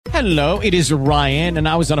Hello, it is Ryan, and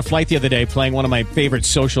I was on a flight the other day playing one of my favorite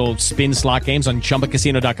social spin slot games on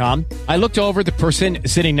ChumbaCasino.com. I looked over at the person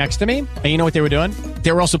sitting next to me, and you know what they were doing?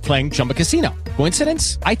 They were also playing Chumba Casino.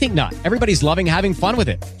 Coincidence? I think not. Everybody's loving having fun with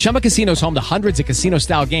it. Chumba Casino is home to hundreds of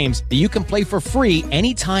casino-style games that you can play for free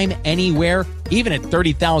anytime, anywhere, even at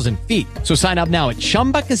 30,000 feet. So sign up now at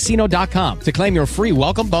ChumbaCasino.com to claim your free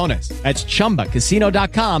welcome bonus. That's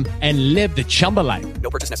ChumbaCasino.com and live the Chumba life.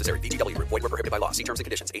 No purchase necessary. VGW. Void where prohibited by law. See terms and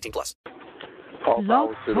conditions. 18 plus. All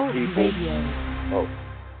power to the people.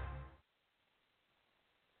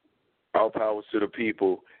 All power to the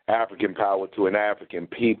people. African power to an African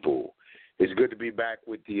people. It's good to be back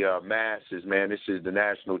with the masses, man. This is the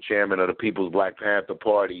National Chairman of the People's Black Panther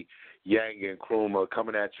Party, Yanga Nkrumah,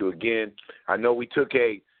 coming at you again. I know we took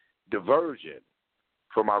a diversion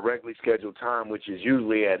from our regularly scheduled time, which is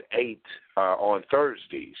usually at 8 on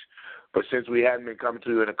Thursdays. But since we hadn't been coming to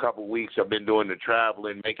you in a couple of weeks, I've been doing the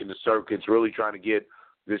traveling, making the circuits, really trying to get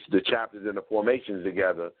the chapters and the formations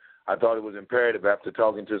together. I thought it was imperative, after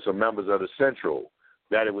talking to some members of the Central,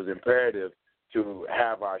 that it was imperative to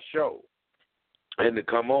have our show and to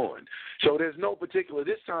come on. So there's no particular,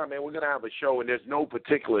 this time, man, we're going to have a show, and there's no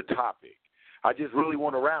particular topic. I just really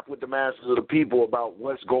want to rap with the masses of the people about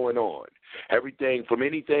what's going on. Everything, from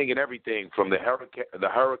anything and everything, from the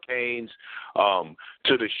hurricanes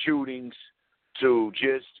to the shootings to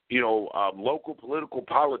just, local political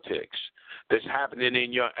politics that's happening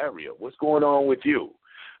in your area. What's going on with you?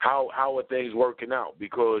 How are things working out?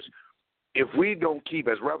 Because if we don't keep,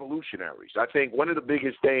 as revolutionaries, I think one of the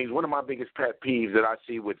biggest things, one of my biggest pet peeves that I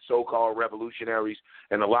see with so-called revolutionaries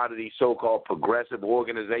and a lot of these so-called progressive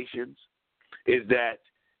organizations is that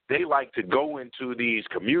they like to go into these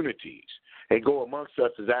communities and go amongst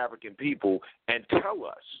us as African people and tell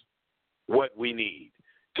us what we need,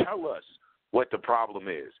 tell us what the problem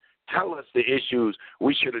is, tell us the issues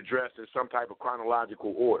we should address in some type of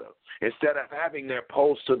chronological order, instead of having their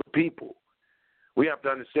pulse to the people. We have to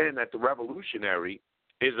understand that the revolutionary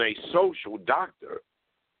is a social doctor,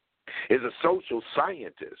 is a social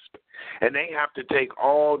scientist, and they have to take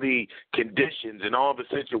all the conditions and all the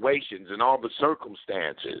situations and all the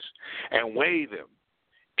circumstances and weigh them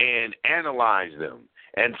and analyze them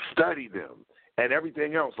and study them and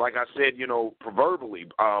everything else. Like I said, proverbially,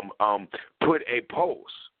 put a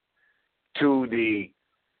pulse to the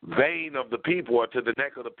vein of the people or to the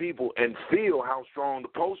neck of the people and feel how strong the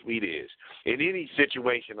pulse beat is in any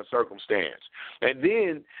situation or circumstance. And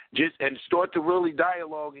then start to really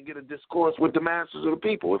dialogue and get a discourse with the masses of the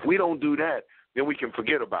people. If we don't do that, then we can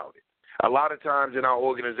forget about it. A lot of times in our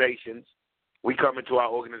organizations, we come into our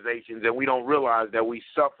organizations and we don't realize that we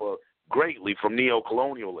suffer greatly from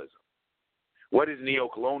neocolonialism. What is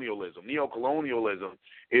neocolonialism? Neocolonialism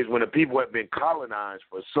is when the people have been colonized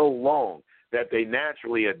for so long that they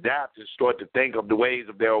naturally adapt and start to think of the ways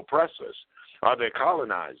of their oppressors or their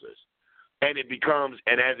colonizers. And as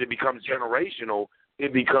it becomes generational,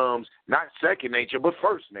 it becomes not second nature, but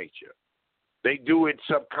first nature. They do it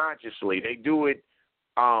subconsciously. They do it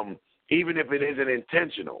even if it isn't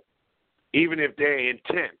intentional, even if their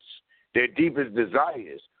intents, their deepest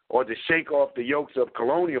desires, are to shake off the yokes of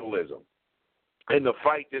colonialism and to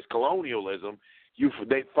fight this colonialism.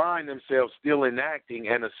 They find themselves still enacting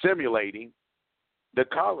and assimilating the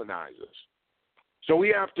colonizers. So we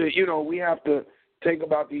have to think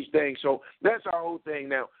about these things. So that's our whole thing.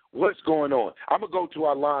 Now, what's going on? I'm going to go to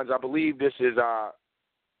our lines. I believe this is our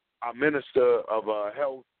Minister of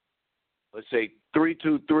Health. Let's say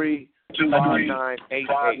 323-5988.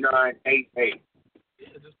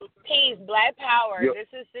 Peace, Black Power. Yep. This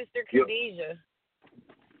is Sister Khadijah.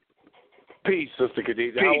 Peace, Sister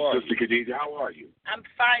Khadijah. How are you? I'm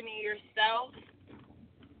fine, and yourself?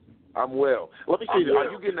 I'm well. Let me see. Are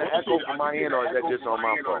you getting an echo from my end, or is that just on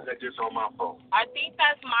my phone? I think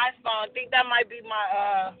that's my phone. I think that might be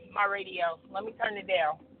my radio. Let me turn it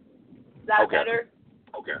down. Is that better?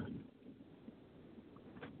 Okay.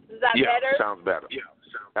 Is that better? Sounds better. Yeah,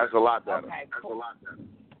 that's a lot better. Okay, cool. That's a lot better.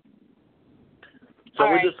 So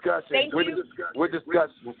All we're right. discussing. We're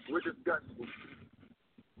discussing.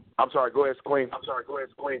 I'm sorry. Go ahead, Queen.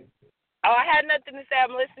 Oh, I had nothing to say.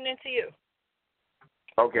 I'm listening to you.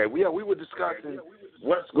 Okay, we were discussing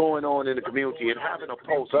what's going on in the community and having a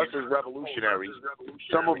pulse. Us as revolutionaries,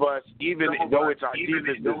 some of us, even though it's our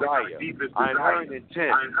deepest desire, our inherent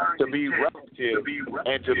intent to be relative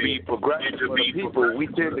and to be progressive for the people, we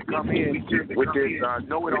tend to come in with this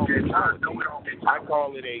know-it-all mentality. I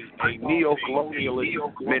call it a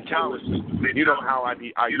neo-colonialist mentality. You know how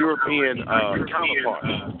our European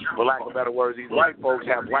counterparts, for lack of better words, these white folks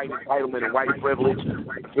have white entitlement and white privilege,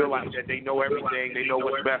 feel like that they know everything, they know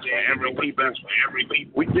what's best for every people.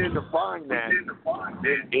 We tend to find that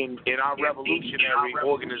in our revolutionary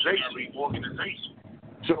organization.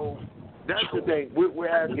 So that's the thing. We're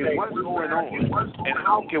asking what's going on, and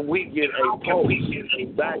how can we get a pulse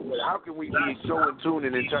back? How can we be so in tune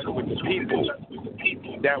and in touch with the people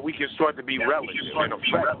that we can start to be relevant and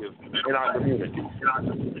effective in our community?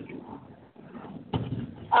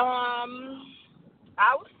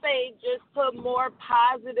 I would say just put more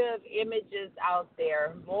positive images out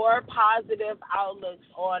there, more positive outlooks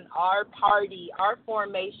on our party, our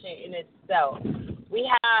formation in itself. We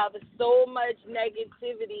have so much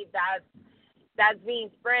negativity that's being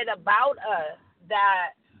spread about us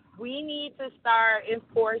that we need to start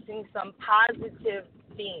enforcing some positive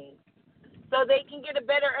things so they can get a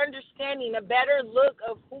better understanding, a better look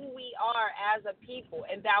of who we are as a people,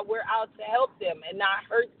 and that we're out to help them and not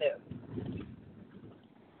hurt them.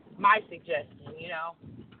 My suggestion, you know.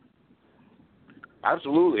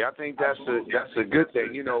 Absolutely. I think that's a good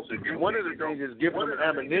thing. You know, one of the things is giving them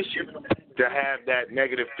ammunition to have that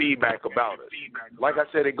negative feedback about us. Like I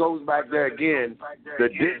said, it goes back there again, the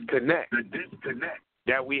disconnect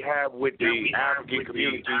that we have with the African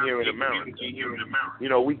community here in America. You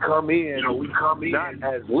know, we come in not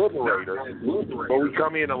as liberators, but we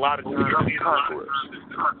come in a lot of times as conquerors.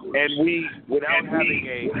 And we, without having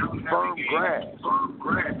a firm grasp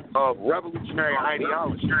of revolutionary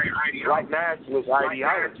ideology, like nationalist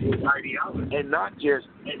ideology, and not just,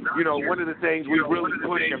 you know, one of the things we really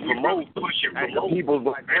push and promote at the People's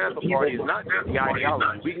Black Panther Party is not just the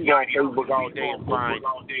ideology. We can go on Facebook all day and find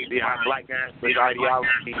the Black nationalist ideology,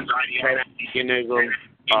 Pan-Africanism,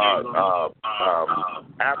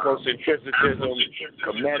 Afrocentricism,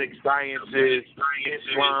 Kemetic sciences,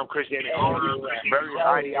 Islam, Christianity, all these various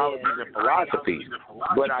ideologies and philosophies.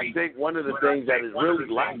 But I think one of the things that is really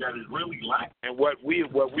lacking, and what we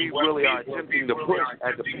really are attempting to push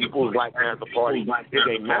at the People's Black Panther Party is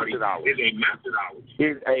a methodology,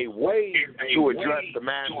 is a way to address the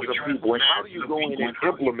masses of people. And how do you go in and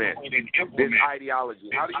implement this ideology?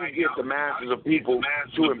 How do you get the masses of people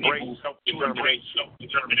to embrace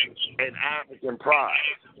self-determination and African pride,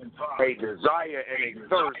 a desire and a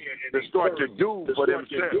thirst to start to do for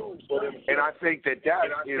themselves? And I think that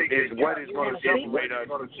is what is going to separate us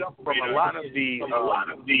from a lot of the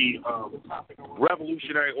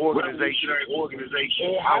revolutionary organizations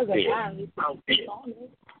out there.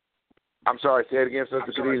 I'm sorry, say it again,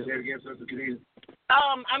 Sister Khadijah.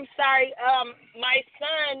 I'm sorry. My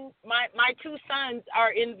two sons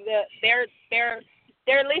are in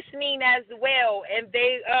they're listening as well, and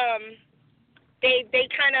they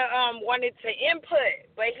kind of wanted to input,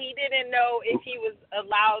 but he didn't know if he was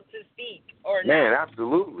allowed to speak or not. Man,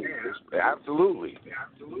 absolutely.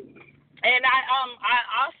 And I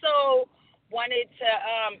also wanted to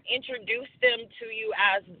introduce them to you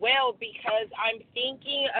as well, because I'm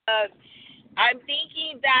thinking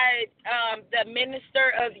that the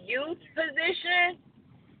Minister of Youth position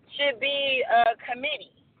should be a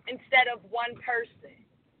committee instead of one person.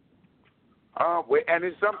 And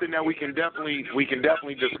it's something that we can definitely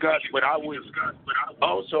discuss. But I would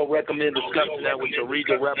also recommend discussing that with your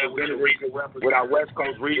regional representatives, with our West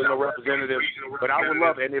Coast regional representatives. But I would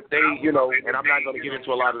love it, and if they, you know, and I'm not going to get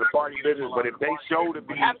into a lot of the party business, but if they show to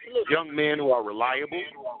be young men who are reliable,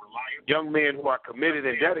 young men who are committed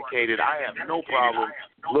and dedicated, I have no problem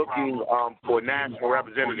looking for national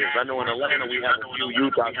representatives. I know in Atlanta we have a few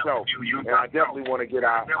youth ourselves, and I definitely want to get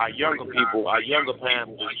our younger people, our younger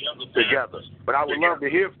families together. But I would love to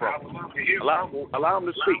hear from them. Allow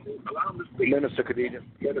them to speak. Minister Khadijah.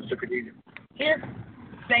 Here,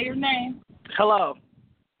 say your name. Hello,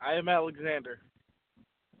 I am Alexander.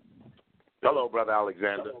 Hello, Brother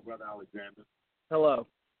Alexander. Hello.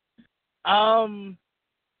 I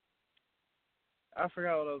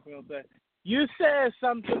forgot what I was going to say. You said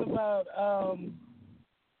something about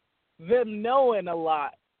them knowing a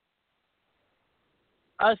lot.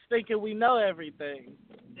 Us thinking we know everything.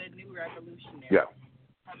 The new revolutionary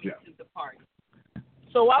coming to the party.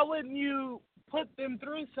 So why wouldn't you put them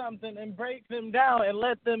through something and break them down and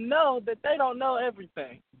let them know that they don't know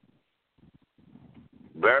everything?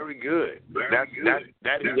 Very good. That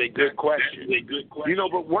is a good question. You know,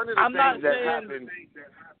 but one of the things that happened.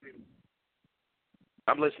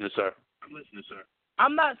 I'm listening, sir.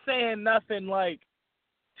 I'm not saying nothing like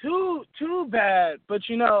too bad, but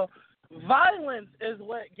you know, violence is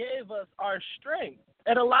what gave us our strength.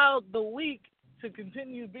 It allowed the weak to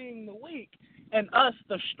continue being the weak and us,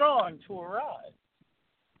 the strong, to arise.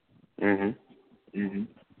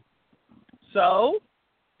 So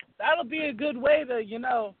that'll be a good way to,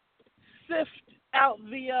 sift out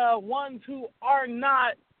the ones who are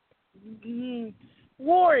not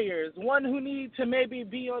warriors, one who need to maybe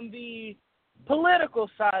be on the political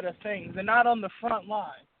side of things and not on the front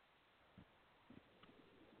line.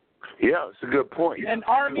 Yeah, it's a good point. An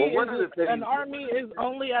army is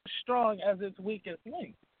only as strong as its weakest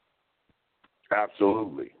link.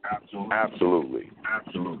 Absolutely.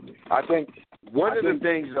 I think one of the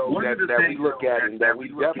things, though, that we look at and that we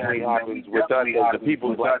definitely happens with us as the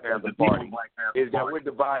People's Black Panther Party is that we're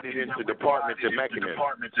divided into departments and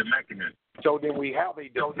mechanisms. So then we have a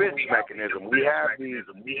defense mechanism. We have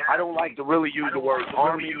I don't like to really use the word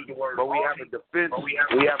army, but we have a defense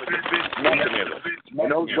mechanism. And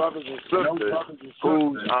those brothers and sisters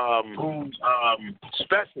whose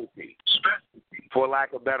specialty, for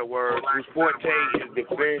lack of better words, whose forte is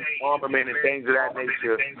defense, armament, and things of that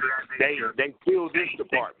nature, they fill this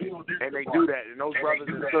department, and they do that. And those brothers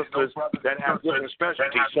and sisters that have different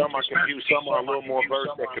specialties, some are confused, some are a little more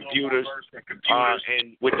versed at computers,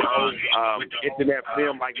 and with the old internet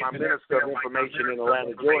film, like my Minister of Information in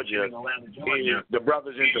Atlanta, Georgia, is the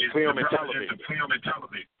brothers into film and television.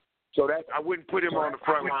 So that I wouldn't put him on the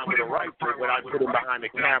front line with a rifle, but I'd put him behind the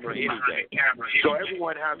camera any day. So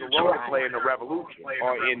everyone has a role to play in the revolution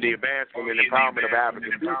or in the advancement and empowerment of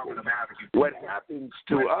African people. What happens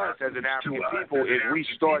to us as an African people is we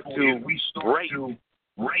start to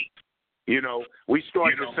rate. We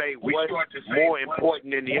start to say what's more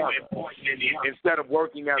important than the other instead of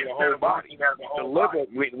working as a whole body. The liver,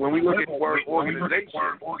 when we look at the word organization,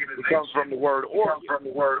 it comes from the word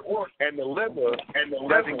organ. And the liver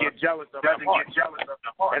doesn't get jealous of the heart.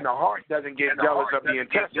 And the heart doesn't get jealous of the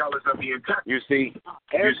intestine. You see,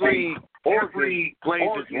 every organ plays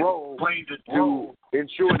its role to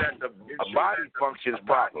ensure that the body functions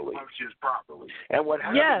properly. And what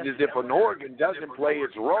happens is if an organ doesn't play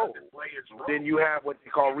its role, then you have what they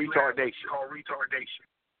call retardation.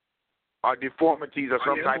 Or deformities or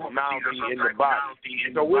some type of malady in the body.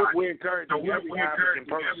 So we're encouraging every African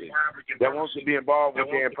person that wants to be involved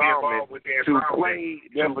with their empowerment to play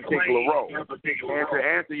their particular role. And to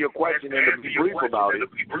answer your question and to be brief about it,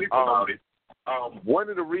 one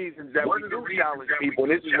of the reasons that we do challenge people,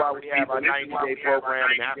 and this is why we have our 90-day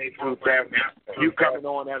program and After Truth Fest, you coming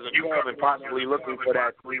on as a club and possibly looking for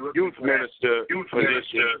that youth minister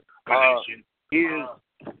position, is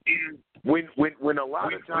when a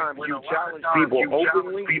lot of times you challenge people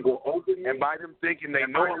openly, and by them thinking they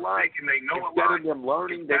know a lot, instead of them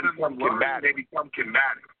learning, they become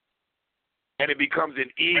combative. And it becomes an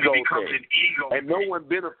ego thing. And no one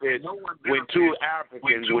benefits when two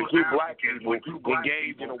Africans, when two black people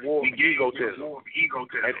engage in a war of egotism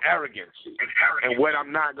and arrogance. And what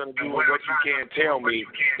I'm not going to do is what you can't tell me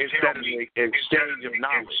instead of an exchange of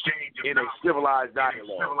knowledge in a civilized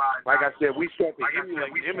dialogue. Like I said, we start to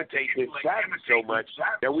emulate and imitate this savage so much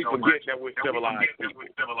that we forget that we're civilized people.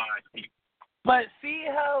 But see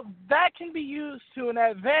how that can be used to an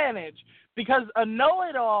advantage, because a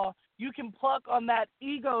know-it-all, you can pluck on that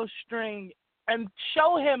ego string and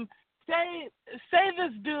show him, say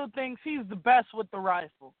this dude thinks he's the best with the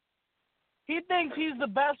rifle. He thinks he's the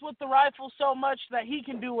best with the rifle so much that he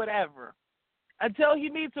can do whatever until he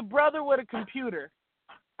meets a brother with a computer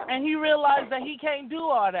and he realizes that he can't do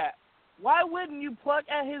all that. Why wouldn't you pluck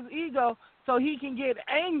at his ego so he can get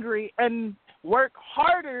angry and work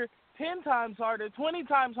harder, 10 times harder, 20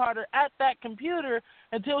 times harder at that computer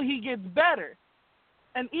until he gets better?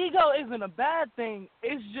 An ego isn't a bad thing.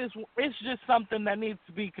 It's just something that needs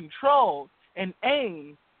to be controlled and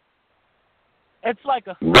aimed. It's like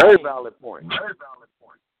a very valid point. Very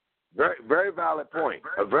valid point.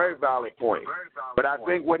 A very valid point. But I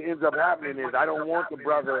think what ends up happening is I don't want the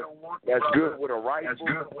brother that's good with a rifle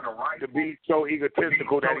to be so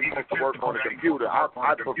egotistical that he wants to work on the computer. I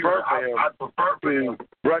prefer for him to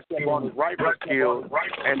brush up on his rifle skills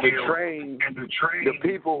and to train the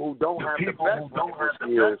people who don't have the best rifle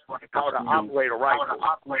skills how to operate a rifle.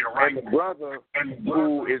 And the brother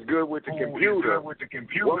who is good with the computer work in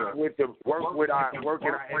our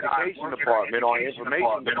education department or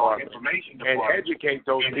information department and educate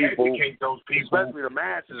those people, especially the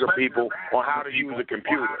masses of people, on how to use a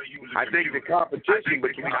computer. I think the competition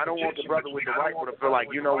between, I don't want the brother with the rifle to feel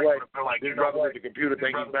like, you know what, this brother with the computer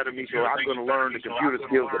thinks he's better than me, so I'm going to learn the computer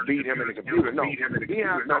skills to beat him in the computer. No, he has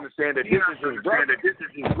to understand that this is his brother,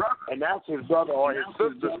 and that's his brother or his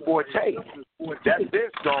sister's forte. That's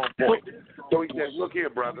their strong point. So he says, look here,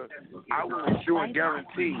 brother, I will ensure and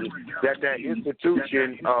guarantee that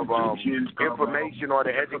institution of information or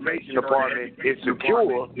the education department is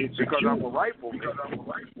secure because I'm a rifleman.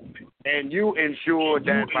 And you ensure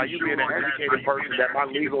that by you being an educated person that my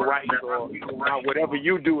legal rights or whatever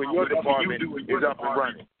you do in your department is up and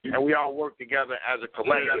running. And we all work together as a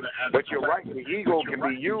collective. But you're right, the ego can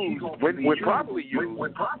be used, when properly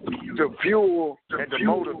used, to fuel and to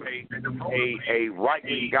motivate a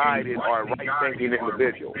rightly guided or a right-thinking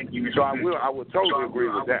individual. So I would totally agree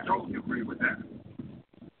with that.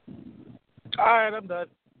 All right, I'm done.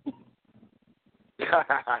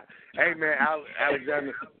 Hey man,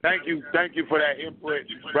 Alexander, thank you for that input,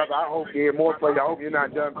 brother. I hope you hear more from you. I hope you're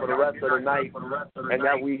not done for the rest of the night, and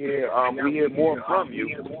that we hear more from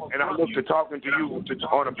you. And I look to talking to you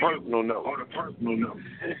on a personal note.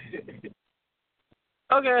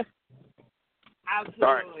 Okay. Absolutely.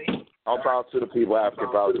 All right. I'll power to the people, African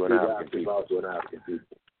power to an African people.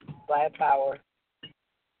 Black power.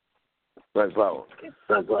 Black power.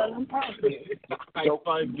 I'm proud of you.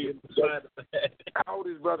 How old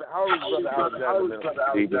is brother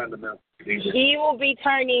Alexander? He will be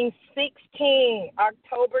turning 16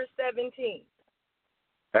 October 17th.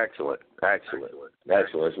 Excellent.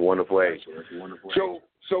 It's a wonderful age.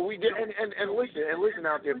 So we did, and listen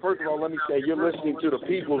out there. First of all, let me say you're listening to the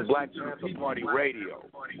People's Black Panther Party Radio.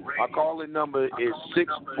 Our call-in number is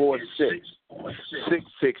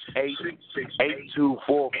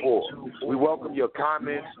 646-668-8244. We welcome your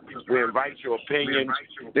comments. We invite your opinions.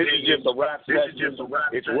 This is just a rap session.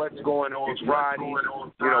 It's what's going on Friday.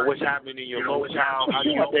 What's happening in your locale. How do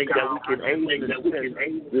you think that we can aid and assist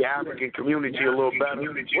the African community a little better?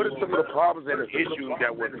 What are some of the problems and the issues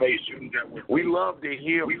that we're facing? We love to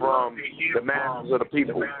hear from the masses of the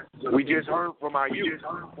people. We just heard from our youth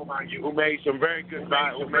who made some very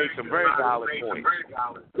valid points.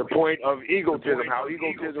 The point of egotism, how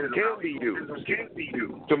egotism can be used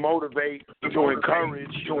to motivate, to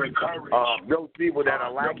encourage those people that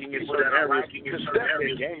are lacking in certain areas to step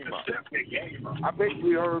their game up. I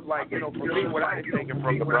basically heard, for me, what I was taking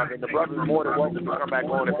from the brother, and the brother's more than welcome to come back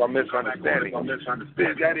on if I'm misunderstanding,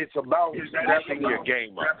 is that it's about stepping your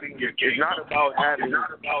game up. It's not about having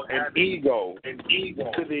an ego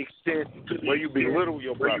to the extent where you belittle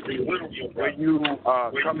your brother, where you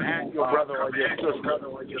come at your brother or your sister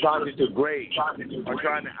trying to degrade or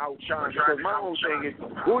trying to outshine. Because my whole thing is,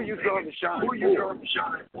 who are you trying to shine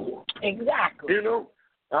for? Exactly. Who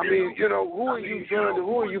are you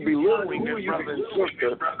belittling your brother and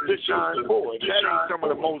sister to shine for? That ain't some of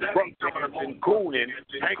the most buck-dancing, cooning,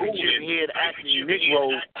 handkerchief-head acting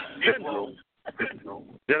Negro syndrome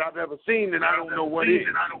that I've ever seen, and I don't know what is.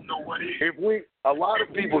 A lot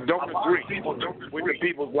of people don't agree with the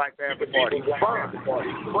People's Black Panther Party. Fine.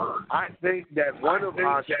 I think that one of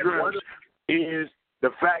our strengths is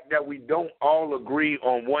the fact that we don't all agree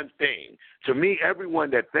on one thing. To me,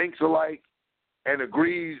 everyone that thinks alike and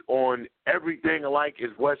agrees on everything alike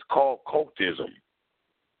is what's called cultism.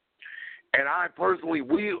 And I personally,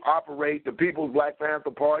 the People's Black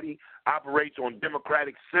Panther Party operates on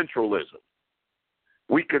democratic centralism.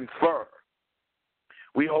 We confer.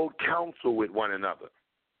 We hold counsel with one another.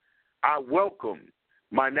 I welcome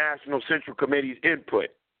my National Central Committee's input.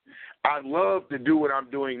 I love to do what I'm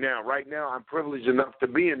doing now. Right now, I'm privileged enough to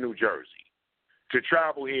be in New Jersey, to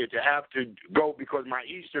travel here, to have to go because my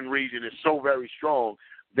eastern region is so very strong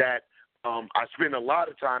that I spend a lot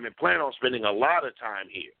of time and plan on spending a lot of time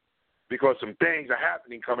here because some things are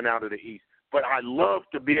happening coming out of the east. But I love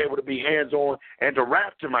to be able to be hands-on and to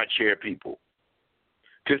rap to my chair people,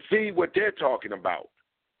 to see what they're talking about,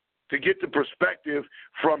 to get the perspective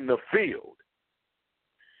from the field.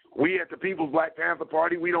 We at the People's Black Panther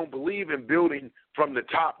Party, we don't believe in building from the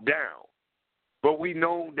top down, but we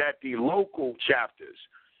know that the local chapters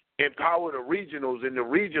empower the regionals and the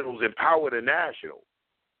regionals empower the national.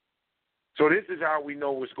 So this is how we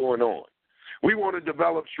know what's going on. We want to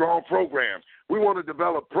develop strong programs. We want to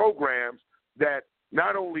develop programs that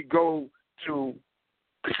not only go to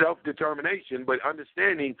self-determination, but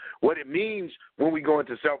understanding what it means when we go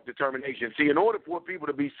into self-determination. See, in order for people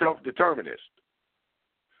to be self-determinists,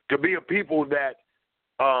 to be a people that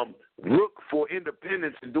look for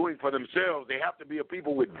independence and doing for themselves, they have to be a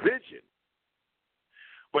people with vision.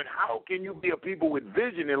 But how can you be a people with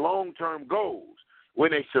vision and long-term goals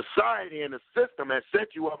when a society and a system has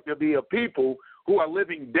set you up to be a people who are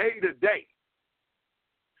living day to day,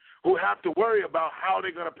 who have to worry about how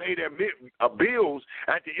they're going to pay their bills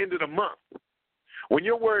at the end of the month? When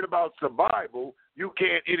you're worried about survival,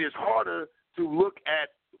 it is harder to look at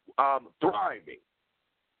thriving.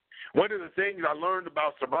 One of the things I learned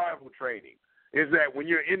about survival training is that when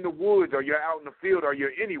you're in the woods or you're out in the field or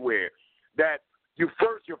you're anywhere, that your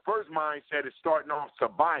first mindset is starting off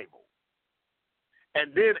survival.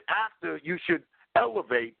 And then after, you should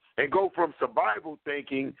elevate and go from survival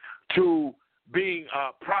thinking to being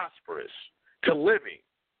prosperous, to living.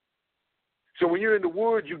 So when you're in the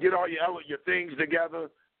woods, you get all your things together.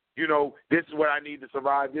 You know, this is what I need to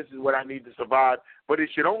survive. This is what I need to survive. But it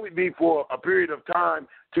should only be for a period of time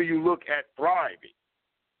till you look at thriving.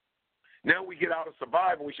 Now we get out of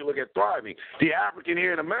survival, we should look at thriving. The African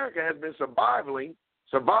here in America has been surviving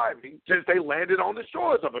since they landed on the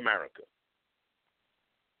shores of America.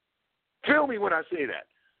 Feel me when I say that.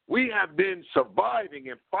 We have been surviving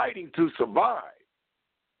and fighting to survive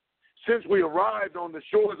since we arrived on the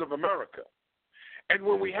shores of America. And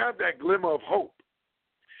when we have that glimmer of hope,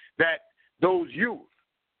 that those youth,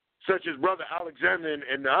 such as Brother Alexander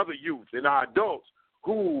and the other youth and our adults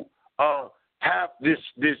who have this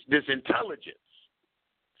intelligence,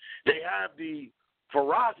 they have the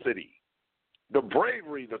ferocity, the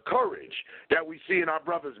bravery, the courage that we see in our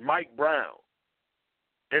brothers Mike Brown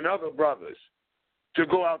and other brothers to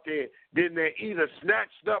go out there, then they're either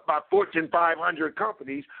snatched up by Fortune 500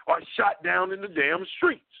 companies or shot down in the damn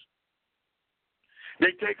streets.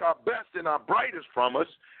 They take our best and our brightest from us,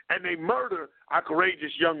 and they murder our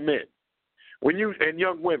courageous young men and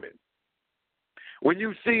young women. When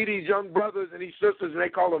you see these young brothers and these sisters, and they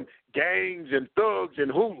call them gangs and thugs and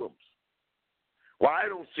hoodlums, well, I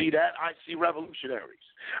don't see that. I see revolutionaries.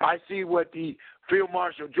 I see what the Field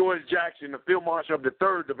Marshal George Jackson, the Field Marshal of the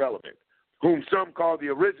Third Development, whom some call the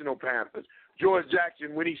original Panthers, George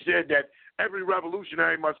Jackson, when he said that every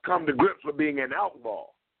revolutionary must come to grips with being an outlaw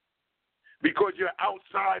because you're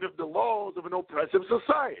outside of the laws of an oppressive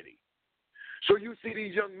society. So you see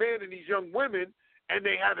these young men and these young women, and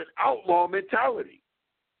they have an outlaw mentality.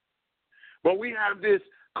 But we have this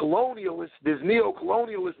colonialist, this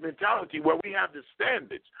neo-colonialist mentality where we have the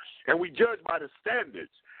standards, and we judge by the standards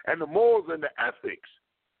and the morals and the ethics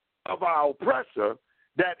of our oppressor,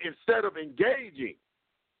 that instead of engaging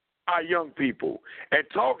our young people and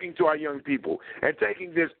talking to our young people and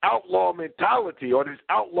taking this outlaw mentality or this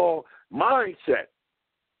outlaw mindset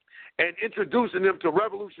and introducing them to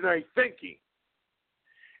revolutionary thinking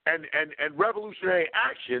and revolutionary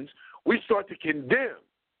actions, we start to condemn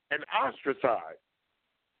and ostracize.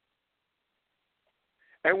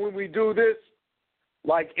 And when we do this,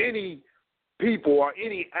 like any people or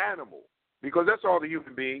any animal, because that's all the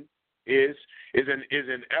human being is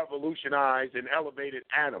an evolutionized and elevated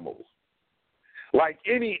animal. Like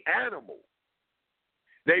any animal,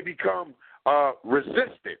 they become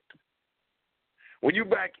resistant. When you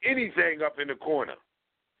back anything up in the corner,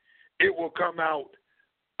 it will come out.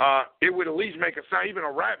 It would at least make a sound. Even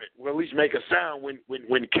a rabbit will at least make a sound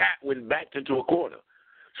when backed into a corner.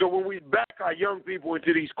 So when we back our young people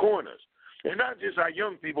into these corners, and not just our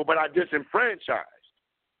young people, but our disenfranchised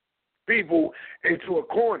people into a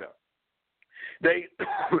corner, they,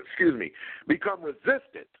 become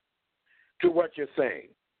resistant to what you're saying.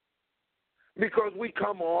 Because we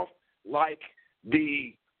come off like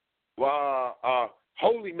the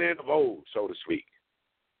holy men of old, so to speak.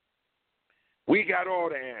 We got all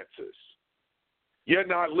the answers. You're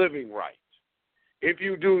not living right. If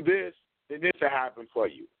you do this, then this will happen for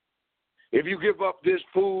you. If you give up this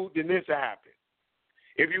food, then this will happen.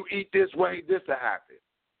 If you eat this way, this will happen.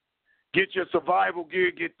 Get your survival gear,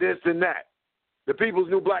 get this and that. The People's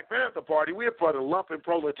New Black Panther Party, we're for the lumpen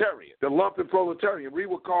proletarian. The lumpen proletarian. Read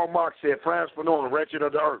what Karl Marx said, France Fanon, Wretched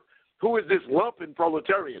of the Earth. Who is this lumpen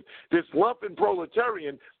proletarian? This lumpen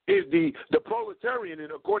proletarian is the proletarian,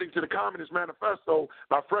 and according to the Communist Manifesto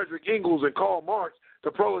by Frederick Engels and Karl Marx, the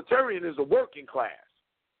proletarian is the working class.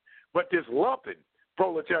 But this lumpen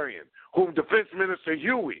proletarian, whom Defense Minister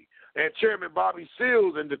Huey and Chairman Bobby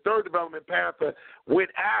Seals and the Third Development Panther went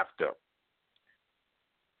after,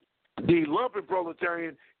 the lumpen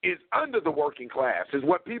proletarian is under the working class, is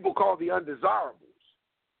what people call the undesirables.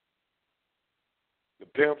 The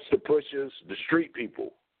pimps, the pushers, the street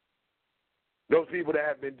people. Those people that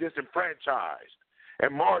have been disenfranchised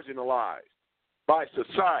and marginalized by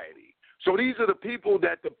society. So these are the people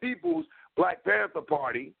that the People's Black Panther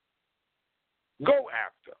Party go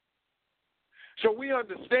after. So we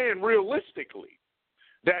understand realistically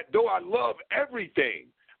that though I love everything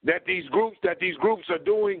that these groups are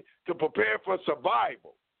doing to prepare for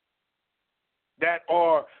survival, that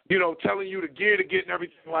are, telling you the gear to get and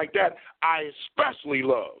everything like that, I especially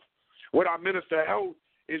love what our Minister of Health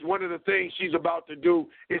is one of the things she's about to do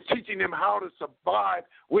is teaching them how to survive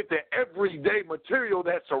with the everyday material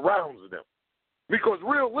that surrounds them. Because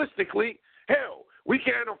realistically, hell, We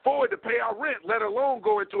can't afford to pay our rent, let alone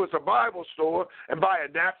go into a survival store and buy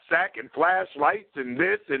a knapsack and flashlights and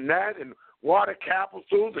this and that and water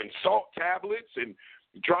capsules and salt tablets and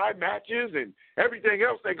dry matches and everything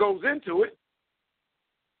else that goes into it.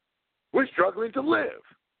 We're struggling to live.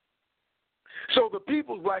 So the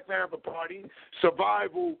People's Black Panther Party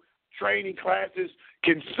survival training classes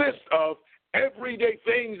consist of everyday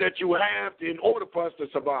things that you have in order for us to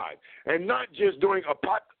survive, and not just during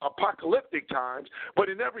apocalyptic times, but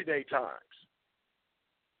in everyday times.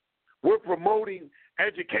 We're promoting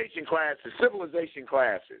education classes, civilization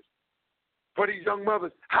classes for these young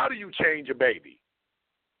mothers. How do you change a baby?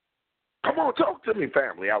 Come on, talk to me,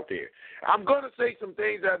 family out there. I'm going to say some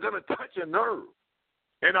things that are going to touch a nerve.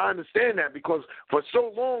 And I understand that because for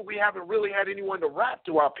so long we haven't really had anyone to rap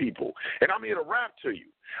to our people. And I'm here to rap to you.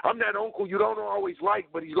 I'm that uncle you don't always like,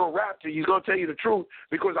 but he's going to rap to you. He's going to tell you the truth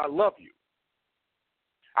because I love you.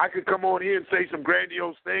 I could come on here and say some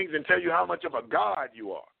grandiose things and tell you how much of a god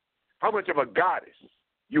you are, how much of a goddess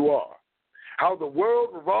you are, how the world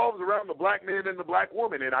revolves around the black man and the black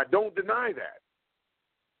woman, and I don't deny that.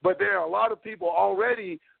 But there are a lot of people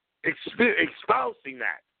already espousing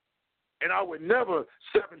that. And I would never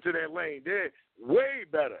step into their lane. They're way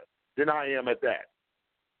better than I am at that.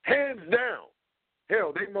 Hands down.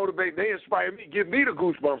 Hell, they motivate, they inspire me, give me the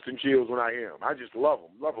goosebumps and chills when I hear them. I just love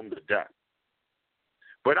them to death.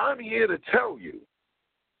 But I'm here to tell you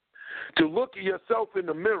to look at yourself in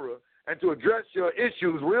the mirror and to address your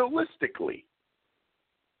issues realistically.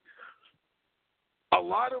 A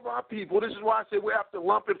lot of our people, this is why I say we have to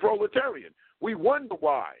lump in proletarian. We wonder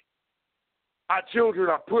why our children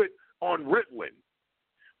are put on Ritalin,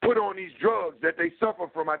 put on these drugs that they suffer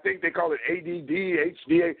from. I think they call it ADD,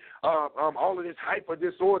 HDA, all of this hyper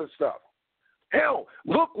disorder stuff. Hell,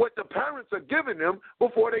 look what the parents are giving them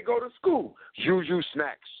before they go to school. Juju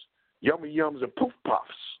snacks, yummy yums, and poof puffs.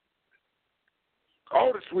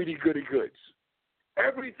 All the sweetie goody goods.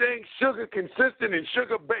 Everything sugar consistent and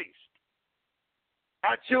sugar based.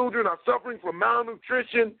 Our children are suffering from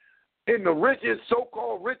malnutrition in the richest,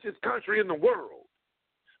 so-called richest country in the world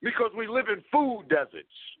because we live in food deserts.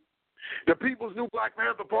 The People's New Black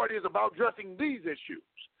Panther Party is about addressing these issues.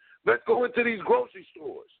 Let's go into these grocery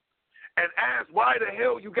stores and ask why the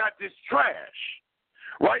hell you got this trash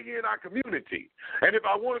right here in our community. And if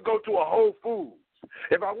I want to go to a Whole Foods,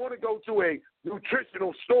 if I want to go to a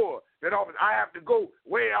nutritional store, then often I have to go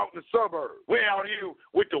way out in the suburbs, way out here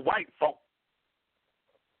with the white folk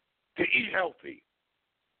to eat healthy.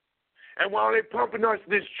 And while they're pumping us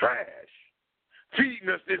this trash, feeding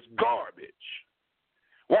us this garbage,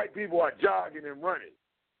 white people are jogging and running.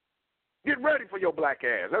 Get ready for your black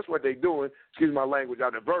ass. That's what they're doing. Excuse my language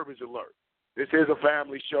on the verbiage alert. This is a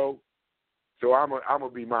family show, so I'm gonna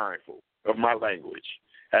be mindful of my language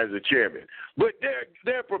as the chairman. But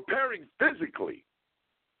they're preparing physically,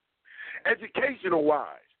 educational-wise.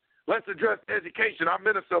 Let's address education. Our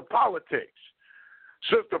Minister of Politics,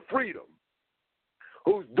 Sister Freedom,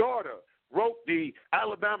 whose daughter wrote the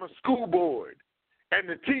Alabama School Board and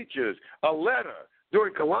the teachers a letter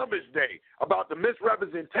during Columbus Day about the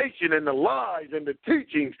misrepresentation and the lies and the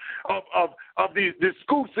teachings of this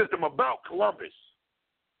school system about Columbus.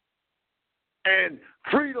 And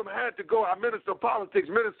Freedom had to go, our Minister of Politics,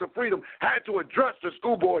 Minister Freedom, had to address the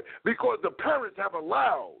school board because the parents have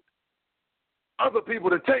allowed other people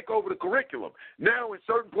to take over the curriculum. Now in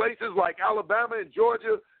certain places like Alabama and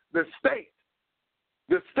Georgia, the state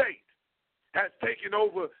has taken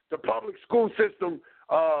over the public school system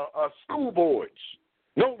school boards.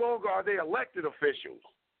 No longer are they elected officials,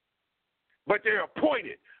 but they're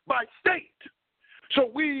appointed by state.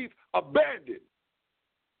 So we've abandoned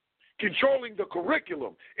controlling the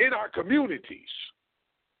curriculum in our communities.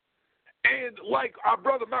 And like our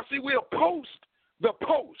brother Marcy, we'll post the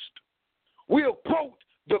post. We'll quote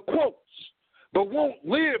the quotes, but won't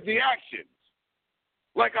live the actions.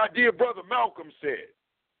 Like our dear brother Malcolm said,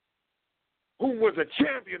 who was a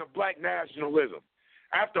champion of black nationalism.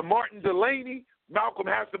 After Martin Delaney, Malcolm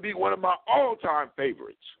has to be one of my all-time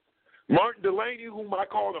favorites. Martin Delaney, whom I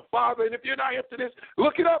call the father, and if you're not hip to this,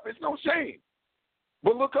 look it up. It's no shame.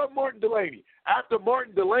 But look up Martin Delaney. After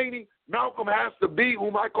Martin Delaney, Malcolm has to be,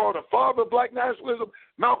 whom I call the father of black nationalism.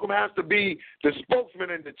 Malcolm has to be the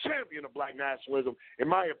spokesman and the champion of black nationalism, in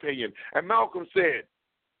my opinion. And Malcolm said,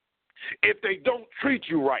 if they don't treat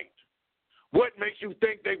you right, what makes you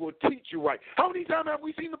think they will teach you right? How many times have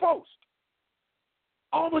we seen the post?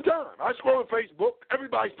 All the time. I scroll on Facebook,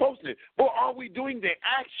 everybody's posting it. But are we doing the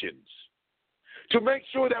actions to make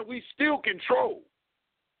sure that we still control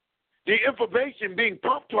the information being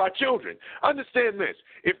pumped to our children? Understand this.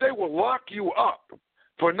 If they will lock you up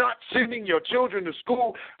for not sending your children to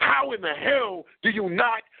school, how in the hell do you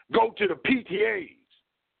not go to the PTAs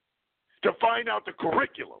to find out the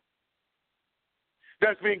curriculum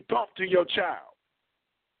that's being taught to your child?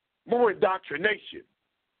 More indoctrination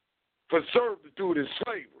for servitude and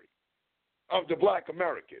slavery of the black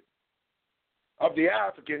American, of the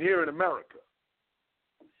African here in America.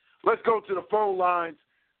 Let's go to the phone lines.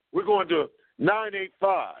 We're going to 985-0137.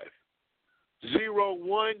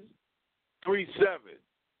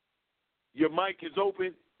 Your mic is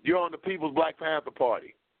open. You're on the People's Black Panther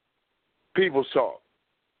Party. People's Talk.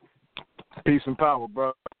 Peace and power,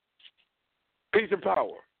 bro. Peace and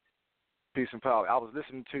power. Peace and power. I was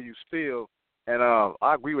listening to you spill, and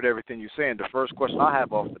I agree with everything you're saying. The first question I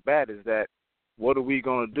have off the bat is that what are we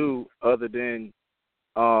going to do other than,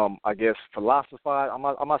 I guess, philosophize? I'm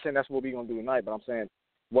not saying that's what we're going to do tonight, but I'm saying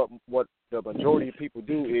what the majority of people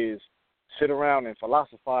do is sit around and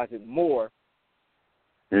philosophize it more,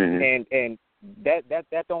 and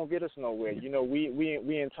that don't get us nowhere. You know, we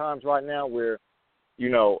in times right now where, you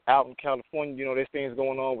know, out in California, you know, there's things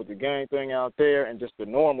going on with the gang thing out there and just the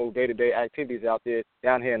normal day-to-day activities out there.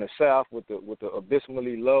 Down here in the South with the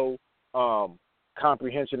abysmally low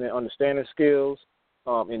comprehension and understanding skills.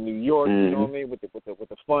 In New York, you know what I mean, with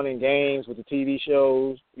the fun and games, with the TV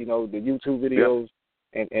shows, you know, the YouTube videos,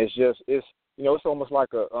 and it's you know, it's almost like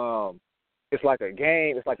it's like a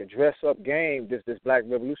game, it's like a dress-up game. This Black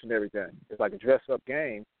revolutionary thing, it's like a dress-up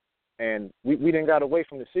game, and we didn't got away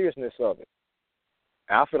from the seriousness of it.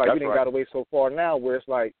 I feel like we didn't got away so far now where it's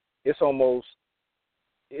like it's almost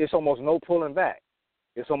no pulling back.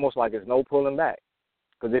 It's almost like it's no pulling back.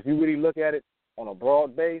 Because if you really look at it on a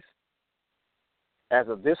broad base, as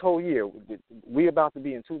of this whole year, we about to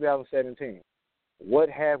be in 2017. What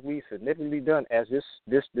have we significantly done as this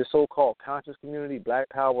so-called conscious community, Black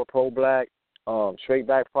Power, pro-Black, straight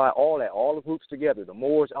back pride, all that, all the groups together, the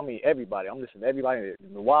Moors, I mean everybody. I'm listening to everybody, the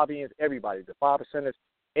Nubians, everybody, the 5%ers.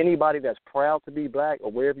 Anybody that's proud to be Black or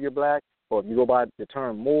wherever you're Black, or if you go by the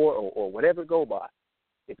term Moor or whatever it go by,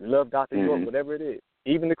 if you love Dr. York, whatever it is,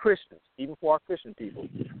 even the Christians, even for our Christian people,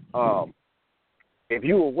 if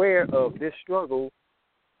you're aware of this struggle,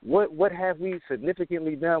 what have we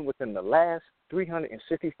significantly done within the last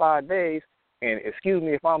 365 days? And excuse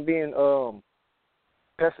me if I'm being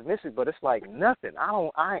pessimistic, but it's like nothing.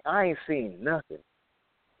 I ain't seen nothing.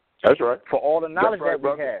 That's right. For all the knowledge that we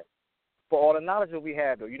have. For all the knowledge that we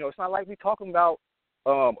have, though, you know, it's not like we're talking about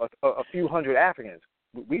a few hundred Africans.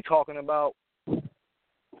 We talking about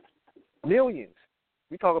millions.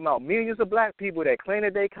 We talking about millions of Black people that claim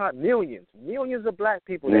that they millions of Black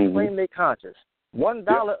people that claim they conscious. $1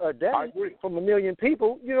 a day from a million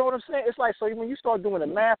people. You know what I'm saying? It's like, so when you start doing the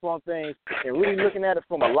math on things and really looking at it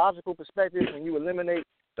from a logical perspective, when you eliminate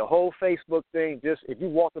the whole Facebook thing, just if you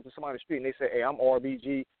walk up to somebody on the street and they say, hey, I'm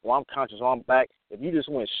RBG, or I'm conscious, or I'm Black, if you just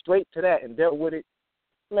went straight to that and dealt with it,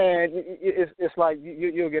 man, it's like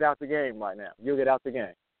you'll get out the game right now. You'll get out the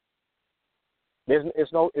game.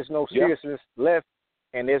 There's no seriousness left,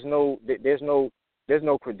 and there's no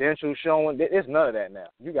credentials showing. There's none of that now.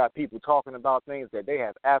 You got people talking about things that they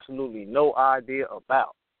have absolutely no idea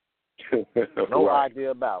about. No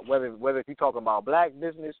idea about. Whether if you're talking about Black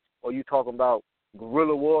business or you talking about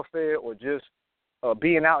guerrilla warfare or just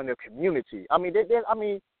being out in the community. I mean, there's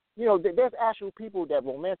actual people that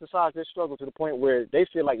romanticize this struggle to the point where they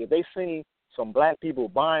feel like if they see some Black people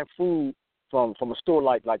buying food from a store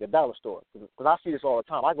like a dollar store, because I see this all the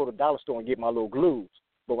time. I go to the dollar store and get my little glues.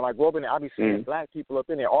 But when I go up in there, I be seeing Black people up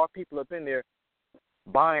in there, our people up in there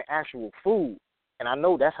buying actual food. And I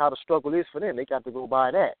know that's how the struggle is for them. They got to go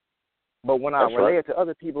buy that. But when I relay it to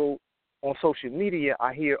other people on social media,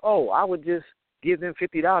 I hear, I would just give them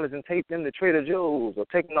 $50 and take them to Trader Joe's or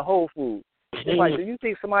take them to Whole Foods. It's like, do you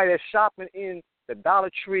think somebody that's shopping in the Dollar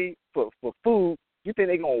Tree for food, you think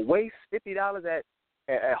they're going to waste $50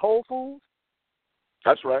 at Whole Foods?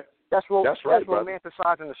 That's right. That's right,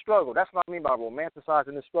 romanticizing the struggle. That's what I mean by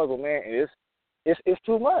romanticizing the struggle, man. And it's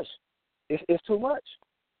too much. It's too much.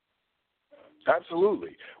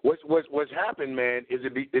 Absolutely. What's happened, man, is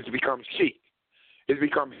it's become chic. It's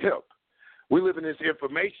become hip. We live in this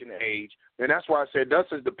information age, and that's why I said us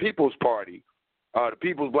as the People's Party, the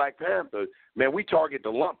People's Black Panther, man, we target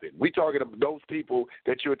the lumping. We target those people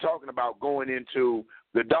that you're talking about going into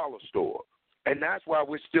the dollar store. And that's why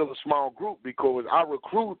we're still a small group, because our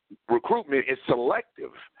recruitment is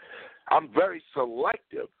selective. I'm very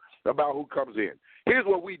selective about who comes in. Here's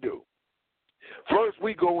what we do. First,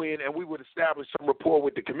 we go in and we would establish some rapport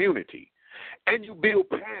with the community. And you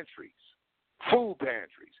build pantries, food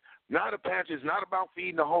pantries. Now the pantry is not about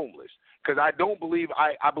feeding the homeless, because I don't believe,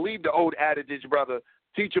 I believe the old adage is, brother,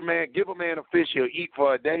 Teach a man, give a man a fish, he'll eat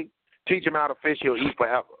for a day. Teach him how to fish, he'll eat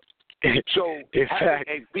forever. So having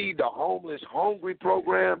a Feed the Homeless Hungry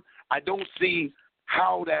program, I don't see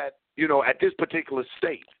how that, at this particular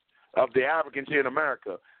state of the Africans here in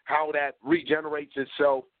America, how that regenerates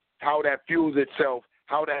itself, how that fuels itself,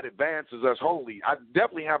 how that advances us wholly. I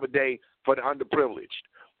definitely have a day for the underprivileged.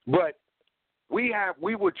 But we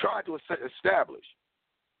would try to establish,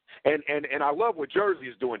 and I love what Jersey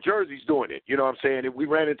is doing. Jersey's doing it. You know what I'm saying? We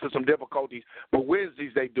ran into some difficulties, but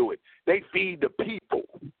Wednesdays they do it. They feed the people.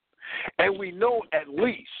 And we know at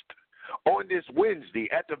least on this Wednesday,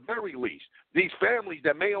 at the very least, these families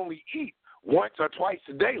that may only eat once or twice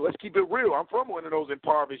a day, let's keep it real. I'm from one of those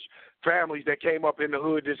impoverished families that came up in the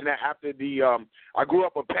hood just now after I grew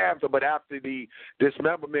up a Panther, but after the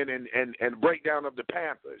dismemberment and breakdown of the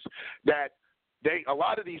Panthers, that a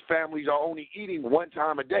lot of these families are only eating one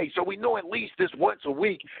time a day. So we know at least this once a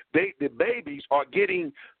week, the babies are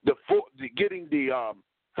getting the food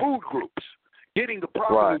groups, getting the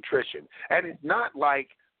proper nutrition. And it's not like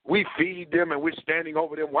we feed them and we're standing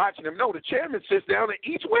over them watching them. No, the chairman sits down and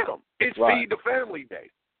eats with them. It's Feed the Family Day.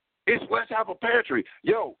 It's let's have a pantry.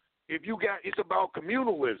 Yo, it's about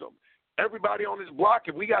communalism. Everybody on this block,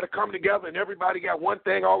 if we got to come together and everybody got one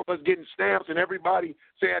thing, all of us getting stamps, and everybody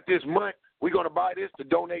say at this month, we're going to buy this to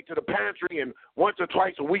donate to the pantry, and once or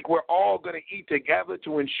twice a week we're all going to eat together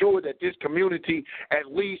to ensure that this community at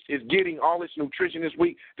least is getting all its nutrition this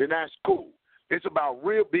week, then that's cool. It's about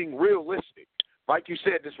being realistic. Like you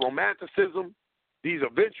said, this romanticism, these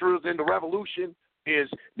adventurers in the revolution, is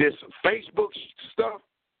this Facebook stuff,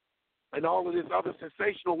 and all of this other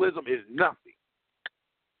sensationalism is nothing.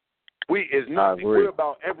 We're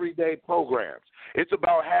about everyday programs. It's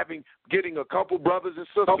about getting a couple brothers and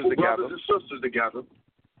sisters together.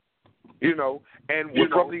 And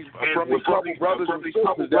from these couple brothers and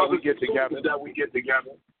sisters that we get together.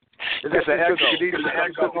 It's an echo.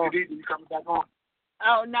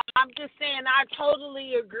 Oh, no, I'm just saying I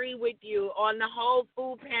totally agree with you on the whole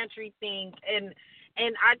food pantry thing. And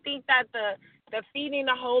I think that the feeding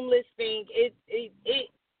the homeless thing, it's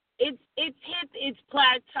hit its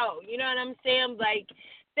plateau. You know what I'm saying? Like,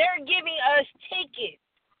 they're giving us tickets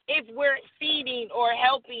if we're feeding or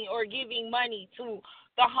helping or giving money to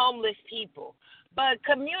the homeless people. But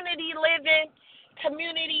community living,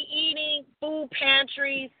 community eating, food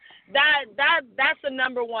pantries, that's the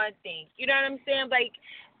number one thing. You know what I'm saying? Like,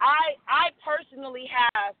 I personally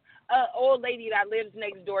have an old lady that lives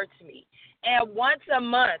next door to me, and once a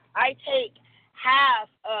month I take half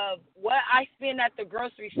of what I spend at the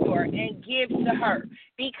grocery store and give to her,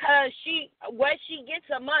 because what she gets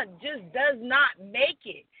a month just does not make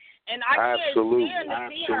it. And I can't stand to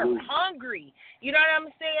see her hungry. You know what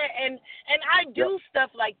I'm saying? And I do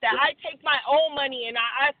stuff like that. I take my own money and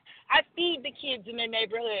I feed the kids in the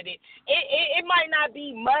neighborhood. It might not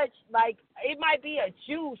be much, like it might be a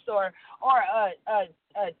juice or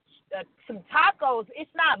some tacos.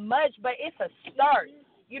 It's not much, but it's a start.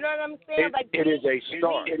 You know what I'm saying? It is a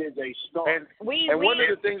start. And one of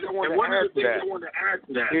the things I want to add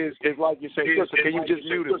to that is like you say, sister, can you just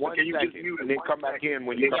mute it 1 second and then come back in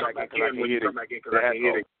when you come back in because I can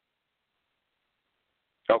hear it.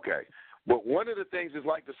 Okay. But one of the things is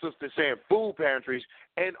like the sister saying, food pantries,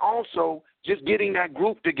 and also just getting that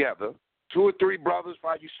group together, 2 or 3 brothers,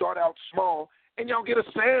 you start out small, and y'all get a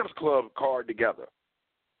Sam's Club card together.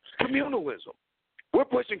 Communalism. We're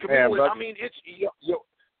pushing communalism. I mean, it's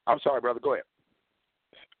I'm sorry, brother. Go ahead.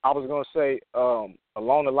 I was going to say,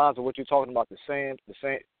 along the lines of what you're talking about, the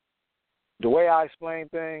way I explain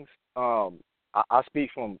things, I speak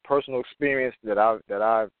from personal experience that I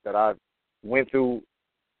went through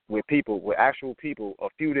with actual people a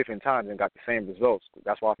few different times and got the same results.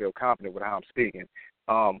 That's why I feel confident with how I'm speaking.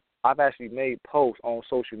 I've actually made posts on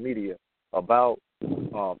social media about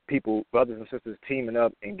people, brothers and sisters, teaming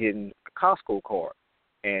up and getting a Costco card.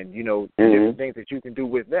 And, different things that you can do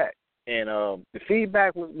with that. And the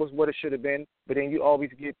feedback was what it should have been, but then you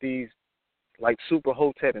always get these, like, super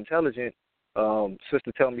hotep intelligent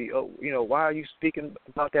sister telling me, why are you speaking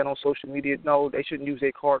about that on social media? No, they shouldn't use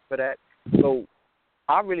their card for that. So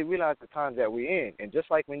I really realized the times that we're in. And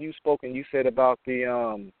just like when you spoke and you said about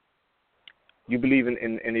the, you believe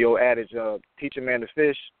in the old adage, teach a man to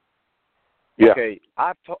fish. Yeah. Okay,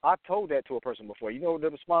 I've told that to a person before. You know what the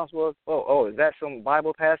response was? Oh, is that some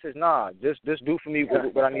Bible passage? Nah, just do for me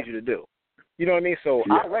what I need you to do. You know what I mean? So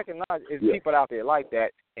I recognize there's people out there like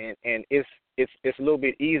that, and it's a little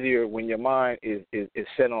bit easier when your mind is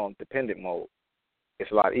set on dependent mode.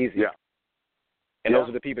 It's a lot easier. And those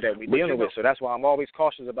are the people that we're dealing with. So that's why I'm always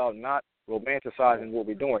cautious about not romanticizing what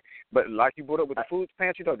we're doing. But like you brought up with the food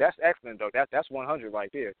pantry, though, that's excellent, though. That's 100 right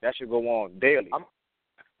there. That should go on daily.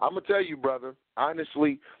 I'm gonna tell you, brother.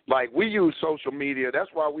 Honestly, like we use social media. That's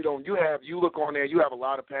why we don't. You look on there. You have a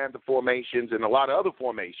lot of Panther formations and a lot of other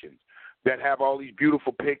formations that have all these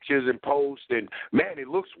beautiful pictures and posts. And man, it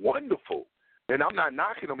looks wonderful. And I'm not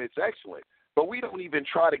knocking them. It's excellent. But we don't even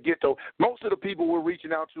try to get those. Most of the people we're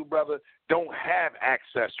reaching out to, brother, don't have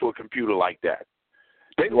access to a computer like that.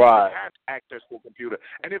 They don't even have access to a computer.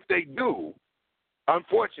 And if they do,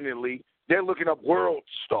 unfortunately, they're looking up World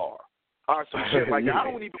Star or some shit like that.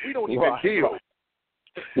 We don't even deal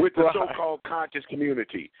with the so-called conscious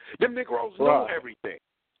community. Them Negroes know everything.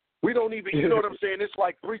 We don't even, you know what I'm saying? It's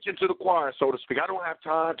like preaching to the choir, so to speak. I don't have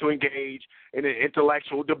time to engage in an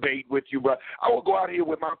intellectual debate with you, but I will go out here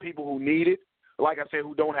with my people who need it, like I said,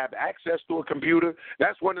 who don't have access to a computer.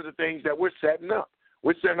 That's one of the things that we're setting up.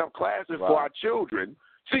 We're setting up classes for our children.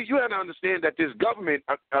 See, you have to understand that this government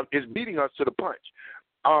is beating us to the punch.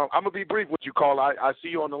 I'm going to be brief with you, Carl. I see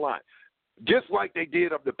you on the line. Just like they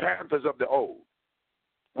did of the Panthers of the old,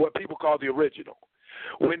 what people call the original.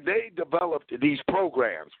 When they developed these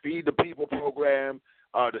programs, Feed the People program,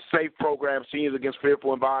 the SAFE program, Seniors Against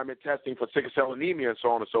Fearful Environment, testing for sickle cell anemia, and so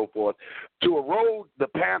on and so forth, to erode the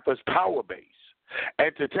Panthers' power base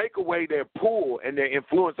and to take away their pull and their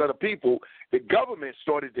influence on the people, the government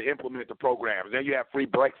started to implement the programs. Then you have free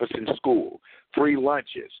breakfast in school, free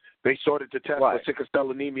lunches. They started to test for sickle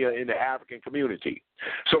cell anemia in the African community.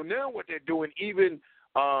 So now what they're doing, even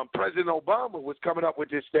President Obama was coming up with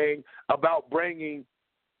this thing about bringing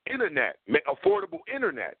internet, affordable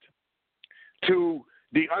internet, to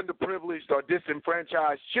the underprivileged or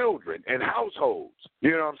disenfranchised children and households.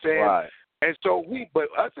 You know what I'm saying? Right. And so but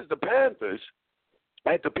us as the Panthers,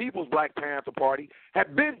 at the People's Black Panther Party,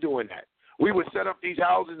 have been doing that. We would set up these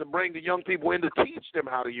houses and bring the young people in to teach them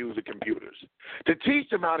how to use the computers, to teach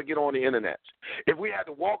them how to get on the internet. If we had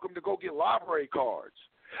to walk them to go get library cards,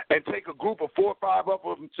 and take a group of 4 or 5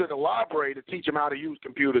 of them to the library to teach them how to use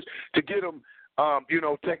computers, to get them,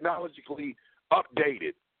 technologically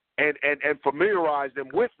updated and familiarize them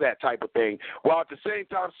with that type of thing, while at the same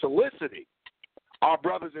time soliciting our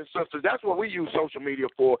brothers and sisters. That's what we use social media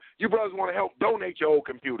for. You brothers want to help, donate your old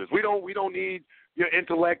computers. We don't need your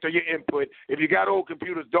intellect or your input. If you got old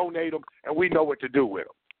computers, donate them, and we know what to do with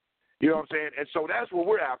them. You know what I'm saying? And so that's what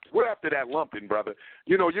we're after. We're after that lumping, brother.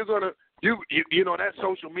 You know, you're going to, you know, that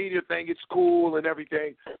social media thing, it's cool and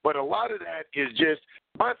everything, but a lot of that is just,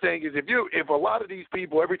 my thing is if a lot of these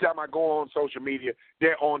people, every time I go on social media,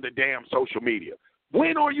 they're on the damn social media.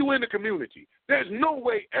 When are you in the community? There's no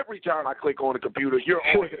way every time I click on the computer, you're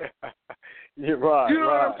on it. You're right. You know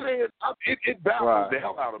what I'm saying? It baffles the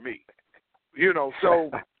hell out of me. You know, so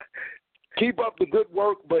keep up the good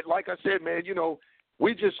work, but like I said, man, you know,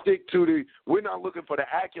 we just stick to we're not looking for the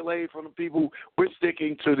accolade from the people. We're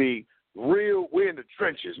sticking to the real, we're in the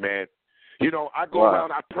trenches, man. You know, I go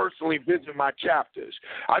around, I personally visit my chapters.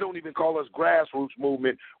 I don't even call us grassroots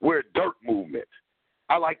movement. We're a dirt movement.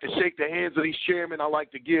 I like to shake the hands of these chairmen. I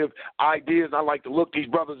like to give ideas. I like to look these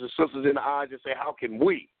brothers and sisters in the eyes and say, how can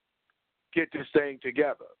we get this thing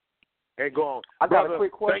together? And go on. I got a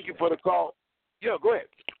quick question. Thank you for the call. Yeah, go ahead.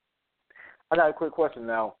 I got a quick question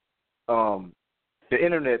now. The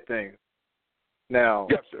internet thing. Now,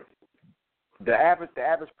 yes, sir. The average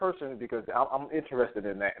person, because I'm interested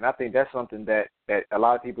in that, and I think that's something that a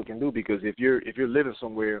lot of people can do, because if you're living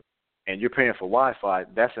somewhere and you're paying for Wi-Fi,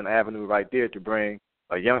 that's an avenue right there to bring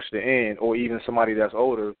a youngster in, or even somebody that's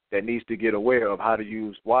older that needs to get aware of how to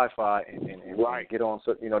use Wi-Fi and get on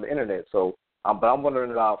the internet. So, but I'm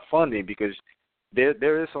wondering about funding, because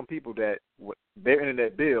there is some people that their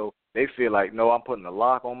internet bill, they feel like, no, I'm putting a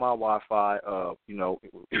lock on my Wi-Fi. It's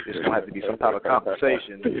going to have to be some type of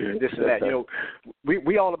compensation, this and that. You know,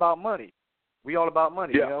 we all about money. We all about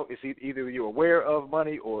money. Yeah. You know, it's either you're aware of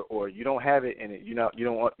money or you don't have it, and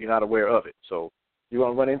you're not aware of it. So you're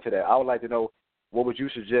going to run into that. I would like to know, what would you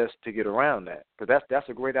suggest to get around that? Because that's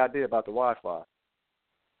a great idea about the Wi-Fi.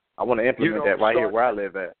 I want to implement that right here where I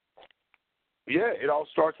live at. Yeah, it all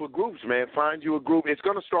starts with groups, man. Find you a group. It's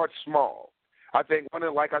going to start small. I think,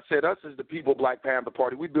 like I said, us as the People Black Panther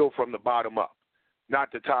Party, we build from the bottom up, not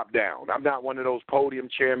the top down. I'm not one of those podium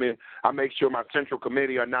chairmen. I make sure my central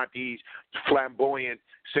committee are not these flamboyant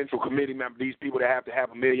central committee members, these people that have to have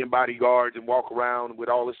 1 million bodyguards and walk around with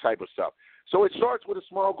all this type of stuff. So it starts with a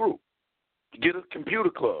small group. Get a computer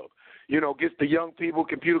club. You know, get the young people,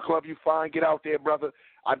 computer club you find, get out there, brother.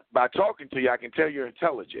 By talking to you, I can tell you're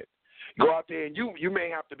intelligent. Go out there, and you may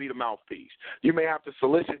have to be the mouthpiece. You may have to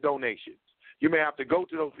solicit donations. You may have to go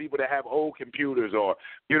to those people that have old computers or,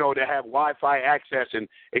 that have Wi-Fi access and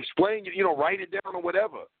explain, write it down or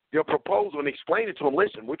whatever, your proposal, and explain it to them.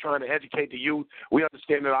 Listen, we're trying to educate the youth. We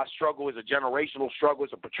understand that our struggle is a generational struggle.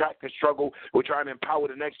 It's a protracted struggle. We're trying to empower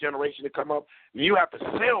the next generation to come up. You have to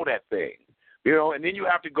sell that thing. And then you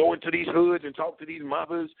have to go into these hoods and talk to these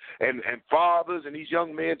mothers and fathers and these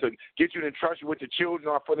young men to get you to entrust you with the children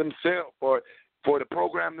or for themselves, for the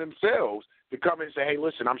program themselves to come and say, hey,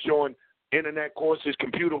 listen, I'm showing internet courses,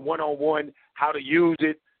 computer 101, how to use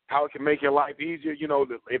it, how it can make your life easier.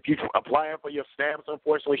 If you're applying for your stamps,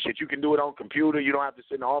 unfortunately, you can do it on computer. You don't have to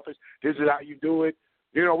sit in the office. This is how you do it.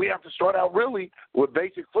 We have to start out really with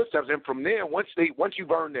basic footsteps. And from there, once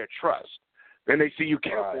you've earned their trust and they see you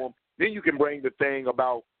care for them, then you can bring the thing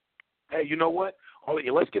about, hey, you know what? Oh,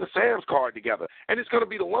 yeah, let's get a Sam's card together. And it's going to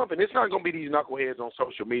be the lump. And it's not going to be these knuckleheads on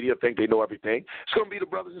social media think they know everything. It's going to be the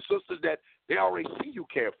brothers and sisters that they already see you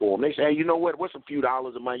care for them. They say, hey, you know what? What's a few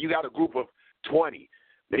dollars a month? You got a group of 20.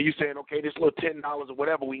 Then you saying, okay, this little $10 or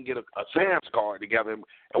whatever, we can get a Sam's card together, and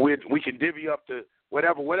we can divvy up to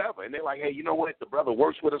whatever. And they're like, hey, you know what? The brother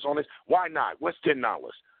works with us on this. Why not? What's $10?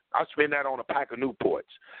 I spend that on a pack of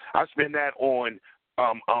Newports. I spend that on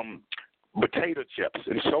potato chips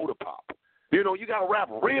and soda pop. You got to rap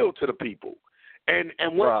real to the people, and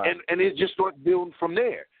it just starts building from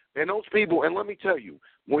there. And those people, and let me tell you,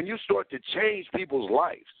 when you start to change people's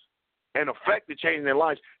lives and affect the change in their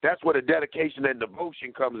lives, that's where the dedication and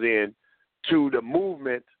devotion comes in to the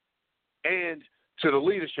movement and to the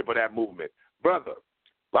leadership of that movement. Brother,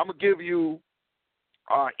 I'm going to give you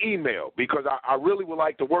our email because I really would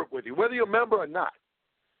like to work with you, whether you're a member or not.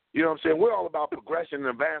 You know what I'm saying? We're all about progression and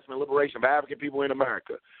advancement and liberation of African people in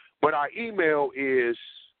America. But our email is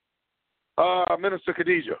Minister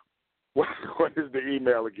Khadijah. What is the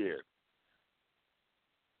email again?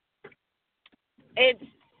 It's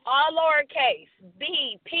all lowercase.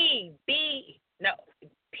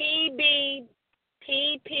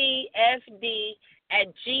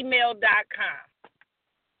 pbppfd@gmail.com.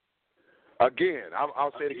 Again,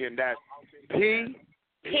 I'll say it again. That's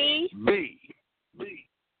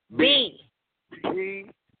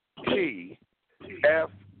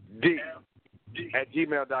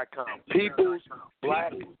pbppfd@gmail.com. People's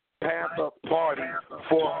Black Panther Party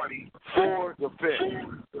for the Fifth.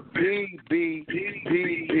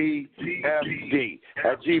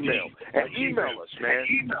 pbppfd@gmail. And email us, man.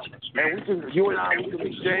 And you and I can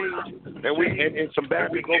exchange, and some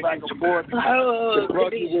back we go back and forth. Oh,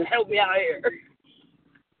 help me out here.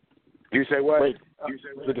 You say what? Wait, I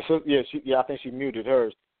think she muted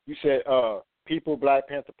hers. You said People Black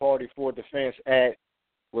Panther Party for Defense at,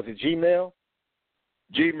 was it Gmail?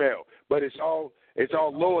 Gmail, but it's all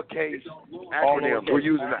lowercase acronyms. We're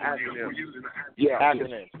using the acronym. Yeah,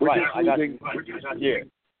 acronym. Right, I got you.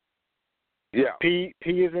 Yeah. P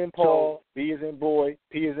is in Paul, B is in boy,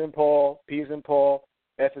 P is in Paul, P is in Paul,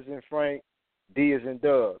 F is in Frank, D is in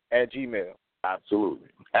Doug @Gmail. Absolutely.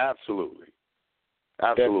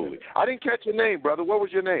 Definitely. I didn't catch your name, brother. What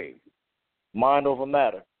was your name? Mind Over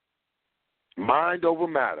Matter. Mind Over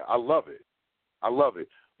Matter. I love it.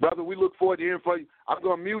 Brother, we look forward to hearing from you. I'm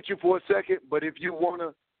going to mute you for a second, but if you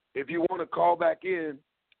wanna call back in,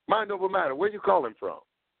 Mind Over Matter. Where you calling from?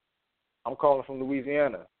 I'm calling from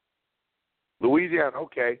Louisiana. Louisiana,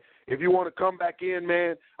 okay. If you want to come back in,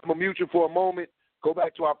 man, I'm going to mute you for a moment. Go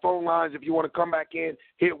back to our phone lines. If you want to come back in,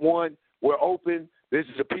 hit 1. We're open. This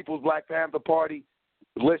is the People's Black Panther Party.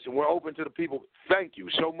 Listen, we're open to the people. Thank you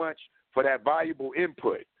so much for that valuable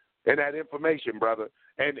input and that information, brother.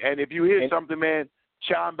 And if you hear something, man,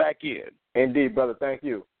 chime back in. Indeed, brother. Thank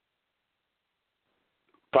you.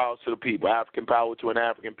 Power to the people. African power to an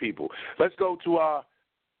African people. Let's go to our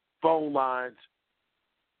phone lines.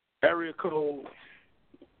 Area code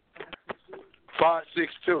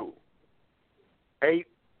 562. 8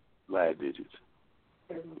 last digits.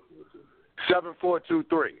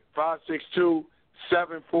 7423.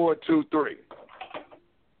 562-7423.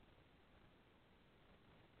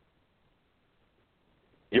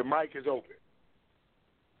 Your mic is open.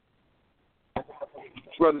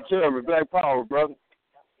 Brother Chairman, Black Power, brother.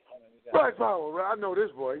 Black Power, bro. I know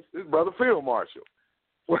this voice. This is Brother Field Marshal.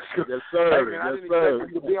 What's good? Yes, sir. Hey, man, I didn't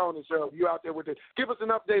expect you to be on the show. You out there with it. Give us an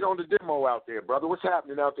update on the demo out there, brother. What's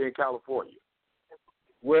happening out there in California?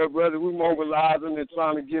 Well, brother, we mobilizing and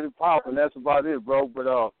trying to get it popping. That's about it, bro. But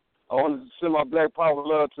I want to send my Black Power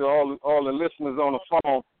love to all the listeners on the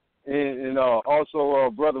phone, and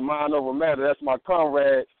also Brother Mind Over Matter. That's my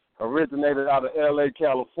comrade, originated out of L.A.,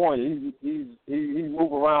 California. He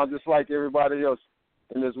move around just like everybody else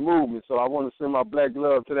in this movement. So I want to send my black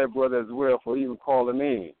love to that brother as well for even calling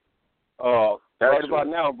in. Right about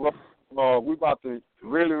now, bro, we about to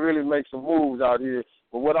really, really make some moves out here.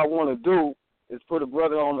 But what I want to do is put a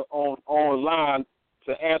brother on line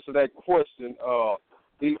to answer that question.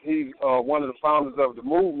 He's one of the founders of the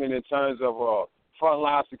movement in terms of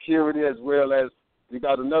frontline security, as well as we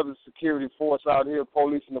got another security force out here,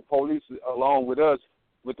 policing the police along with us,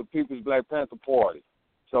 with the People's Black Panther Party.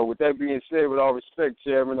 So with that being said, with all respect,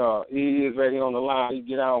 Chairman, he is right here on the line. He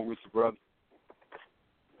get on with you, brother.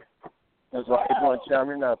 That's right. Good morning,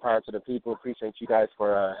 Chairman. Power to the people. Appreciate you guys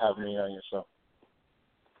for having me on your show.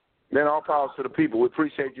 Man, all power to the people. We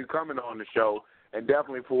appreciate you coming on the show, and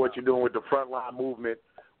definitely for what you're doing with the frontline movement,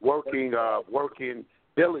 working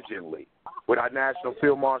diligently with our National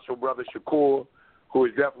Field Marshal, Brother Shakur, who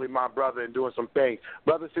is definitely my brother and doing some things.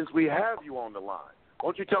 Brother, since we have you on the line,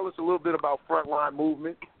 won't you tell us a little bit about frontline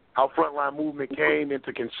movement, how frontline movement came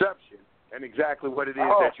into conception, and exactly what it is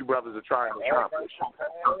that you brothers are trying to accomplish?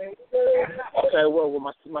 Okay, well,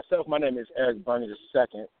 myself, my name is Eric Burney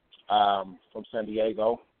II, from San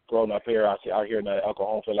Diego. Grown up here, out here in the El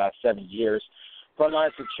Cajon for the last 7 years. Frontline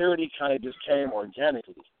security kind of just came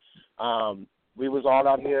organically. We was all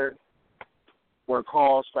out here, were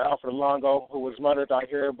calls for Alfred Longo, who was murdered out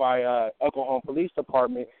here by El Cajon Police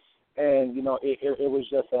Department, and, you know, it was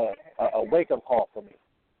just a wake-up call for me.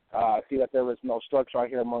 See that there was no structure out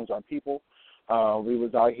here amongst our people. We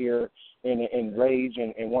was out here in rage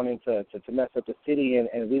and wanting to mess up the city,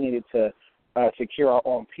 and we needed to secure our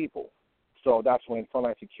own people. So that's when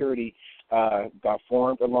Frontline Security got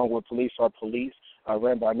formed, along with Police Our Police,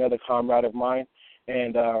 ran by another comrade of mine.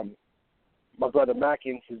 And my brother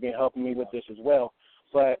Mackin has been helping me with this as well.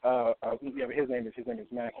 But his name is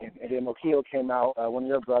Mackin. And then Mokio came out, one of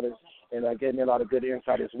your brothers, and gave me a lot of good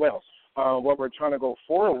insight as well. What we're trying to go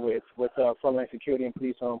forward with Frontline Security and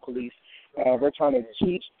Police Our Police, we're trying to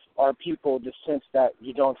teach our people the sense that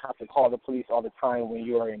you don't have to call the police all the time when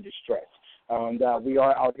you are in distress. That we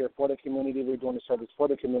are out here for the community, we're doing the service for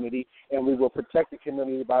the community, and we will protect the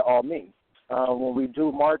community by all means. When we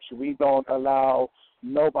do march, we don't allow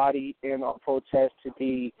nobody in our protest to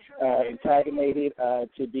be antagonated,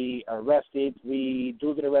 to be arrested. We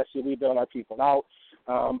do get arrested, we bail our people out,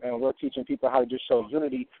 and we're teaching people how to just show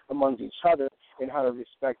unity amongst each other and how to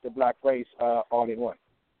respect the black race all in one.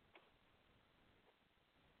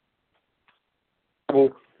 Well,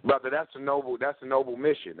 brother, that's a noble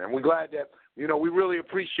mission, and we're glad that, you know, we really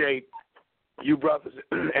appreciate you brothers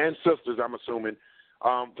and sisters, I'm assuming,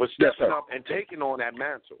 for stepping up and taking on that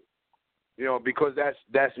mantle, you know, because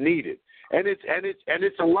that's needed, and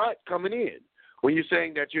it's a lot coming in when you're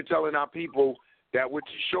saying that you're telling our people that we're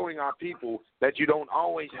showing our people that you don't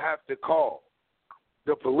always have to call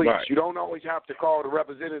the police, right. You don't always have to call the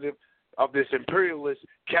representative of this imperialist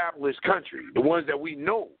capitalist country, the ones that we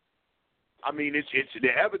know. I mean, it's the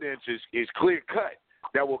evidence is clear cut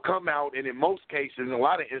that will come out, and in most cases, in a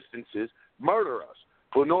lot of instances, murder us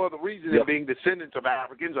for no other reason than being descendants of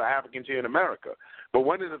Africans or Africans here in America. But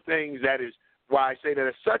one of the things that is why I say that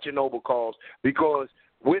it's such a noble cause, because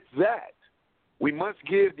with that, we must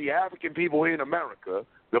give the African people here in America,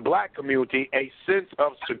 the black community, a sense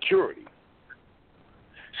of security.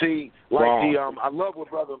 See, like I love what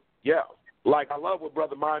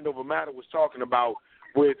brother Mind Over Matter was talking about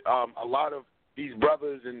with a lot of these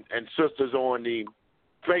brothers and sisters on the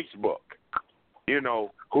Facebook, you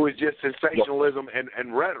know, who is just sensationalism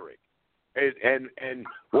and rhetoric. And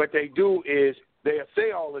what they do is they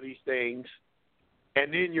say all of these things,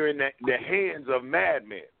 and then you're in the hands of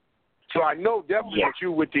madmen. So I know definitely that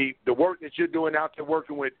you, with the work that you're doing out there,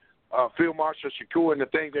 working with Field Marshal Shakur and the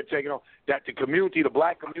things they're taking on, that the community, the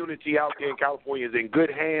black community out there in California is in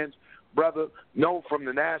good hands, brother. Know from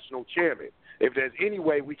the national chairman, if there's any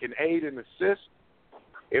way we can aid and assist,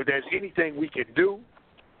 if there's anything we can do,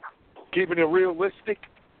 keeping it realistic,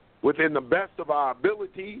 within the best of our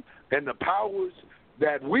ability and the powers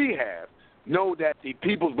that we have, know that the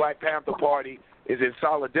People's Black Panther Party is in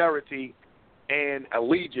solidarity and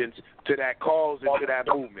allegiance to that cause and to that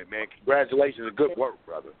movement, man. Congratulations and good work,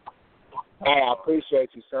 brother. I appreciate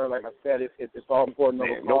you, sir. Like I said, it's all important.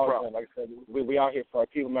 Man, no problem. Like I said, we out here for our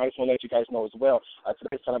people. I just want to let you guys know as well.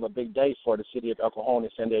 Today's kind of a big day for the city of El Cajon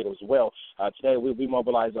and San Diego as well. Today we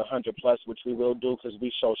mobilize 100 plus, which we will do because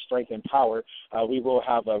we show strength and power. We will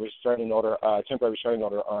have a restraining order, temporary restraining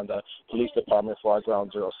order on the police department for our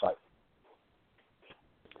ground zero site.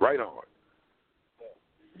 Right on.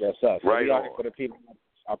 Yes, sir. So right we on. out here for the people.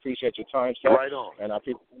 I appreciate your time, sir. Right on. And I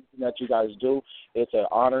appreciate that you guys do. It's an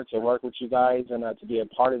honor to work with you guys and to be a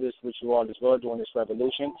part of this with you all as well during this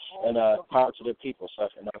revolution. And power to the people, sir.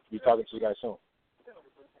 And I'll be talking to you guys soon.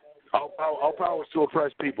 All powers to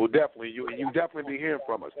oppressed people, definitely. You definitely be hearing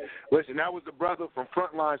from us. Listen, that was the brother from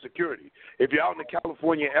Frontline Security. If you're out in the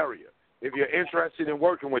California area, if you're interested in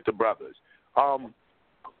working with the brothers, I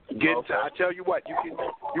tell you what,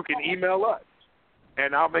 you can email us,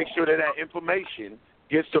 and I'll make sure that information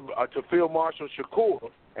gets to Field Marshal Shakur,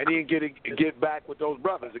 and he can get back with those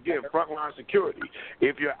brothers. Again, Frontline Security.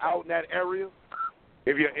 If you're out in that area,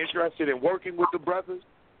 if you're interested in working with the brothers,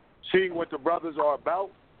 seeing what the brothers are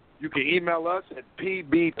about, you can email us at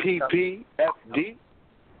pbppfd.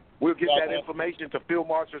 We'll get that information to Field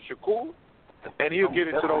Marshal Shakur, and he'll get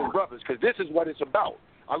it to those brothers, because this is what it's about.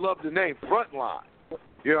 I love the name Frontline.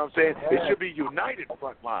 You know what I'm saying? It should be United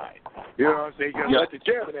Frontline. You know what I'm saying? You gotta let the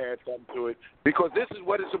chairman add something to it, because this is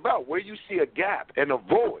what it's about. Where you see a gap and a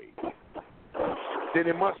void, then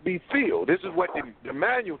it must be filled. This is what the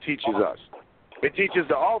manual teaches us. It teaches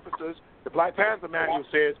the officers, the Black Panther manual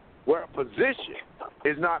says, where a position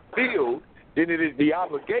is not filled, then it is the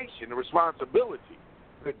obligation, the responsibility,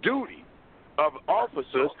 the duty of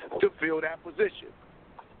officers to fill that position.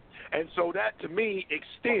 And so that, to me,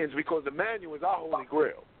 extends, because the manual is our holy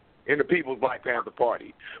grail in the People's Black Panther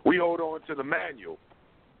Party. We hold on to the manual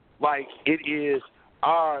like it is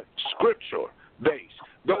our scripture base.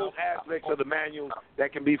 Those aspects of the manual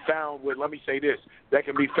that can be found with, let me say this, that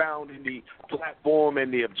can be found in the platform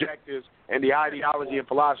and the objectives and the ideology and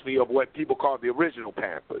philosophy of what people call the original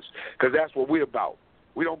Panthers, because that's what we're about.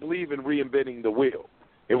 We don't believe in reinventing the wheel.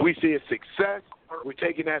 If we see a success, we're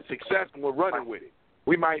taking that success and we're running with it.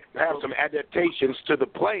 We might have some adaptations to the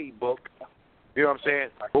playbook, you know what I'm saying,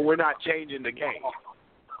 but we're not changing the game,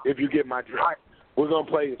 if you get my drift. We're going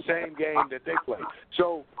to play the same game that they play.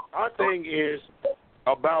 So our thing is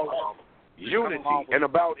about unity and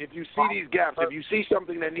about, if you see these gaps, if you see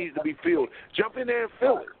something that needs to be filled, jump in there and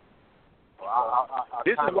fill it.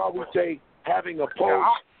 This is why we say having a pulse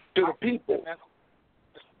to the people.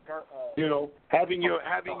 You know, having your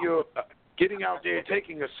getting out there,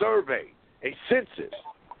 taking a survey, a census,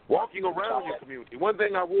 walking around your community. One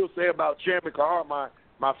thing I will say about Chairman Kahar,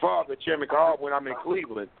 my father, Chairman Kahar, when I'm in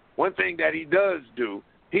Cleveland, one thing that he does do,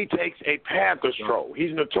 he takes a Panther stroll.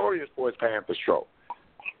 He's notorious for his Panther stroll.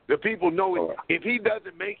 The people know it. If he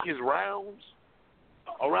doesn't make his rounds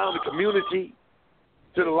around the community,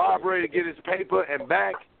 to the library to get his paper and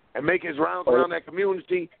back and make his rounds around that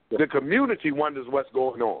community, the community wonders what's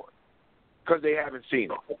going on because they haven't seen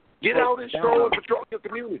it. Get out and stroll and patrol your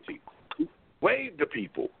community. Wave to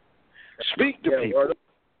people. Speak to people.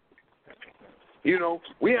 You know,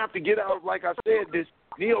 we have to get out, like I said, this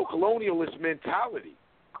neo-colonialist mentality.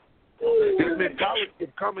 This mentality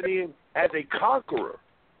of coming in as a conqueror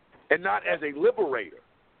and not as a liberator.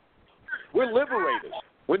 We're liberators.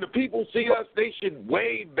 When the people see us, they should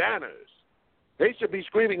wave banners. They should be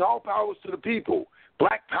screaming all powers to the people,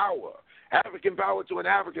 black power, African power to an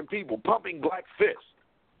African people, pumping black fists.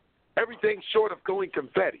 Everything short of going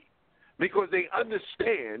confetti, because they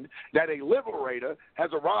understand that a liberator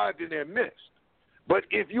has arrived in their midst. But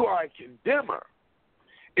if you are a condemner,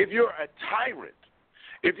 if you're a tyrant,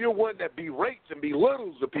 if you're one that berates and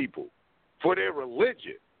belittles the people for their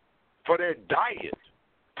religion, for their diet,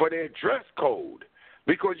 for their dress code,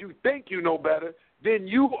 because you think you know better, then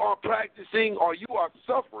you are practicing or you are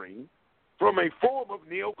suffering from a form of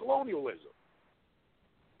neocolonialism.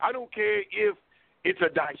 I don't care if it's a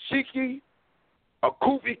dashiki, a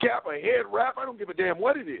kufi cap, a head wrap. I don't give a damn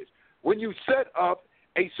what it is. When you set up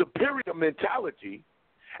a superior mentality,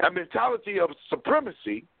 a mentality of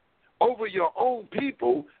supremacy over your own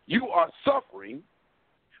people, you are suffering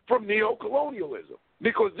from neocolonialism,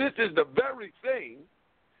 because this is the very thing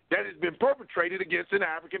that has been perpetrated against an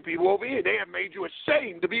African people over here. They have made you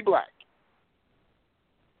ashamed to be black.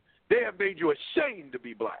 They have made you ashamed to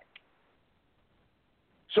be black.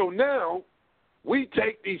 So now we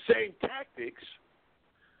take these same tactics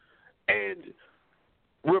and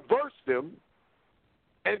reverse them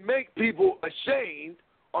and make people ashamed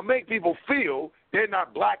or make people feel they're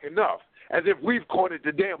not black enough, as if we've cornered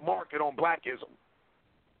the damn market on blackism,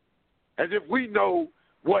 as if we know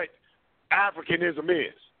what Africanism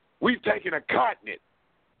is. We've taken a continent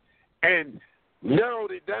and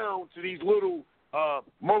narrowed it down to these little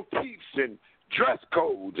motifs and dress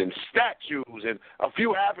codes and statues and a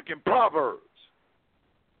few African proverbs.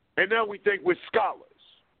 And now we think we're scholars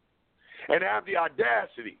and have the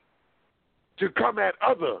audacity to come at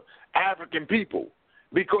other African people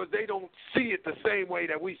because they don't see it the same way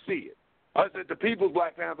that we see it. Us at the People's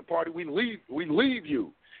Black Panther Party, we leave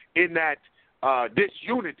you in that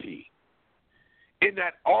disunity, in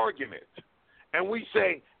that argument. And we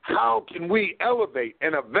say, how can we elevate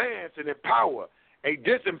and advance and empower a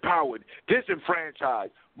disempowered,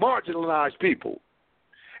 disenfranchised, marginalized people.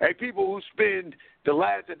 A people who spend the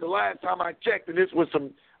last time I checked, and this was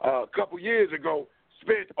a couple years ago,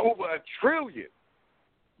 spent over $1 trillion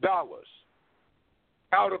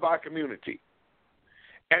out of our community.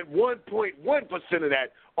 And 1.1% of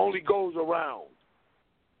that only goes around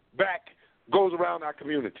our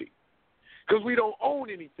community. Because we don't own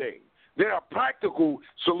anything. There are practical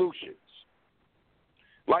solutions.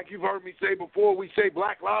 Like you've heard me say before, we say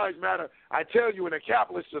Black Lives Matter. I tell you, in a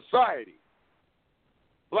capitalist society,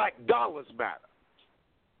 Black dollars matter.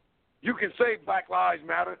 You can say Black Lives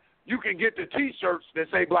Matter. You can get the T-shirts that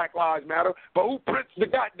say Black Lives Matter, but who prints the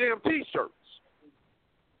goddamn T-shirts?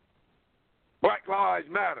 Black Lives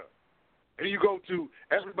Matter. And you go to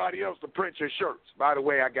everybody else to print your shirts. By the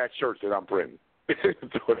way, I got shirts that I'm printing.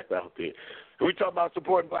 Throw that out there. We talk about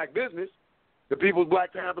supporting black business. The People's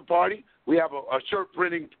Black Panther Party, we have a shirt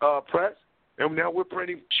printing press, and now we're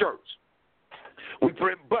printing shirts. We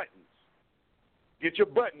print buttons. Get your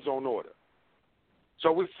buttons on order.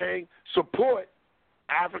 So we're saying support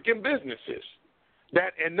African businesses,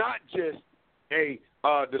 that, and not just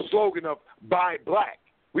the slogan of buy black.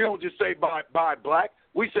 We don't just say buy black.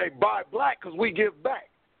 We say buy black because we give back.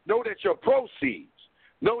 Know that your proceeds,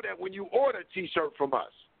 know that when you order a T-shirt from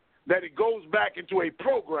us, that it goes back into a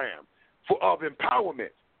program of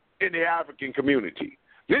empowerment in the African community.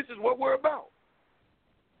 This is what we're about.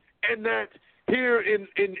 And that here in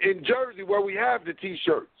Jersey, where we have the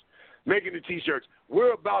T-shirts, making the T-shirts,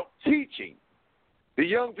 we're about teaching the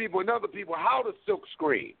young people and other people how to silk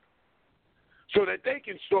screen so that they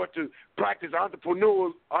can start to practice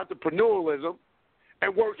entrepreneurialism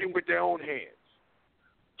and working with their own hands,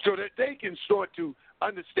 so that they can start to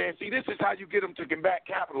understand. See, this is how you get them to combat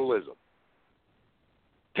capitalism.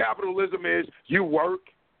 Capitalism is you work.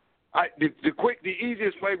 The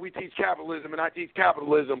easiest way we teach capitalism, and I teach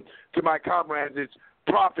capitalism to my comrades, is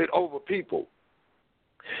profit over people.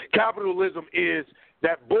 Capitalism is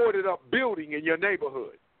that boarded up building in your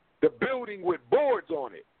neighborhood, the building with boards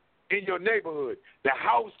on it in your neighborhood, the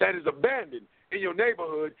house that is abandoned in your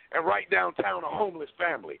neighborhood, and right downtown a homeless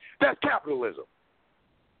family. That's capitalism.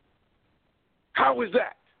 How is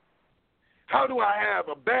that? How do I have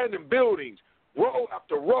abandoned buildings, row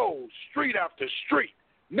after row, street after street,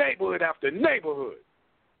 neighborhood after neighborhood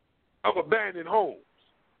of abandoned homes?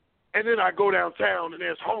 And then I go downtown and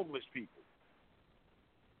there's homeless people.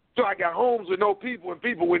 So I got homes with no people and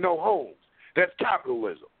people with no homes. That's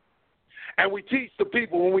capitalism. And we teach the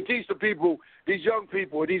people, when we teach the people, these young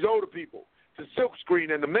people and these older people, to silk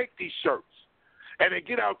screen and to make these shirts, and they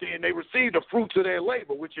get out there and they receive the fruits of their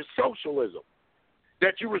labor, which is socialism.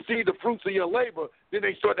 That you receive the fruits of your labor, then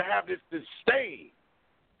they start to have this disdain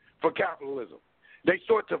for capitalism. They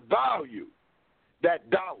start to value that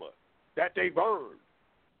dollar that they've earned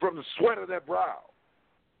from the sweat of their brow,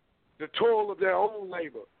 the toil of their own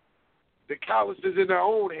labor, the calluses in their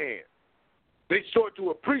own hands. They start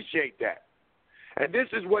to appreciate that. And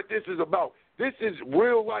this is what this is about. This is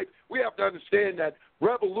real life. We have to understand that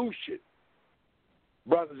revolution,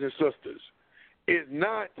 brothers and sisters, is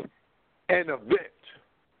not an event.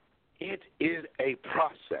 It is a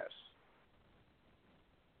process.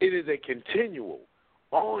 It is a continual,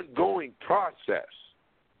 ongoing process.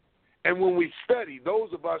 And when we study,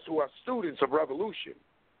 those of us who are students of revolution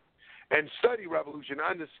and study revolution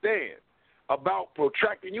understand about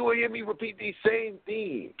protracting. You will hear me repeat these same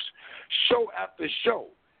themes show after show,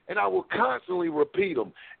 and I will constantly repeat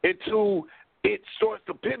them until it starts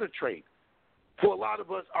to penetrate, for a lot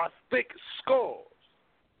of us, our thick skulls,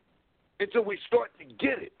 until we start to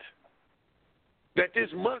get it, that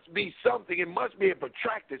this must be something. It must be a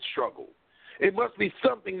protracted struggle. It must be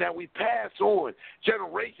something that we pass on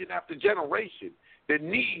generation after generation. The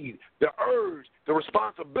need, the urge, the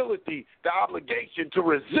responsibility, the obligation to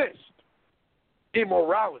resist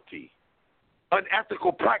immorality,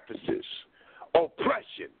 unethical practices,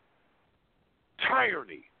 oppression,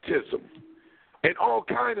 tyrannyism, and all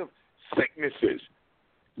kind of sicknesses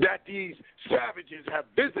that these savages have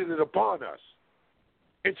visited upon us.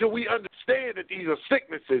 Until we understand that these are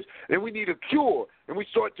sicknesses and we need a cure, and we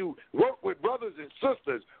start to work with brothers and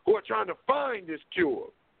sisters who are trying to find this cure,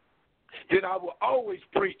 then I will always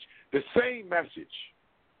preach the same message,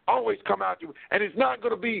 always come out to, and it's not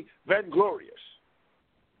going to be vainglorious.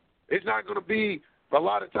 It's not going to be, a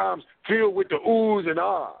lot of times, filled with the oohs and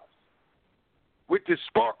ahs, with the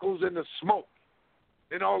sparkles and the smoke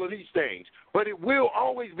and all of these things. But it will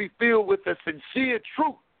always be filled with the sincere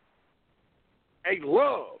truth, a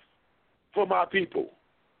love for my people.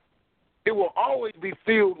 It will always be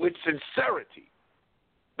filled with sincerity,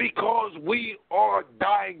 because we are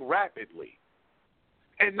dying rapidly.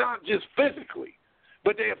 and not just physically,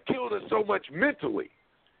 but they have killed us so much mentally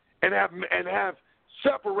and have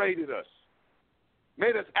separated us,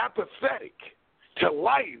 made us apathetic to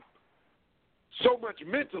life so much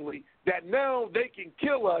mentally that now they can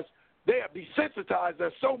kill us. They have desensitized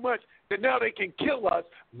us so much that now they can kill us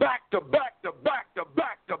back to back to back to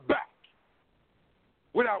back to back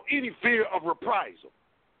without any fear of reprisal.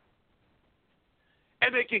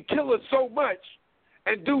 And they can kill us so much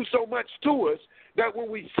and do so much to us that when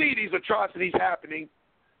we see these atrocities happening,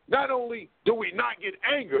 not only do we not get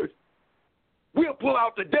angered, we'll pull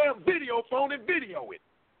out the damn video phone and video it.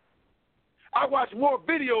 I watch more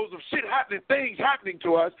videos of shit happening, things happening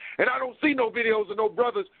to us, and I don't see no videos of no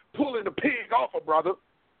brothers pulling the pig off a brother.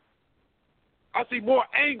 I see more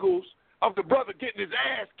angles of the brother getting his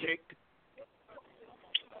ass kicked,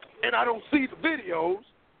 and I don't see the videos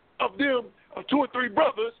of them, of 2 or 3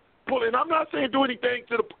 brothers pulling. I'm not saying do anything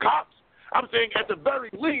to the cops. I'm saying at the very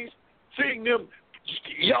least, seeing them,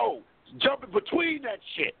 jumping between that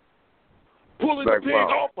shit, pulling the pig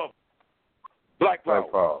off of them. Black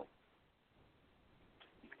Power.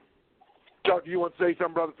 Chuck, you want to say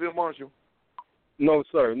something, Brother Phil Marshall? No,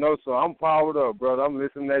 sir. No, sir. I'm powered up, brother. I'm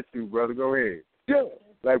listening at you, brother. Go ahead. Yeah.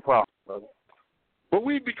 Black Power, brother. But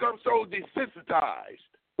we become so desensitized.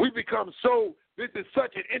 We become so, this is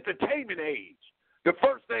such an entertainment age. The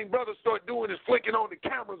first thing brothers start doing is flicking on the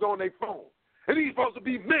cameras on their phone. And these supposed to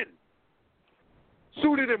be men.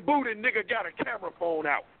 Suited and booted, nigga got a camera phone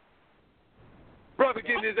out. Brother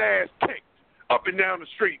getting his ass kicked up and down the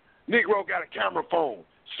street. Negro got a camera phone,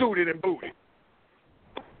 suited and booted.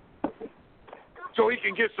 So he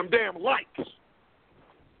can get some damn likes.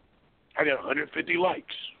 I got 150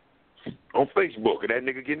 likes on Facebook of that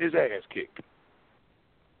nigga getting his ass kicked.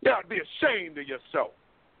 You ought to be ashamed of yourself.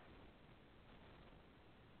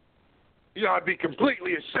 You ought to be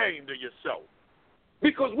completely ashamed of yourself.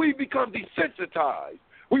 Because we become desensitized.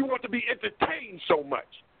 We want to be entertained so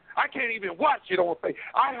much. I can't even watch it on Facebook.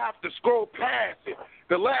 I have to scroll past it.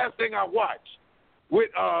 The last thing I watched with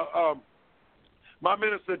my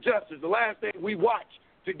Minister of Justice, the last thing we watched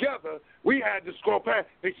together, we had to scroll past.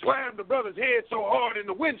 They slammed the brother's head so hard in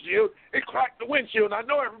the windshield, it cracked the windshield. And I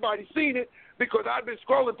know everybody's seen it because I've been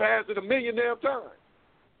scrolling past it a million damn times.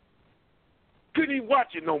 Couldn't even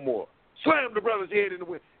watch it no more. Slammed the brother's head in the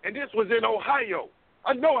wind. And this was in Ohio.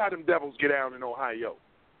 I know how them devils get down in Ohio,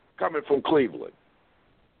 coming from Cleveland.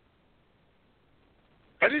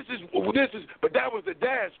 And but that was the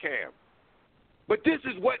dash cam. But this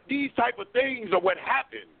is what these type of things are what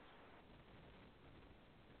happens.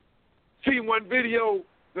 See one video,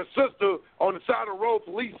 the sister on the side of the road,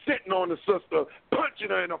 police sitting on the sister, punching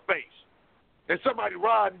her in the face. And somebody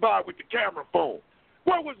riding by with the camera phone.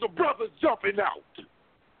 Where was the brothers jumping out?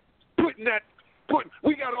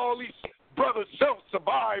 We got all these brothers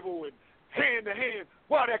self-survival and hand-to-hand.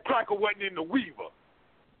 Why that cracker wasn't in the Weaver?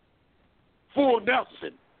 Full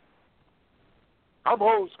Nelson. I'm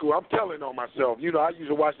old school. I'm telling on myself. You know, I used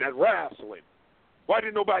to watch that wrestling. Why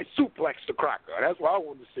didn't nobody suplex the cracker? That's what I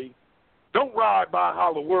wanted to see. Don't ride by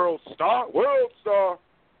holler World Star. World Star.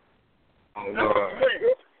 Oh, no.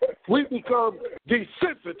 We become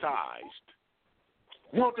desensitized.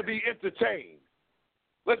 Want to be entertained.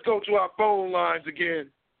 Let's go to our phone lines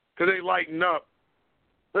again because they lighten up.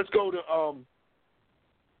 Let's go to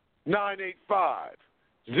 985-0137.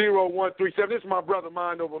 This is my brother,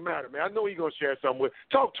 Mind Over Matter, man. I know he's going to share something with.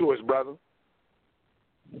 Talk to us, brother.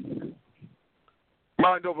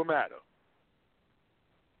 Mind Over Matter.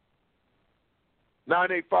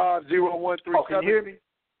 985-0137. Oh, can you hear me?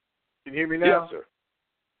 Can you hear me now? Yes, sir.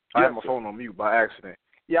 I had my phone on mute by accident.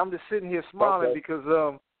 Yeah, I'm just sitting here smiling because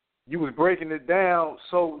you was breaking it down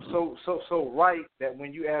so right that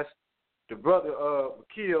when you asked the brother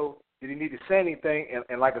Akil, did he need to say anything,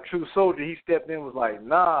 and like a true soldier, he stepped in and was like,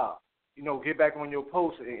 nah, get back on your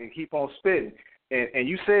post and keep on spitting. And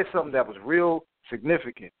you said something that was real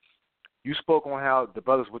significant. You spoke on how the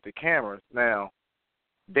brothers with the cameras. Now,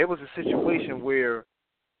 there was a situation where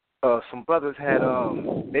some brothers had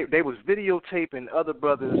they was videotaping other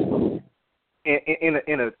brothers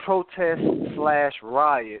in a protest /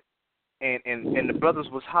 riot, and the brothers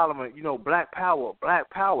was hollering, Black Power, Black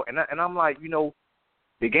Power, and I'm like,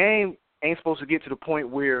 the game ain't supposed to get to the point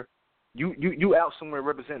where you out somewhere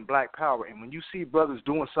representing Black Power, and when you see brothers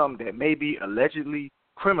doing something that may be allegedly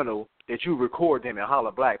criminal, that you record them and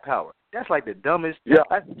holler Black Power. That's like the dumbest. Yeah.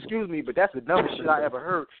 Excuse me, but that's the dumbest shit I ever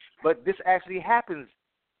heard. But this actually happens.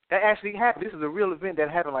 That actually happened. This is a real event that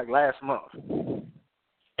happened like last month.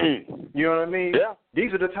 You know what I mean? Yeah.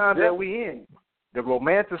 These are the times that we in. The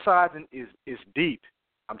romanticizing is deep.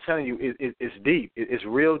 I'm telling you, it's deep. It's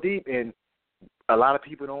real deep, and a lot of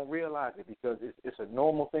people don't realize it because it's a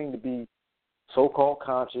normal thing to be so-called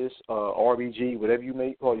conscious, RBG, whatever you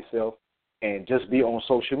may call yourself, and just be on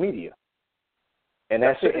social media. And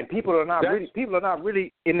that's it. And people are not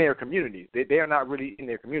really in their communities. They are not really in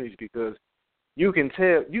their communities because you can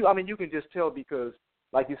tell. You can just tell because,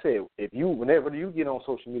 like you said, whenever you get on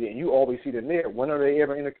social media and you always see them there, when are they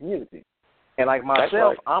ever in a community? And like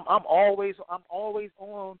myself, right. I'm always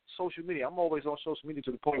on social media. I'm always on social media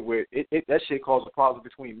to the point where that shit causes a problem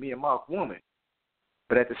between me and my woman.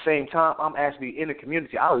 But at the same time, I'm actually in the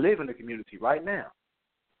community. I live in the community right now.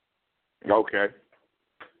 Okay.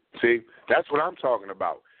 See, that's what I'm talking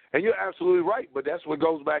about. And you're absolutely right, but that's what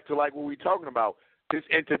goes back to like what we're talking about, this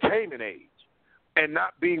entertainment age and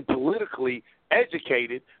not being politically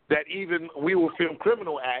educated that even we will film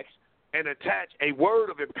criminal acts and attach a word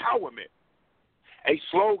of empowerment, a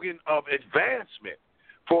slogan of advancement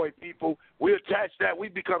for a people. We attach that. We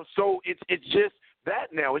become so, it's just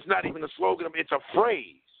that now. It's not even a slogan. It's a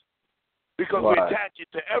phrase because we attach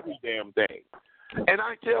it to every damn thing. And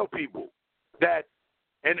I tell people that,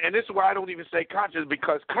 and this is why I don't even say conscious,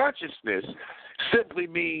 because consciousness simply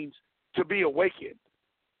means to be awakened,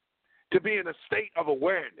 to be in a state of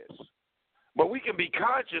awareness. But we can be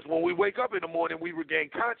conscious when we wake up in the morning, we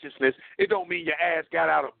regain consciousness. It don't mean your ass got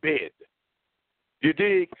out of bed. You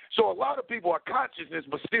dig? So a lot of people are consciousness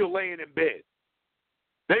but still laying in bed.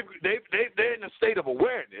 They're in a state of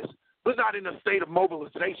awareness, but not in a state of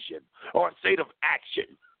mobilization or a state of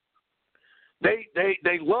action. They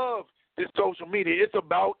love this social media. It's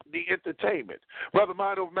about the entertainment. Brother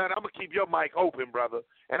Mind Over Matter, I'm going to keep your mic open, brother,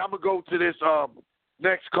 and I'm going to go to this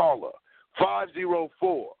next caller,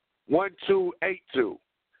 504-1282.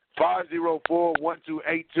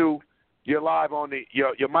 504-1282. You're live on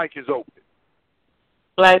your mic is open.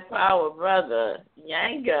 Black Power, brother.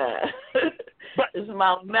 Yanga. It's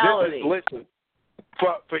my melody. Listen,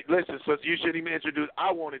 so you shouldn't even introduce.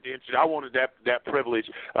 I wanted that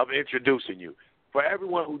privilege of introducing you. For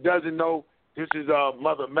everyone who doesn't know, this is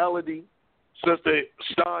Mother Melody, Sister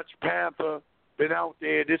Staunch Panther, been out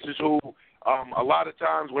there. This is who a lot of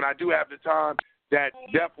times when I do have the time, that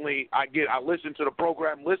definitely I listen to the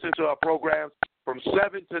program, listen to our programs from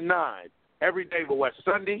 7 to 9 every day. But what,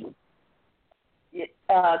 Sunday?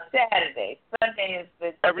 Saturday. Sunday is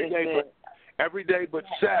the every day but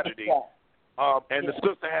Saturday. And the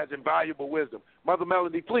sister has invaluable wisdom. Mother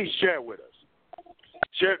Melody, please share with us.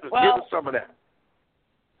 Give us some of that.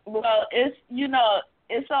 Well,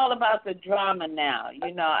 it's all about the drama now.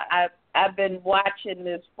 I've been watching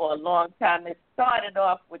this for a long time. It started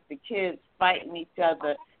off with the kids fighting each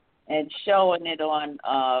other and showing it on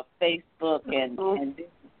Facebook and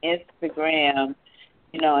Instagram,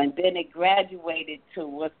 and then it graduated to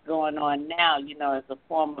what's going on now, as a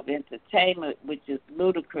form of entertainment, which is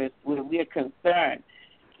ludicrous where we're concerned.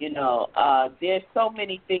 There's so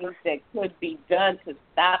many things that could be done to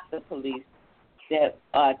stop the police, that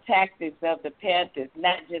tactics of the Panthers,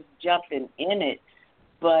 not just jumping in it,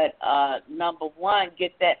 but number one,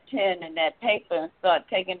 get that pen and that paper and start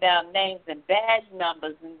taking down names and badge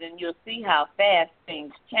numbers, and then you'll see how fast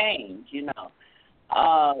things change,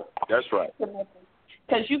 That's right.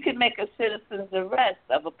 Because you can make a citizen's arrest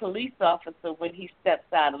of a police officer when he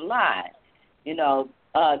steps out of line.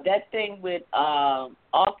 That thing with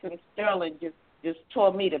Austin Sterling just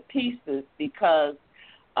tore me to pieces because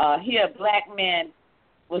here a black man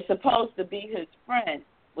was supposed to be his friend,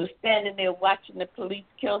 was standing there watching the police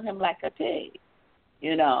kill him like a pig.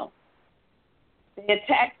 They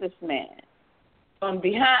attacked this man from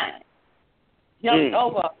behind, jumped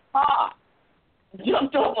over a car.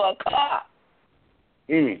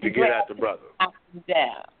 To get at the brother.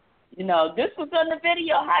 Down. This was on the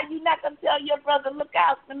video. How you not going to tell your brother, look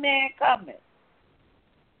out, the man coming?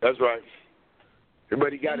 That's right.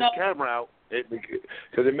 But he got his camera out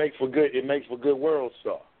because it makes for good world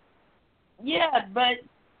stuff. Yeah, but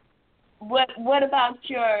what about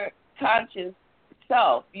your conscious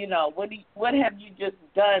self? What have you just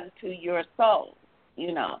done to your soul?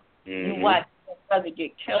 You watch your brother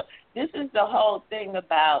get killed. This is the whole thing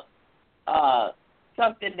about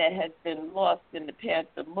something that has been lost in the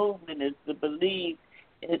Panther movement is the belief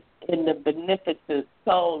in the beneficent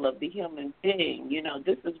soul of the human being.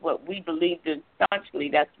 This is what we believed in staunchly.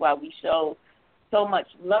 That's why we showed so much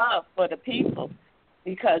love for the people,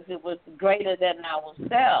 because it was greater than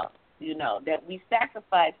ourselves, that we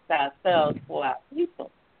sacrificed ourselves for our people,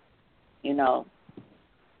 That's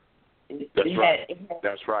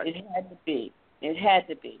right. It had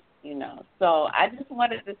to be. So I just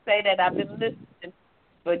wanted to say that I've been listening,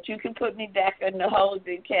 but you can put me back in the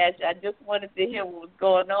holding cash. I just wanted to hear what was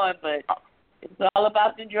going on, but It's all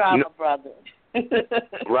about the drama, brother.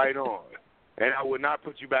 Right on. And I would not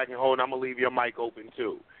put you back in hold. I'm going to leave your mic open,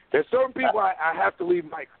 too. There's certain people I have to leave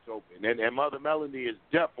mics open, and Mother Melody has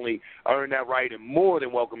definitely earned that right and more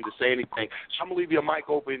than welcome to say anything. So I'm going to leave your mic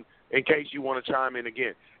open in case you want to chime in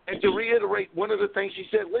again. And to reiterate one of the things she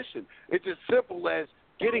said, listen, it's as simple as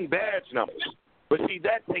getting badge numbers. But, see,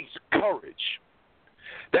 that takes courage.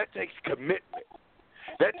 That takes commitment.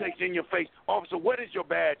 That takes in your face, officer, what is your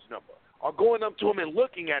badge number? Or going up to him and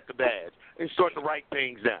looking at the badge and starting to write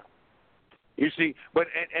things down. You see, but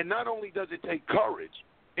and not only does it take courage,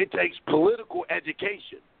 it takes political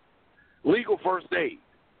education, legal first aid,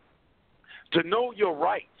 to know your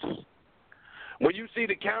rights. When you see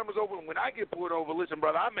the cameras open, when I get pulled over, listen,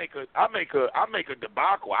 brother, I make a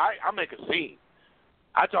debacle. I make a scene.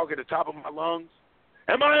 I talk at the top of my lungs.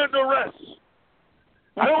 Am I under arrest?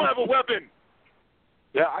 I don't have a weapon.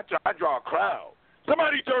 Yeah, I draw a crowd.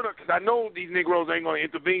 Somebody turn on, because I know these Negroes ain't going to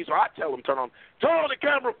intervene, so I tell them turn on the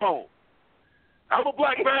camera phone. I'm a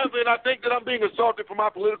black Panther, and I think that I'm being assaulted for my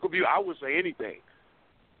political view. I would say anything.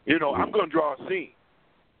 You know, I'm going to draw a scene.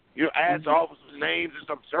 You know, ask officers' names and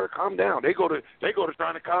stuff. Sir, calm down. They go to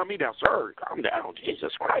trying to calm me down. Sir, calm down.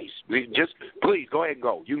 Jesus Christ. Please, go ahead and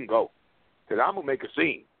go. You can go, because I'm going to make a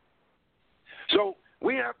scene. So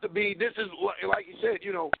we have to be, this is, like you said,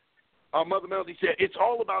 you know, Mother Melody said, it's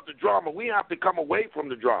all about the drama. We have to come away from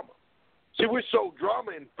the drama. See, we're so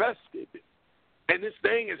drama-infested, and this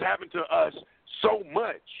thing is happening to us so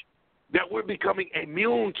much that we're becoming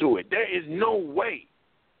immune to it. There is no way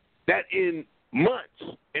that in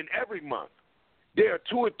months, in every month, there are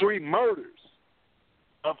 2 or 3 murders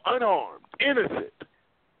of unarmed, innocent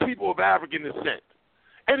people of African descent.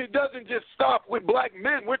 And it doesn't just stop with black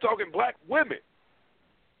men. We're talking black women.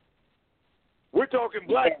 We're talking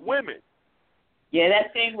black women. Yeah,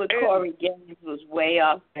 that thing with Corey Gaines was way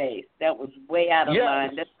off base. That was way out of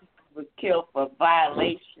line. That was killed for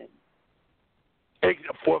violation.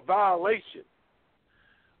 For violation.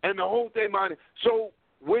 And the whole thing, so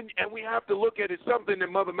we have to look at it, something that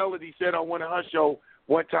Mother Melody said on one of her show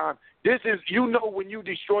one time. This is, you know, when you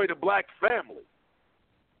destroy the black family,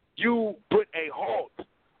 you put a halt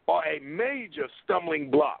or a major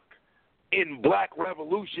stumbling block in black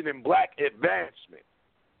revolution and black advancement.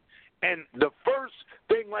 And the first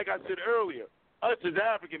thing, like I said earlier, us as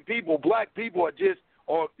African people, black people are just,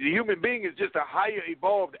 or the human being is just a higher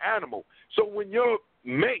evolved animal. So when your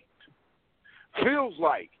mate feels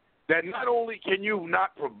like that not only can you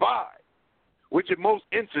not provide, which in most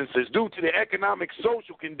instances, due to the economic,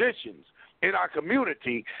 social conditions in our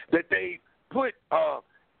community, that they put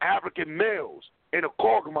African males in a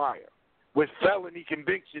quagmire with felony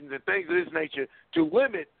convictions and things of this nature to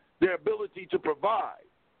limit their ability to provide.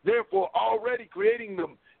 Therefore, already creating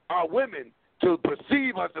our women to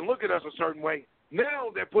perceive us and look at us a certain way. Now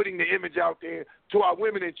they're putting the image out there to our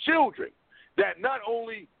women and children that not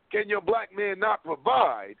only can your black man not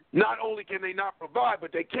provide, not only can they not provide,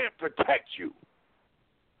 but they can't protect you.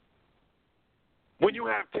 When you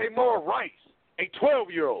have Tamar Rice, a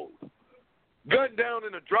 12-year-old, gunned down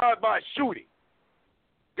in a drive-by shooting,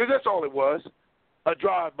 because that's all it was, a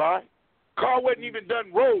drive-by. Car wasn't even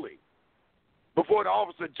done rolling before the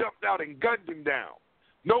officer jumped out and gunned him down.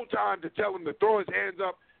 No time to tell him to throw his hands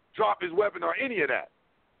up, drop his weapon, or any of that.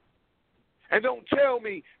 And don't tell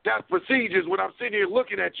me that's procedures when I'm sitting here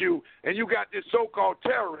looking at you and you got this so-called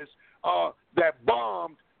terrorist that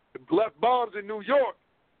left bombs in New York,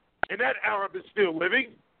 and that Arab is still living.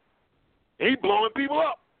 He blowing people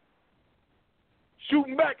up,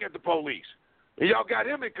 shooting back at the police. And y'all got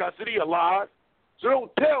him in custody alive. So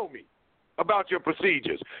don't tell me about your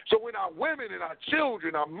procedures. So when our women and our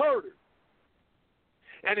children are murdered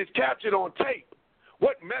and it's captured on tape,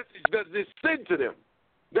 what message does this send to them?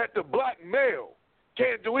 That the black male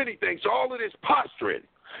can't do anything. So all of this posturing,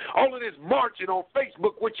 all of this marching on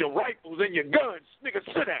Facebook with your rifles and your guns, nigga,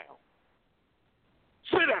 sit down.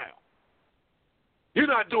 Sit down. You're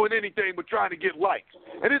not doing anything but trying to get likes.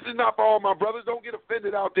 And this is not for all my brothers. Don't get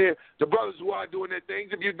offended out there, the brothers who are doing their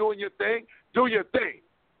things. If you're doing your thing, do your thing.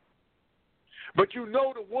 But you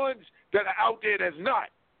know the ones that are out there that's not.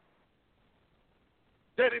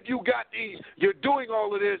 That if you got these, you're doing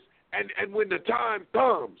all of this, and when the time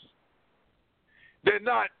comes, you're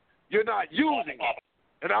not using it.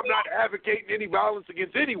 And I'm not advocating any violence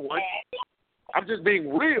against anyone. I'm just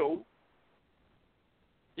being real.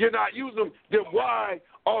 You're not using them. Then why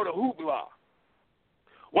all the hoopla?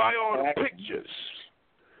 Why all the pictures?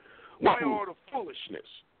 Why all the foolishness?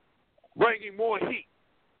 Bringing more heat.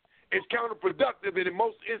 It's counterproductive and in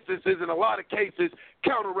most instances, in a lot of cases,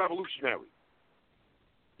 counter-revolutionary.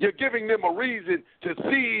 you're giving them a reason to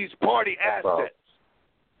seize party assets,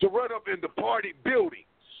 to run up into party buildings,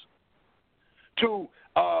 to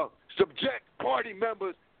subject party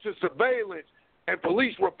members to surveillance and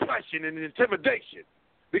police repression and intimidation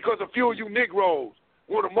because a few of you Negroes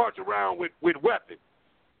want to march around with weapons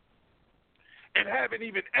and haven't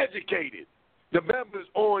even educated the members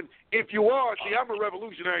on if you are. See, I'm a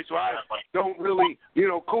revolutionary, so I don't really,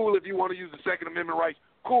 cool if you want to use the Second Amendment rights,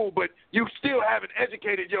 cool, but you still haven't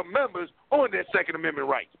educated your members on their Second Amendment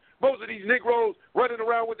rights. Most of these Negroes running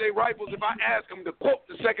around with their rifles, if I ask them to quote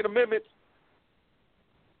the Second Amendment,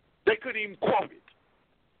 they couldn't even quote it.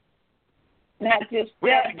 Not just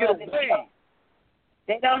we have to get away.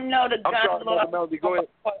 They don't know the gun laws. Go ahead.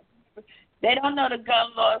 They don't know the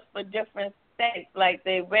gun laws for different states. Like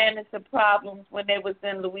they ran into problems when they was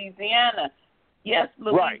in Louisiana. Yes,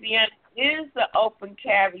 Louisiana is an open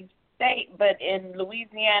carry state, but in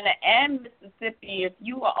Louisiana and Mississippi, if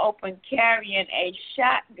you are open carrying a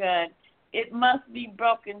shotgun, it must be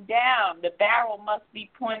broken down. The barrel must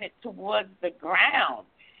be pointed towards the ground.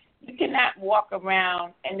 You cannot walk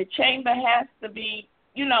around, and the chamber has to be,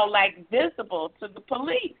 visible to the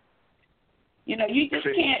police. You just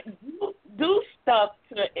can't do stuff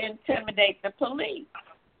to intimidate the police.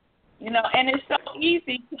 And it's so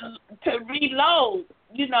easy to reload.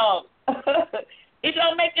 It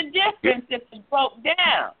don't make a difference if it's broke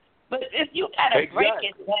down. But if you got to break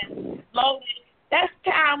it and load it, that's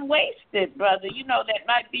time wasted, brother. That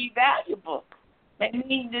might be valuable. That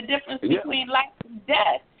means the difference between life and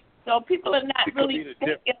death. So people are not really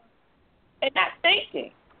thinking. They're not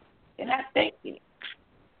thinking.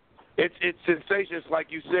 It's sensations,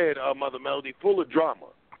 like you said, Mother Melody, full of drama,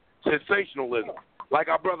 sensationalism. Like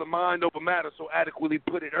our brother Mind Over Matter so adequately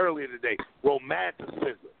put it earlier today,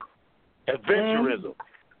 romanticism, adventurism.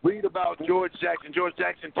 Read about George Jackson. George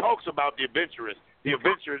Jackson talks about the adventurers,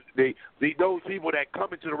 those people that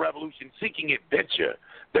come into the revolution seeking adventure.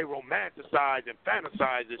 They romanticize and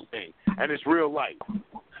fantasize this thing, and it's real life.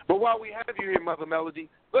 But while we have you here, Mother Melody,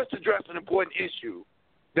 let's address an important issue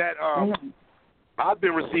that I've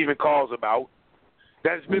been receiving calls about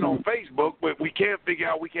that's been on Facebook, but we can't figure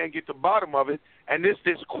out, we can't get to the bottom of it, and this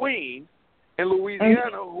queen in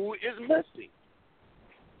Louisiana who is missing.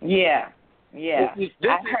 Yeah. This is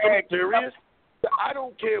so serious. I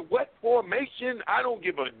don't care what formation. I don't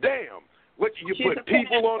give a damn. What you put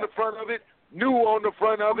people on the front of it, new on the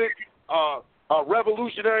front of it, a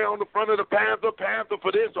revolutionary on the front of the Panther, Panther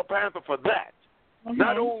for this or Panther for that.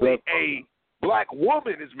 Not only a black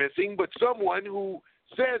woman is missing, but someone who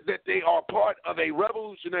says that they are part of a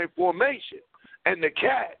revolutionary formation. And the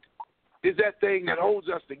cat is that thing that holds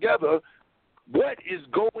us together. What is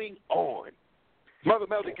going on? Mother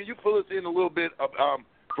Melody, can you fill us in a little bit of,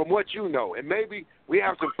 from what you know? And maybe we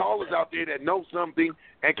have some callers out there that know something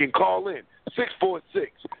and can call in.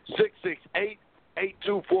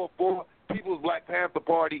 646-668-8244. People's Black Panther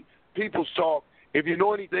Party, People's Talk. If you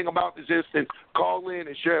know anything about this instance, call in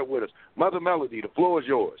and share it with us. Mother Melody, the floor is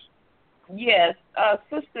yours. Yes,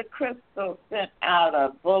 Sister Crystal sent out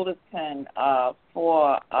a bulletin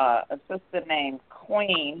for a sister named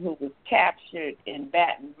Queen who was captured in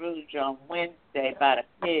Baton Rouge on Wednesday by the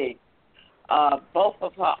pigs. Both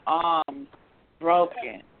of her arms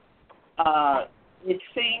broken. It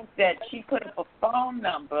seems that she put up a phone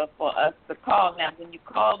number for us to call. Now, when you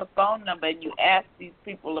call the phone number and you ask these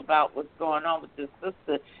people about what's going on with this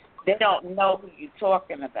sister, they don't know who you're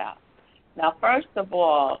talking about. Now, first of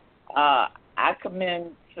all, I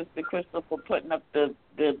commend Sister Crystal for putting up the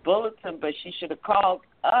bulletin, but she should have called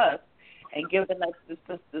us and given us the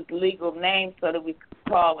sister's legal name so that we could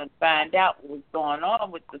call and find out what was going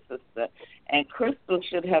on with the sister. And Crystal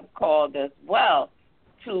should have called as well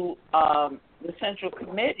to the Central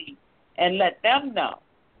Committee and let them know,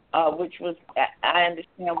 which was, I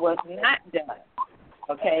understand, was not done,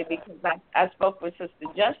 okay, because I spoke with Sister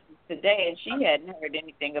Justice today and she hadn't heard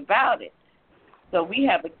anything about it. So we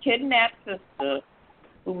have a kidnapped sister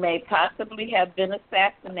who may possibly have been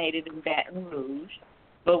assassinated in Baton Rouge,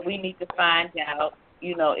 but we need to find out,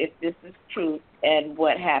 if this is true and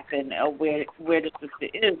what happened or where the sister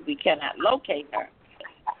is. We cannot locate her.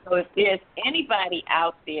 So if there's anybody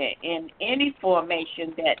out there in any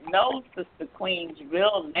formation that knows Sister Queen's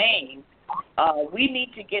real name, we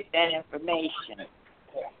need to get that information.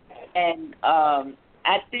 And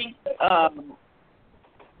I think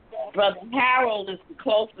Brother Harold is the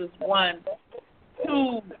closest one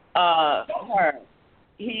to her.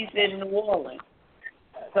 He's in New Orleans.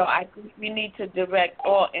 So I think we need to direct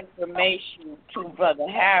all information to Brother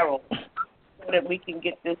Harold so that we can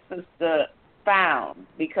get this sister found.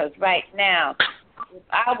 Because right now, if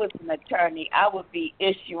I was an attorney, I would be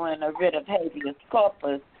issuing a writ of habeas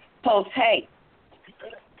corpus post haste.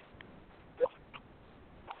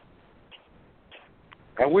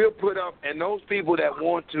 And we'll put up, and those people that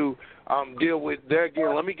want to deal with, there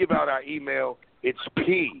again, let me give out our email. It's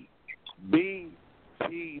BPPFD,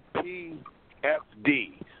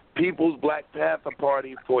 People's Black Panther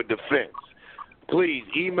Party for Defense. Please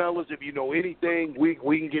email us if you know anything. We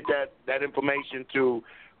can get that information to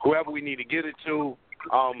whoever we need to get it to.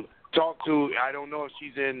 Talk to, I don't know if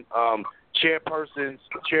she's in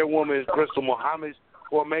Chairwoman Crystal Muhammad's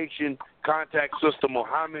formation. Contact Sister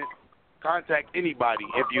Muhammad. Contact anybody.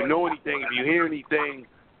 If you know anything, if you hear anything,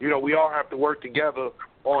 we all have to work together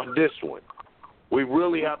on this one. We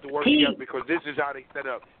really have to work together because this is how they set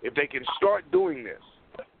up. If they can start doing this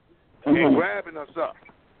and grabbing us up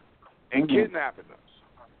and kidnapping us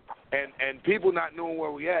and people not knowing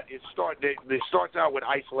where we at, it starts out with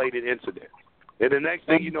isolated incidents. And the next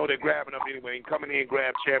thing you know, they're grabbing up anyway and coming in and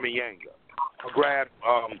grab Chairman Yanga or grab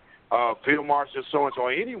Field Marshal so-and-so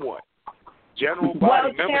or anyone. General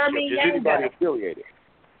body membership, is anybody affiliated?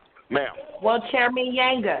 Ma'am. Well, Chairman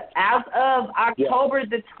Yanga, as of October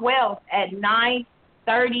the 12th at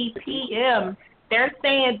 9:30 p.m., they're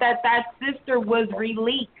saying that sister was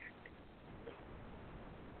released.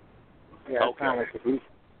 Yeah, okay.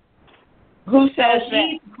 Who says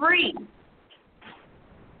she's free?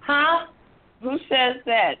 Huh? Who says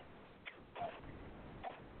that?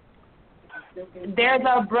 There's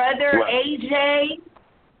a brother AJ.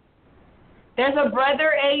 There's a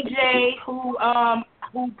brother AJ who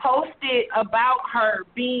posted about her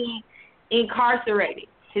being incarcerated.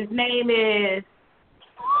 His name is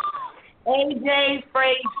AJ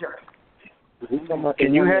Frazier.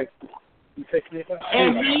 Can you have?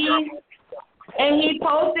 And he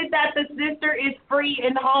posted that the sister is free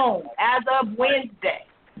and home as of Wednesday.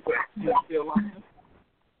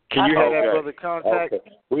 Can you have that brother contact?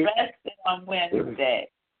 Arrested on Wednesday,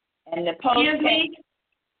 and the post came.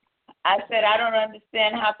 I said, I don't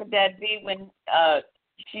understand how could that be when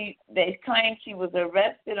they claim she was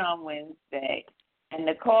arrested on Wednesday, and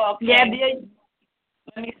the call came. Yeah,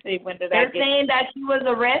 let me see, when did they're saying that she was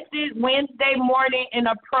arrested Wednesday morning in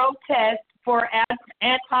a protest for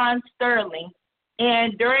Anton Sterling,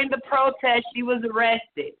 and during the protest she was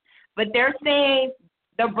arrested. But they're saying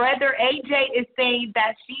the brother AJ is saying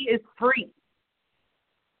that she is free.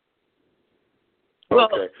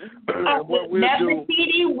 Okay.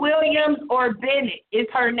 Nefertiti Williams or Bennett is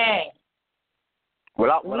her name. What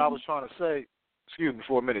I was trying to say, excuse me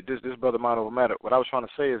for a minute, this brother mind over matter. What I was trying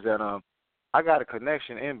to say is that I got a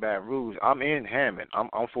connection in Baton Rouge. I'm in Hammond.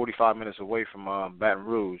 I'm 45 minutes away from Baton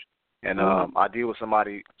Rouge, and I deal with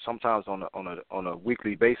somebody sometimes on a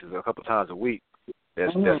weekly basis, a couple times a week.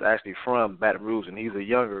 That's actually from Baton Rouge, and he's a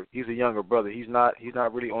younger brother. He's not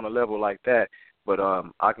really on a level like that. But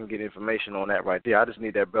I can get information on that right there. I just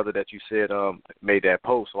need that brother that you said made that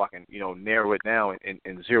post so I can, narrow it down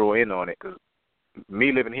and zero in on it. Because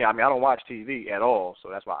me living here, I don't watch TV at all, so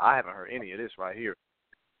that's why I haven't heard any of this right here.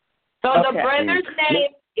 So the brother's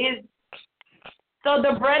name is. So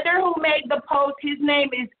the brother who made the post, his name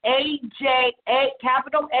is AJ,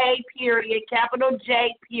 capital A period, capital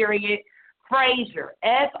J period, Frazier,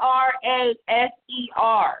 Fraser.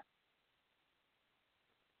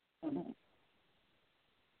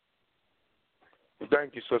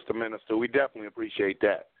 Thank you, Sister Minister. We definitely appreciate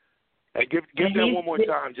that. And give them one more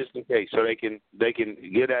time just in case, so they can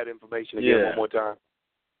get that information again one more time.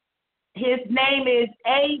 His name is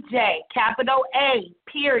AJ, capital A,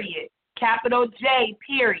 period, capital J,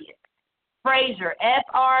 period, Frazier,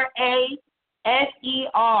 Fraser.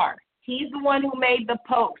 He's the one who made the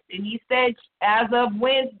post, and he said as of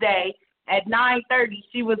Wednesday at 9:30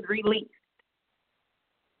 she was released.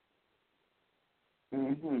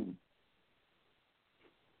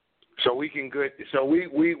 So we can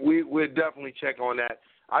we'll definitely check on that.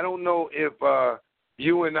 I don't know if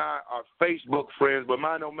you and I are Facebook friends, but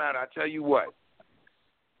mine don't matter. I tell you what,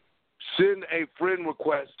 send a friend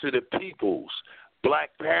request to the People's Black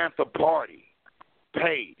Panther Party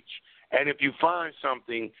page, and if you find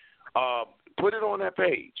something, put it on that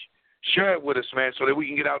page. Share it with us, man, so that we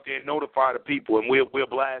can get out there and notify the people, and we'll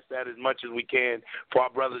blast that as much as we can for our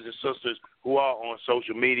brothers and sisters who are on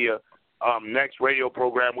social media. Next radio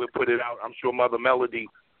program, we'll put it out. I'm sure Mother Melody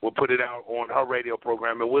will put it out on her radio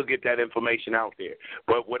program, and we'll get that information out there.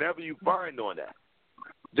 But whatever you find on that,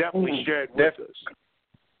 definitely share it with us.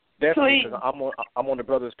 Definitely, because I'm on the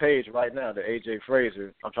brother's page right now, the AJ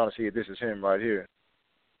Fraser. I'm trying to see if this is him right here.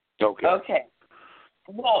 Okay.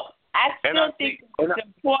 Well, I still think it's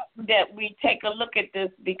important that we take a look at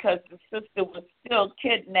this because the sister was still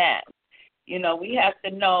kidnapped. You know, we have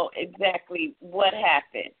to know exactly what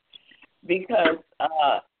happened because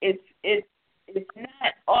it's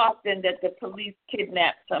not often that the police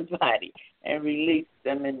kidnap somebody and release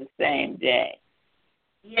them in the same day.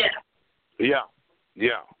 Yeah,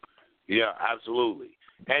 absolutely.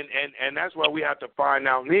 And that's why we have to find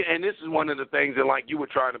out. And this is one of the things that, like you were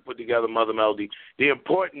trying to put together, Mother Melody, the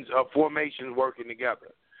importance of formations working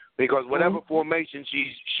together. Because whatever formation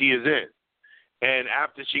she is in, and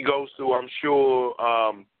after she goes through, I'm sure,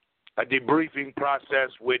 a debriefing process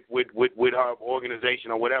with her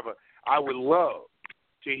organization or whatever, I would love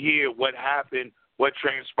to hear what happened, what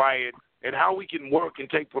transpired, and how we can work and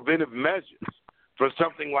take preventive measures for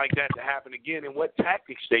something like that to happen again, and what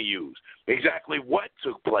tactics they use, exactly what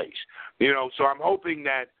took place. You know, so I'm hoping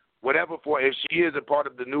that if she is a part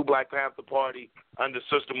of the new Black Panther Party under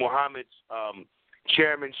Sister Muhammad's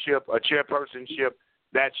chairmanship or chairpersonship,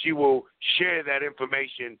 that she will share that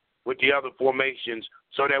information with the other formations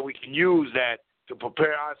so that we can use that to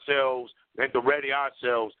prepare ourselves and to ready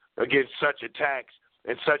ourselves against such attacks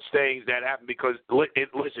and such things that happen, because,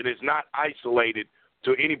 listen, it's not isolated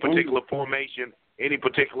to any particular formation, any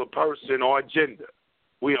particular person or agenda.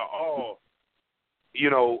 We are all,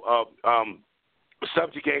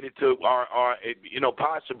 subjugated to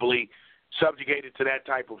possibly subjugated to that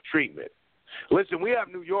type of treatment. Listen, we have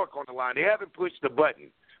New York on the line. They haven't pushed the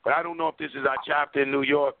button, but I don't know if this is our chapter in New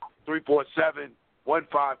York,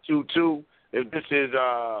 347-1522. If this is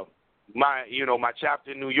my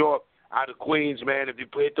chapter in New York out of Queens, man, if you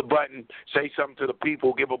hit the button, say something to the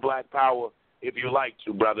people, give a Black Power if you like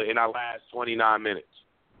to, brother, in our last 29 minutes.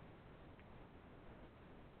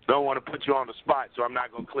 Don't want to put you on the spot, so I'm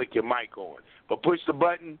not going to click your mic on. But push the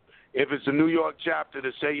button. If it's a New York chapter,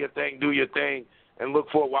 to say your thing, do your thing, and look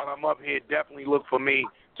for it. While I'm up here, definitely look for me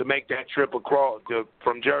to make that trip across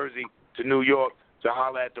from Jersey to New York to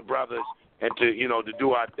holler at the brothers and to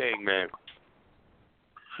do our thing, man.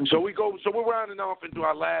 So we're rounding off into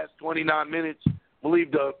our last 29 minutes. We'll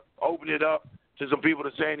leave to open it up to some people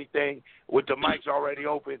to say anything with the mics already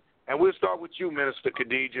open. And we'll start with you, Minister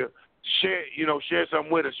Khadija. Share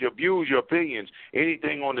something with us, your views, your opinions,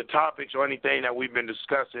 anything on the topics or anything that we've been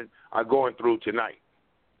discussing or going through tonight.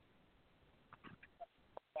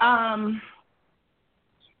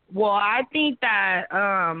 Well, I think that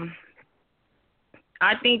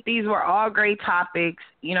I think these were all great topics,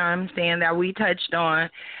 you know what I'm saying, that we touched on.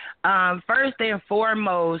 First and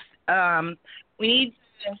foremost, we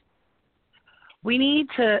need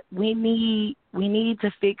to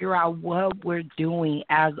figure out what we're doing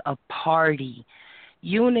as a party.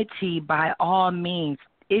 Unity by all means.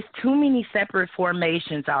 It's too many separate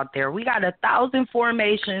formations out there. We got 1,000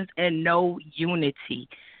 formations and no unity.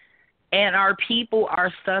 And our people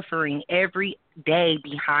are suffering every day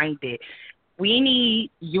behind it. We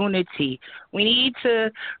need unity. We need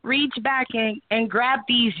to reach back and grab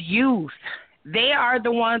these youth. They are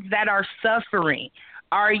the ones that are suffering.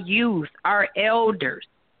 Our youth, our elders.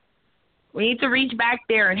 We need to reach back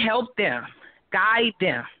there and help them, guide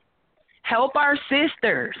them, help our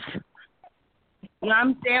sisters. You know what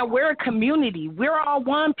I'm saying? We're a community. We're all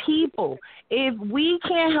one people. If we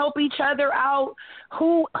can't help each other out,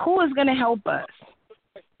 who is going to help us?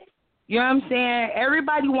 You know what I'm saying?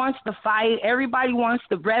 Everybody wants to fight. Everybody wants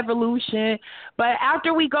the revolution. But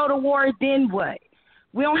after we go to war, then what?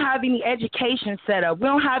 We don't have any education set up. We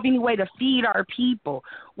don't have any way to feed our people.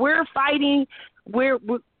 We're fighting. We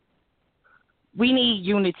need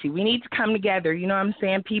unity. We need to come together. You know what I'm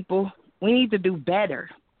saying, people? We need to do better.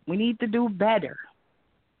 We need to do better.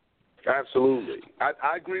 Absolutely.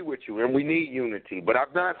 I agree with you, and we need unity. But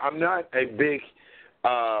I'm not a big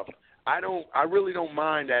I really don't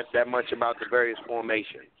mind that much about the various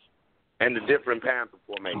formations and the different Panther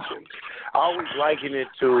formations. I always liken it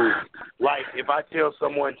to, like, if I tell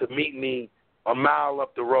someone to meet me a mile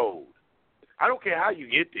up the road, I don't care how you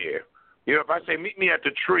get there. You know, if I say meet me at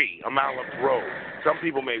the tree a mile up the road, some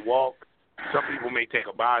people may walk, some people may take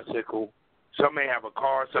a bicycle, some may have a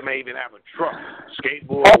car, some may even have a truck,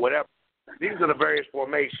 skateboard, whatever. These are the various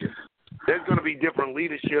formations. There's going to be different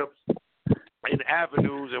leaderships and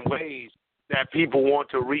avenues and ways that people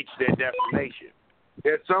want to reach their destination.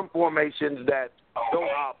 There are some formations that, though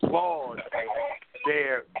I applaud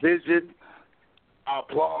their vision, I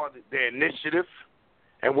applaud their initiative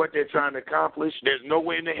and what they're trying to accomplish, there's no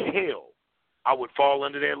way in the hell I would fall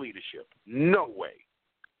under their leadership. No way.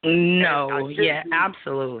 No, yeah,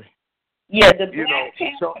 absolutely. Yeah, the Black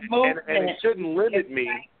Panther movement. And it shouldn't limit me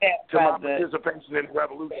to my participation in the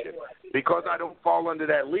revolution. Because I don't fall under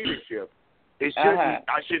that leadership, it shouldn't,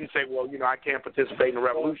 I shouldn't say, well, I can't participate in the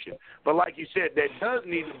revolution. But like you said, there does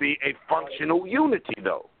need to be a functional unity,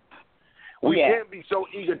 though. We can't be so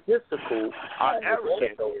egotistical or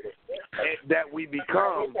arrogant that we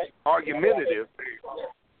become argumentative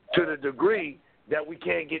to the degree that we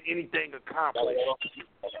can't get anything accomplished.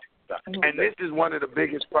 And this is one of the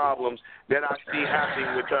biggest problems that I see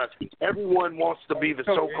happening with us. Everyone wants to be the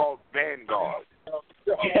so-called vanguard.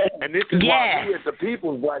 And this is why we at the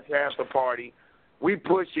People's Black Panther Party, we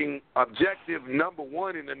pushing objective number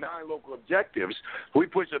one in the 9 local objectives. We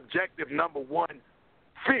push objective number one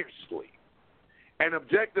fiercely. And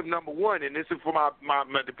objective number one, and this is for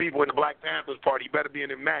the people in the Black Panthers Party, you better be in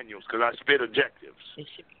the manuals because I spit objectives.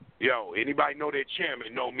 Yo, anybody know their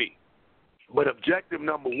chairman know me. But objective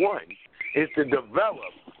number one is to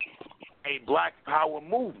develop a Black Power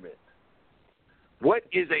movement. What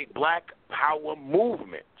is a Black Power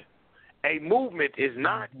movement? A movement is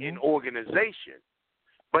not an organization,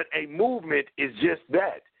 but a movement is just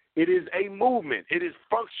that. It is a movement. It is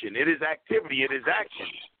function. It is activity. It is action.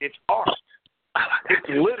 It's art. It's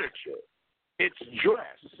literature. It's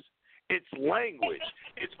dress. It's language.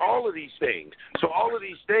 It's all of these things. So all of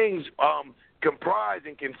these things comprise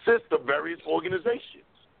and consist of various organizations.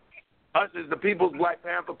 Us as the People's Black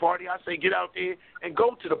Panther Party, I say get out there and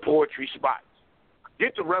go to the poetry spots.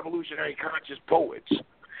 Get the revolutionary conscious poets.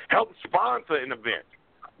 Help sponsor an event.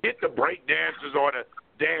 Get the break dancers or the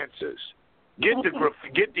dancers. Get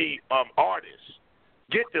the artists.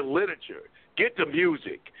 Get the literature. Get the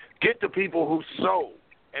music. Get the people who sew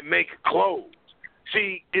and make clothes.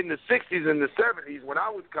 See, in the 60s and the 70s, when I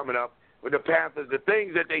was coming up with the Panthers, the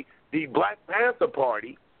things that the Black Panther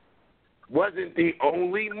Party wasn't the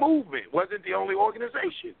only movement, wasn't the only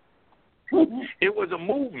organization. It was a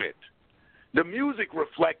movement. The music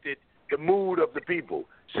reflected the mood of the people.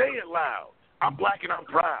 Say it loud. I'm black and I'm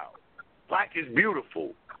proud. Black is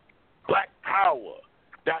beautiful. Black power.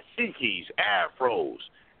 Dashikis, afros,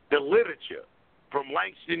 the literature, from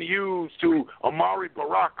Langston Hughes to Amari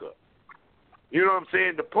Baraka. You know what I'm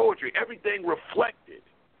saying? The poetry, everything reflected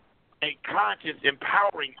a conscious,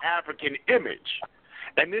 empowering African image.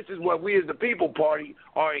 And this is what we as the People Party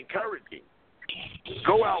are encouraging.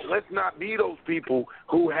 Go out. Let's not be those people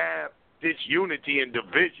who have disunity and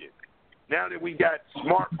division. Now that we got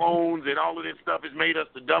smartphones and all of this stuff has made us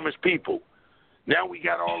the dumbest people. Now we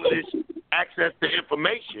got all of this access to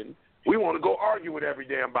information. We want to go argue with every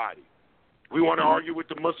damn body. We want to argue with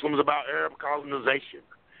the Muslims about Arab colonization.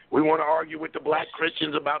 We want to argue with the black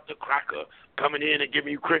Christians about the cracker coming in and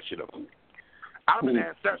giving you Christendom. I'm an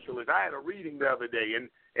ancestralist. I had a reading the other day,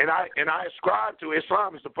 and I ascribe to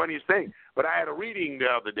Islam. It's the funniest thing. But I had a reading the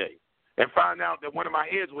other day and found out that one of my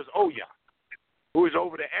heads was Oya, who is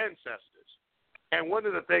over the ancestors. And one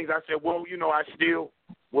of the things I said, well, you know, I still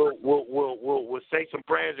will say some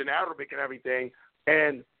prayers in Arabic and everything.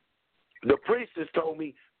 And the priestess told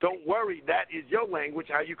me, don't worry, that is your language,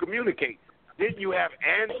 how you communicate. Didn't you have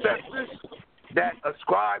ancestors that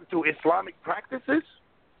ascribe to Islamic practices?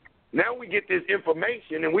 Now we get this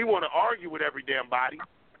information and we want to argue with every damn body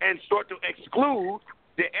and start to exclude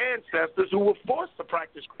the ancestors who were forced to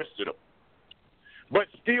practice Christendom, but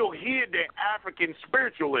still hid their African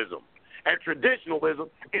spiritualism and traditionalism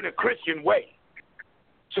in a Christian way.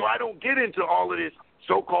 So I don't get into all of this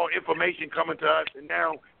so-called information coming to us, and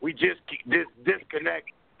now we just disconnect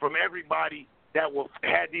from everybody that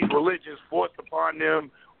had these religions forced upon them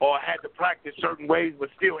or had to practice certain ways but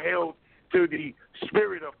still held to the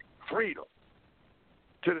spirit of freedom,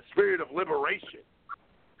 to the spirit of liberation.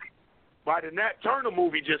 Why the Nat Turner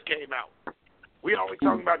movie just came out. We always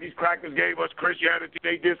talking about these crackers gave us Christianity,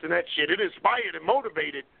 they this and that shit. It inspired and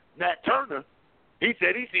motivated Nat Turner. He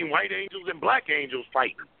said he seen white angels and black angels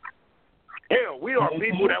fighting. Hell, we are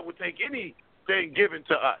people that would take anything given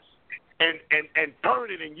to us and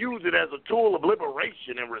turn it and use it as a tool of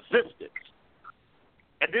liberation and resistance.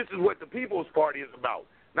 And this is what the People's Party is about.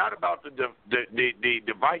 Not about the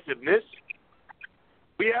divisiveness.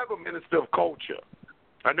 We have a minister of culture,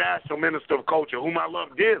 a national minister of culture, whom I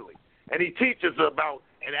love dearly. And he teaches about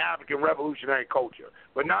an African revolutionary culture,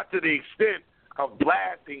 but not to the extent of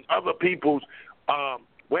blasting other people's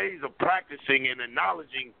ways of practicing and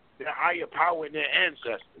acknowledging their higher power and their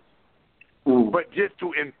ancestors, but just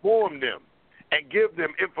to inform them and give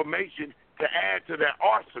them information to add to their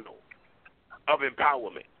arsenal of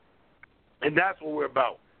empowerment. And that's what we're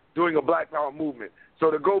about, doing a Black Power movement.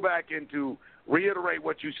 So to go back and to reiterate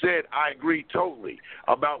what you said, I agree totally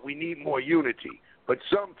about we need more unity. But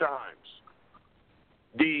sometimes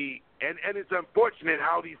and it's unfortunate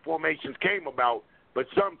how these formations came about, but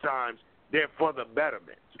sometimes they're for the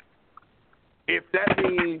betterment. If that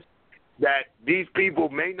means that these people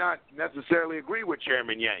may not necessarily agree with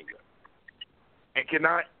Chairman Yanga and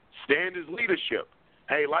cannot stand his leadership,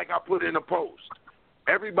 Hey, like I put in a post,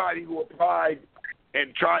 everybody who applied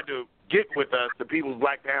and tried to get with us, the People's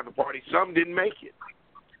Black Panther Party, some didn't make it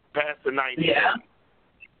past the 90 days.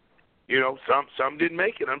 You know, some didn't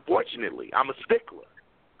make it, unfortunately. I'm a stickler.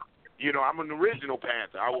 You know, I'm an original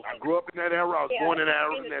Panther. I grew up in that era. I was born in that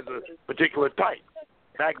era as a particular type.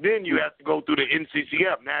 Back then, you had to go through the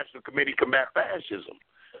NCCF, National Committee to Combat Fascism.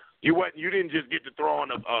 You didn't just get to throw on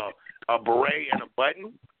a beret and a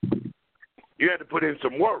button. You had to put in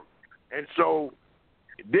some work. And so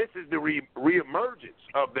this is the reemergence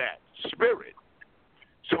of that spirit.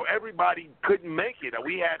 So everybody couldn't make it.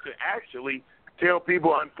 We had to actually tell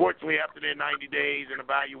people, unfortunately, after their 90 days and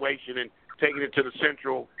evaluation and taking it to the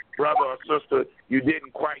central, brother or sister, you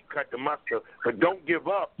didn't quite cut the mustard. But don't give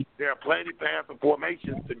up. There are plenty of Panther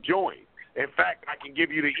formations to join. In fact, I can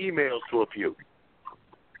give you the emails to a few.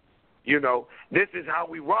 You know, this is how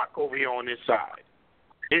we rock over here on this side.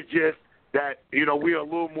 It's just that, you know, we're a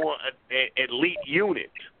little more elite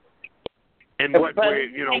unit in what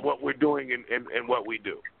we're doing and what we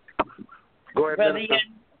do. Go ahead, Minister.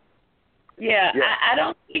 Yeah, I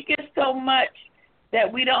don't think it's so much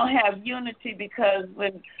that we don't have unity, because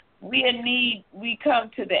when we in need, we come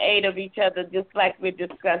to the aid of each other, just like we're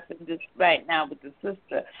discussing this right now with the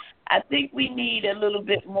sister. I think we need a little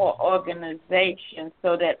bit more organization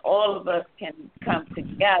so that all of us can come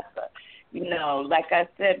together. You know, like I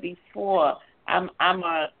said before, I'm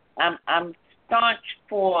staunch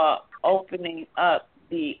for opening up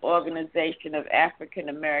the Organization of African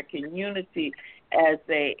American Unity as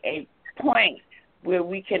a point where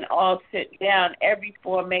we can all sit down, every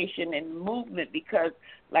formation and movement, because,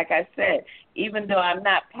 like I said, even though I'm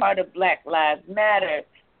not part of Black Lives Matter,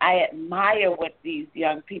 I admire what these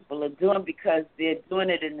young people are doing, because they're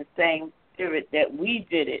doing it in the same spirit that we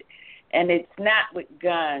did it. And it's not with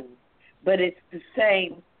guns, but it's the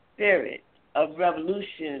same spirit of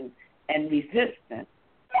revolution and resistance,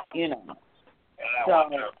 you know. So,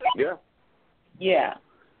 yeah.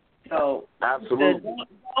 So absolutely.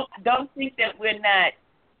 Don't think that we're not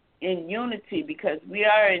in unity, because we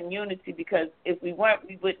are in unity, because if we weren't,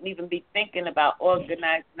 we wouldn't even be thinking about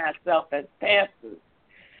organizing ourselves as pastors.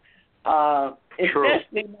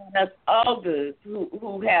 Especially us elders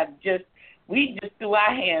who have we just threw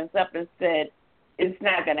our hands up and said, it's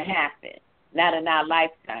not going to happen. Not in our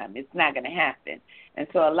lifetime. It's not going to happen. And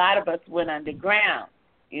so a lot of us went underground,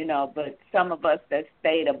 you know, but some of us that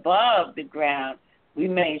stayed above the ground, we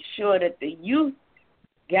made sure that the youth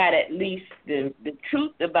got at least the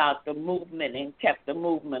truth about the movement and kept the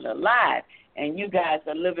movement alive. And you guys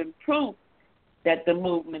are living proof that the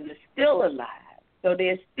movement is still alive. So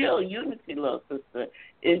there's still unity, little sister.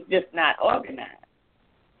 It's just not organized.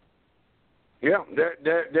 Yeah,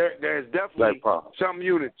 there's definitely some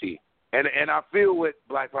unity. And I feel with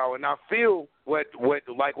Black Power, and I feel what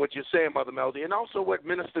you're saying, Mother Melody, and also what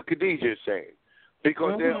Minister Khadijah is saying.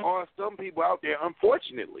 Because there are some people out there,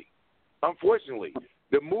 unfortunately,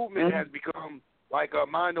 the movement has become, like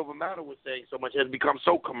Mind Over Matter was saying so much, has become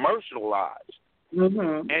so commercialized.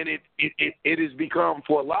 And it has become,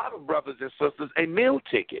 for a lot of brothers and sisters, a meal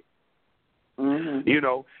ticket. You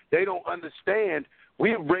know, they don't understand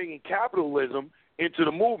we're bringing capitalism into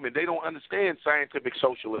the movement. They don't understand scientific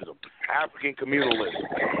socialism, African communalism,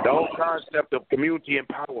 the whole concept of community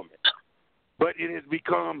empowerment. But it has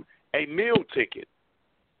become a meal ticket.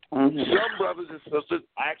 Some brothers and sisters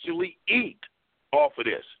actually eat off of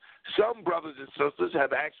this. Some brothers and sisters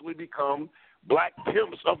have actually become black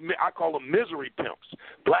pimps I call them misery pimps,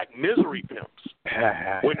 black misery pimps.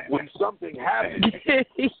 When something happens,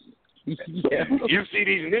 you see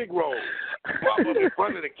these Negroes pop up in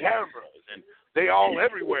front of the cameras, and they all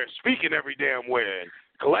everywhere, speaking every damn where, and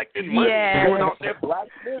collecting money, going out there, black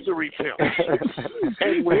misery pimps.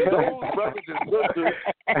 And when those brothers and sisters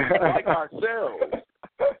like ourselves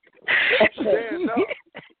stand up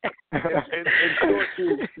and start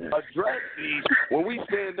to address these, when we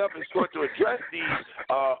stand up and start to address these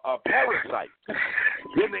parasites,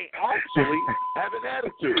 then they actually have an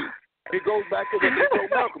attitude. It goes back to what they told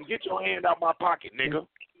Malcolm, get your hand out my pocket, nigga.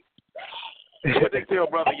 That's what they tell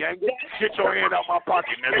Brother Yanga, get your hand out my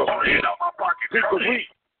pocket, nigga. Hand out my pocket. Because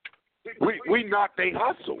we knock they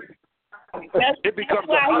hustle. It becomes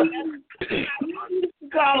a hustle. You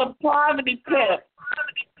call them poverty pimp.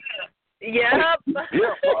 Yeah,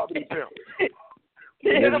 poverty pimp.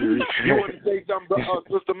 You want to say something,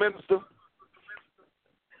 Sister Minister?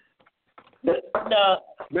 No,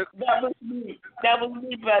 that was me. That was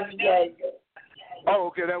me, Brother Yanga. Oh,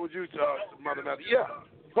 okay, that was you, Mother Mother. Yeah,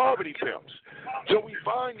 poverty pimps. So we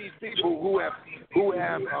find these people who have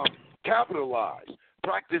capitalized,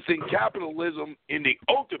 practicing capitalism in the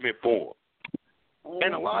ultimate form.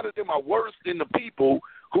 And a lot of them are worse than the people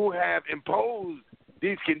who have imposed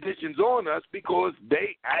these conditions on us because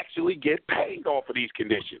they actually get paid off of these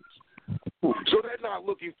conditions. So they're not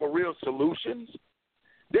looking for real solutions.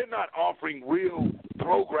 They're not offering real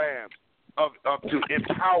programs to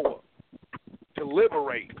empower, to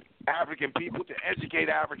liberate African people, to educate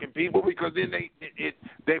African people, because then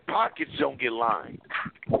their pockets don't get lined.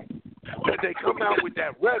 But they come out with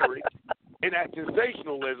that rhetoric and that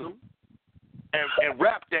sensationalism and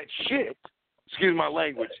wrap that shit, excuse my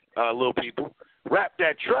language, little people, wrap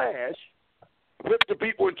that trash, whip the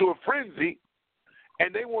people into a frenzy,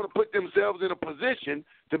 and they want to put themselves in a position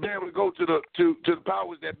to be able to go to the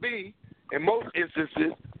powers that be, in most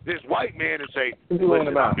instances, this white man and say,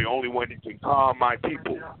 listen, I'm the only one that can calm my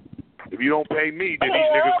people. If you don't pay me, then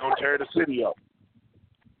these niggas going to tear the city up.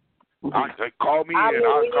 Call me and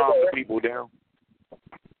I'll calm the people down.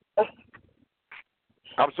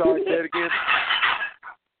 I'm sorry, say it again.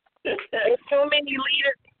 There's too many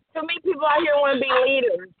leaders. Too many people out here want to be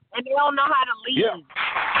leaders, and they don't know how to lead.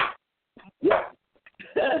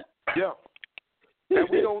 Yeah. And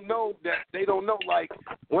we don't know that. They don't know. Like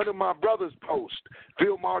one of my brothers post,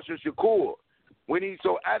 Field Marshal Shakur, when he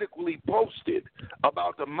so adequately posted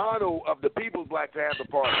about the motto of the People's Black Panther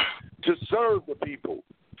Party, to serve the people,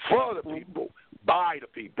 for the people, by the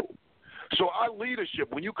people. So our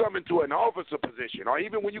leadership, when you come into an officer position, or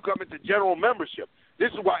even when you come into general membership,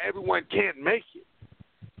 this is why everyone can't make it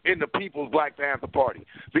in the People's Black Panther Party.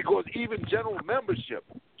 Because even general membership,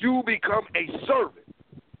 you become a servant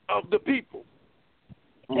of the people.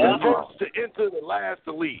 The first to enter, the last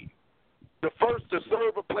to leave. The first to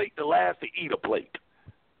serve a plate, the last to eat a plate.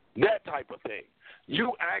 That type of thing.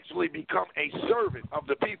 You actually become a servant of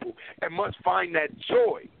the people and must find that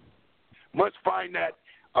joy, must find that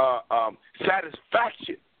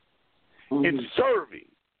satisfaction in serving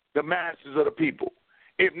the masses of the people.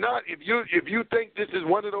 If not, if you think this is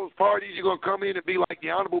one of those parties, you're gonna come in and be like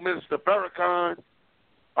the Honorable Minister Farrakhan,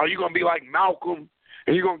 or you're gonna be like Malcolm,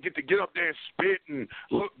 and you're gonna get up there and spit and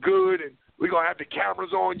look good, and we're gonna have the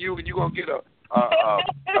cameras on you, and you're gonna get a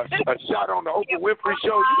shot on the Oprah Winfrey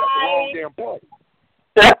show. You got the wrong damn party.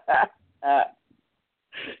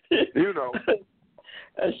 You know.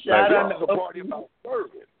 A shot on the party about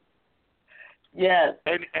serving. Yes.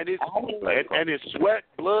 And it's sweat,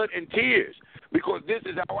 blood, and tears, because this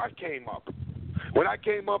is how I came up. When I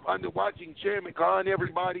came up under watching Chairman Khan,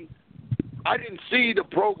 everybody, I didn't see the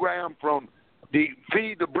program from the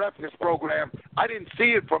Feed the Breakfast program. I didn't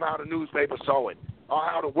see it from how the newspaper saw it, or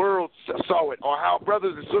how the world saw it, or how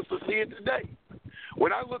brothers and sisters see it today.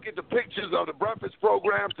 When I look at the pictures of the breakfast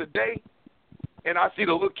program today, and I see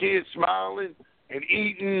the little kids smiling and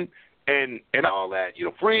eating and all that, you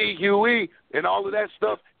know, free Huey and all of that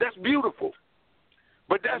stuff, that's beautiful.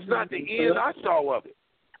 But that's not the end I saw of it.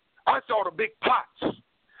 I saw the big pots.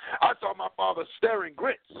 I saw my father stirring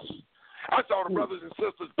grits. I saw the brothers and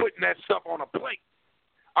sisters putting that stuff on a plate.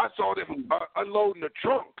 I saw them unloading the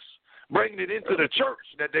trunks, bringing it into the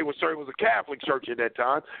church that they were serving. It was a Catholic church at that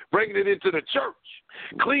time, bringing it into the church,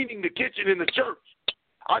 cleaning the kitchen in the church.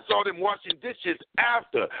 I saw them washing dishes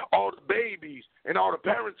after all the babies and all the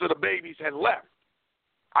parents of the babies had left.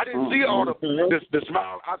 I didn't see all the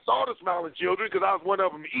smile. I saw the smiling children because I was one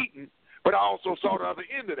of them eating, but I also saw the other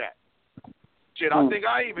end of that. Shit, I think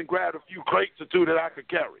I even grabbed a few crates or two that I could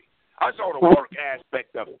carry. I saw the work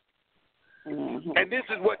aspect of it. And this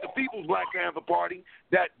is what the People's Black Panther Party,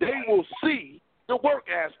 that they will see the work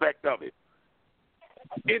aspect of it.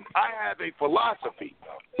 I have a philosophy.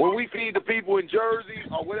 When we feed the people in Jersey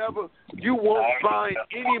or whatever, you won't find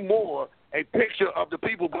any more a picture of the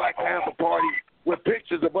People's Black Panther Party with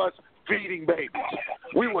pictures of us feeding babies.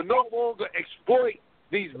 We will no longer exploit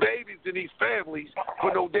these babies and these families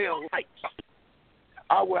for no damn likes.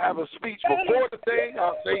 I will have a speech before the thing.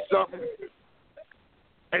 I'll say something.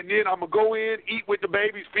 And then I'm going to go in, eat with the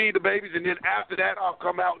babies, feed the babies, and then after that I'll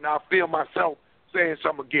come out and I'll film myself saying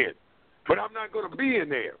something again. But I'm not going to be in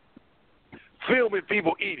there filming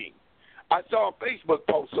people eating. I saw a Facebook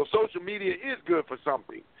post, so social media is good for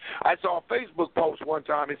something. I saw a Facebook post one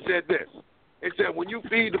time. It said this. It said, when you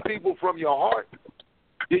feed the people from your heart,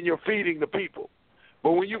 then you're feeding the people.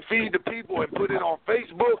 But when you feed the people and put it on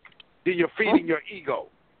Facebook, then you're feeding your ego.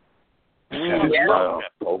 Yeah,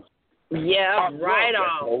 right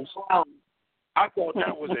on. I thought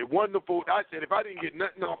that was a wonderful. I said, if I didn't get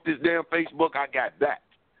nothing off this damn Facebook, I got that.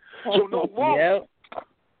 So no longer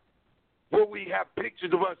will we have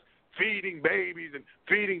pictures of us feeding babies and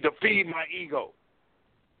to feed my ego,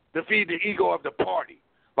 to feed the ego of the party.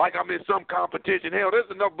 Like I'm in some competition. Hell,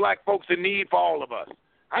 there's enough black folks in need for all of us.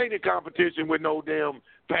 I ain't in competition with no damn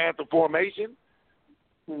Panther formation.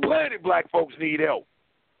 Plenty of black folks need help.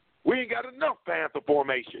 We ain't got enough Panther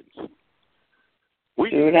formations.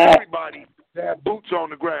 We need everybody to have boots on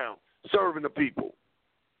the ground serving the people.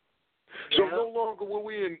 So no longer will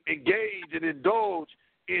we engage and indulge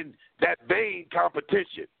in that vain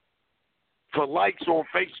competition for likes on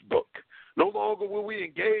Facebook. No longer will we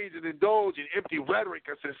engage and indulge in empty rhetoric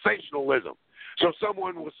or sensationalism. So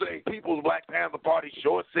someone will say, People's Black Panther Party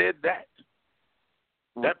sure said that.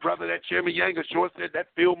 That brother, that Chairman Yanga sure said that.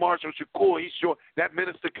 Field Marshal Shakur, he sure, that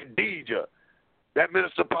Minister Khadija, that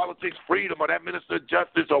Minister of Politics Freedom, or that Minister of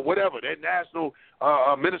Justice, or whatever, that National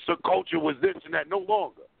Minister of Culture was this and that. No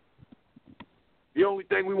longer. The only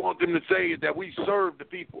thing we want them to say is that we serve the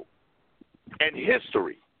people. And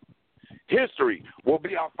history will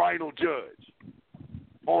be our final judge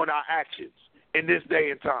on our actions in this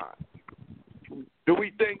day and time. Do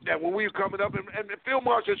we think that when we were coming up, and Field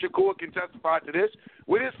Marshal Shakur can testify to this,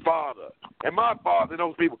 with his father and my father and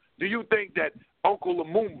those people, do you think that Uncle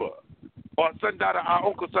Lumumba or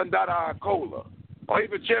Uncle Sundata Akola or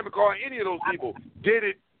even Chairman Carr, any of those people did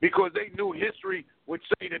it because they knew history would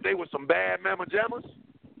say that they were some bad mamma jammas?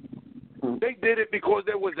 They did it because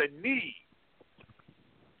there was a need.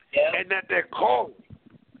 And that they're calling.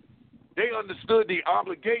 They understood the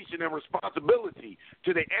obligation and responsibility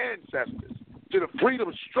to the ancestors, to the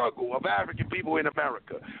freedom struggle of African people in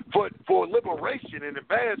America, for liberation and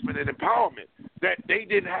advancement and empowerment, that they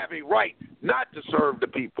didn't have a right not to serve the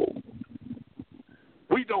people.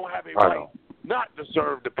 We don't have a right not to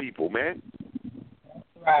serve the people, man.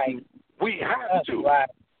 Right. We have to. Right.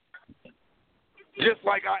 Just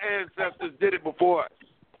like our ancestors did it before us.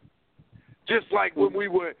 Just like when we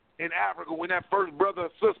were in Africa, when that first brother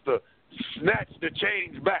or sister snatched the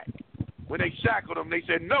chains back. When they shackled them, they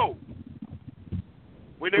said no.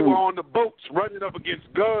 When they were on the boats running up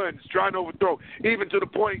against guns, trying to overthrow, even to the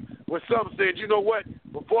point where some said, you know what,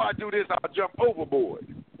 before I do this, I'll jump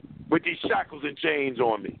overboard with these shackles and chains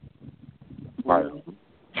on me. Right.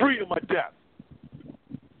 Freedom or death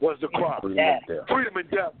was the cry. Freedom and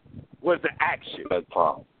death was the action.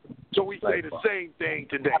 So we say the same thing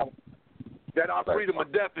today. That our freedom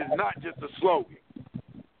of death is not just a slogan.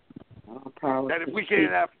 That if we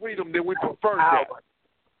can't have freedom, then we prefer death.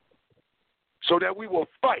 So that we will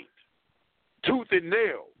fight tooth and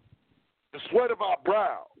nail, the sweat of our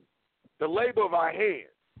brow, the labor of our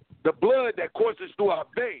hands, the blood that courses through our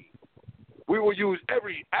veins. We will use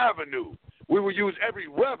every avenue. We will use every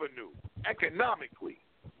revenue, economically,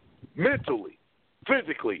 mentally,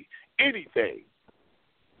 physically, anything,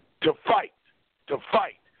 to fight, to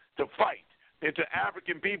fight, to fight. And to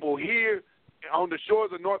African people here on the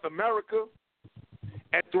shores of North America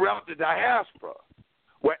and throughout the diaspora,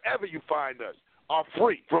 wherever you find us, are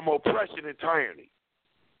free from oppression and tyranny.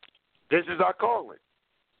 This is our calling.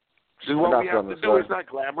 This is what we have to do. It's not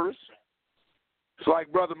glamorous. It's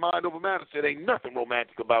like Brother Mind Over Matter said, ain't nothing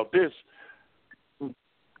romantic about this.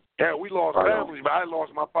 Hell, we lost families, but I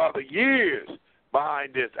lost my father years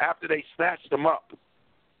behind this after they snatched him up.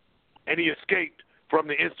 And he escaped from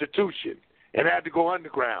the institution and had to go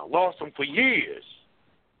underground. Lost him for years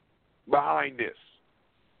behind this.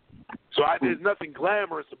 So there's nothing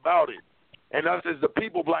glamorous about it. And us as the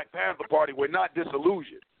People Black Panther Party, we're not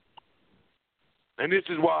disillusioned. And this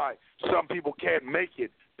is why some people can't make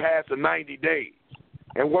it past the 90 days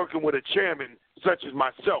and working with a chairman such as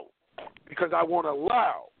myself, because I want to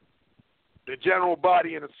allow the general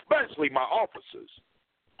body and especially my officers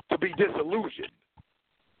to be disillusioned.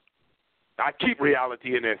 I keep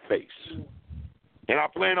reality in their face. And I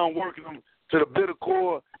plan on working them to the bitter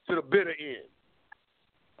core, to the bitter end.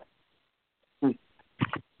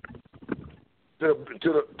 To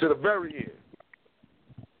the very end.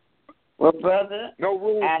 Well, brother, no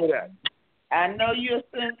room for that. I know you're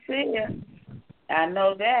sincere. I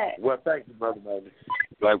know that. Well, thank you, Brother Manny.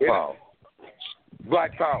 Black Power.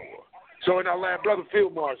 Black Power. So in our last, Brother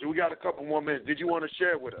Field Marshal, we got a couple more minutes. Did you want to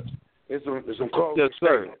share with us? There's some calls. Yes,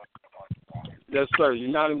 sir. Yes, sir.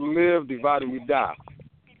 United we live, divided we die.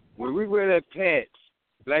 When we wear that pants,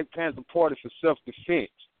 Black Panther Party for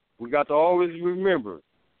self-defense, we got to always remember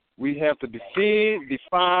we have to defend,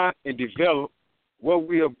 define, and develop what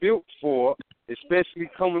we are built for, especially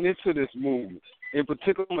coming into this movement. In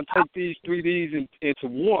particular, I'm going to take these 3 Ds into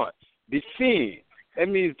one. Defend. That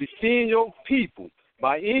means defend your people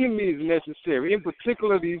by any means necessary, in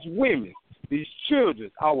particular these women, these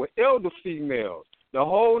children, our elder females, the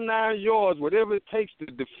whole 9 yards, whatever it takes to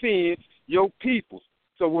defend your people.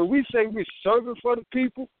 So when we say we're serving for the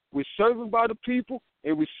people, we're serving by the people,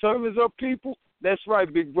 and we're servants of people, that's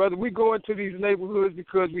right, big brother. We go into these neighborhoods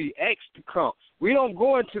because we asked to come. We don't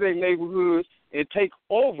go into their neighborhoods and take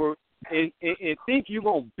over and think you're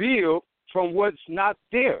going to build from what's not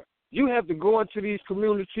there. You have to go into these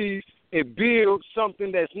communities and build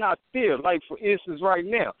something that's not there. Like, for instance, right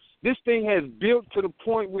now, this thing has built to the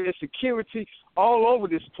point where there's security all over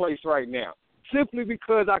this place right now, simply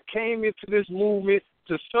because I came into this movement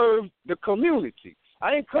to serve the community.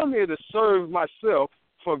 I didn't come here to serve myself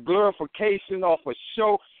for glorification or for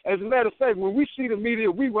show. As a matter of fact, when we see the media,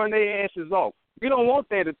 we run their asses off. We don't want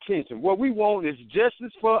that attention. What we want is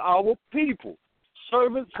justice for our people,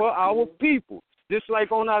 service for our people. Just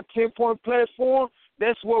like on our 10-point platform,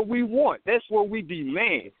 that's what we want. That's what we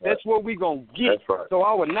demand. That's what we're going to get. Right. So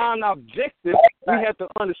our non-objective, we have to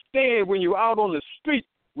understand when you're out on the street,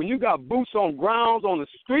 when you got boots on grounds on the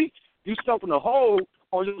street, you stumping a hole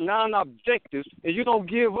on your non-objectives, and you don't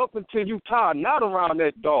give up until you tie a knot around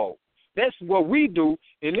that dog. That's what we do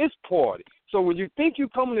in this party. So when you think you're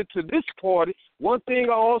coming into this party, one thing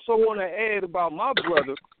I also want to add about my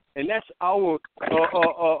brother, and that's our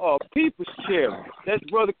people's chairman. That's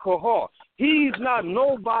Brother Kahar. He's not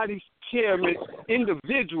nobody's chairman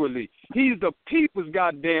individually. He's the people's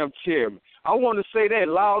goddamn chairman. I want to say that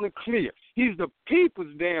loud and clear. He's the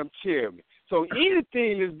people's damn chairman. So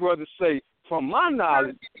anything this brother say, from my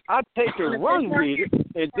knowledge, I take and run with it,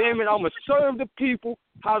 and damn it, I'm going to serve the people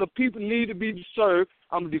how the people need to be served.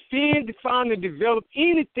 I'm going to defend, define, and develop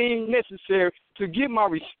anything necessary to get my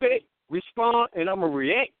respect, respond, and I'm going to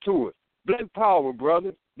react to it. Black power,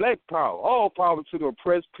 brother. Black power. All power to the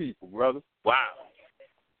oppressed people, brother. Wow.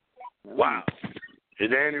 Wow. Is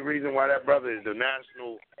there any reason why that brother is the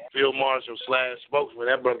National Field Marshal / spokesman?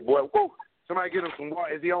 That brother, boy, whoo, somebody get him some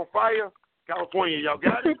water. Is he on fire? California, y'all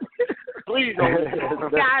got it? Please don't.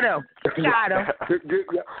 Got him.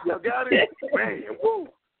 Y'all got it? Man, woo.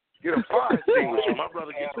 Get a fire extinguisher. My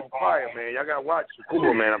brother gets on fire, man. Y'all got to watch the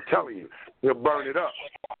cool, man. I'm telling you. He'll burn it up.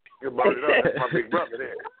 That's my big brother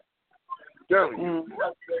there. I'm telling you.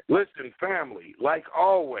 Listen, family, like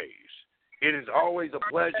always, it is always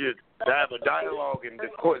a pleasure to have a dialogue and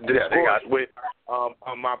discourse with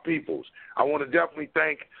my peoples. I want to definitely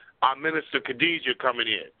thank our Minister Khadijah coming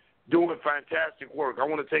in, doing fantastic work. I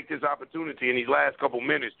want to take this opportunity in these last couple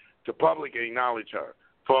minutes to publicly acknowledge her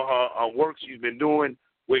for her work she's been doing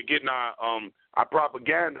with getting our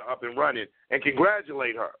propaganda up and running, and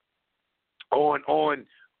congratulate her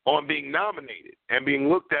on being nominated and being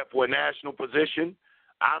looked at for a national position.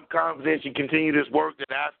 I'm confident she continue this work,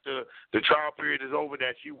 that after the trial period is over,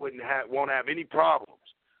 that she won't have any problems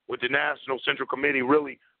with the National Central Committee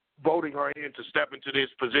really voting her in to step into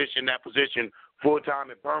that position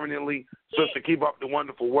full-time and permanently. Sister, keep up the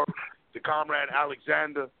wonderful work. To Comrade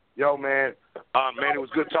Alexander, yo, man, it was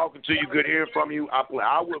good talking to you, good hearing from you.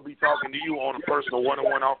 I will be talking to you on a personal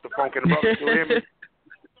one-on-one off the phone. Can the brother still hear me?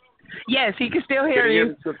 Yes, he can still hear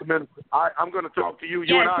you. I'm going to talk to you.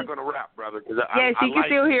 You and I are going to rap, brother. Yes, he can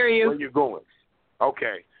still hear you. Where you're going.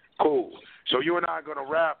 Okay, cool. So you and I are going to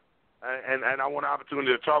rap, and I want an opportunity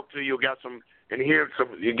to talk to you, get some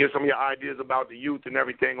of your ideas about the youth and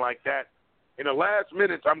everything like that. In the last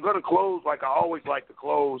minutes, I'm going to close like I always like to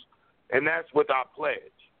close, and that's with our pledge.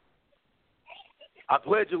 I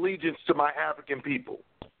pledge allegiance to my African people.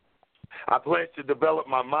 I pledge to develop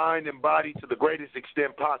my mind and body to the greatest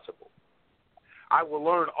extent possible. I will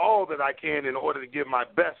learn all that I can in order to give my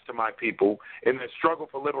best to my people in their struggle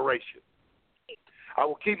for liberation. I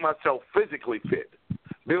will keep myself physically fit,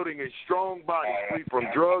 building a strong body free from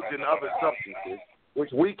drugs and other substances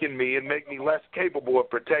which weaken me and make me less capable of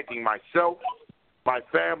protecting myself, my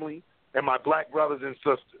family, and my black brothers and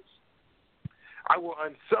sisters. I will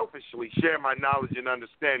unselfishly share my knowledge and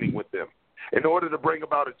understanding with them in order to bring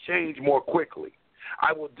about a change more quickly.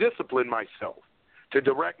 I will discipline myself to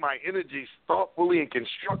direct my energies thoughtfully and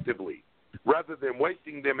constructively rather than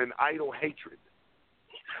wasting them in idle hatred.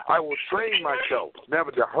 I will train myself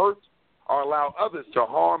never to hurt or allow others to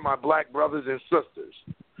harm my black brothers and sisters,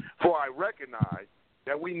 for I recognize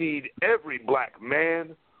that we need every black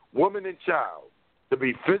man, woman, and child to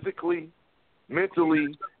be physically, mentally,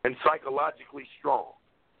 and psychologically strong.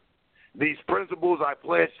 These principles I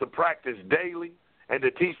pledge to practice daily and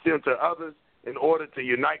to teach them to others in order to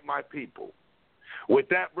unite my people. With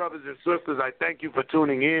that, brothers and sisters, I thank you for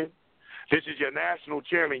tuning in. This is your National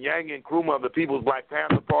Chairman Yanga Nkrumah of the People's Black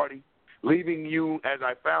Panther Party, leaving you as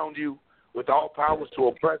I found you, with all powers to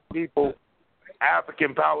oppressed people,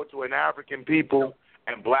 African power to an African people,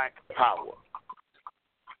 and black power.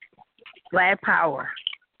 Black power.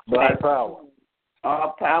 Black power.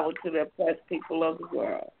 All power to the oppressed people of the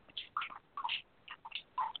world.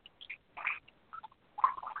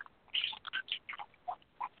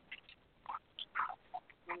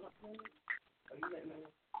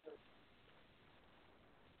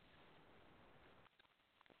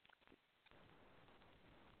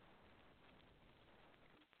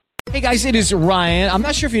 guys, it is Ryan. I'm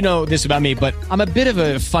not sure if you know this about me, but I'm a bit of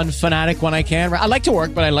a fun fanatic when I can. I like to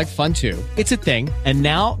work, but I like fun too. It's a thing. And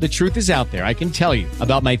now the truth is out there. I can tell you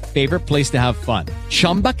about my favorite place to have fun.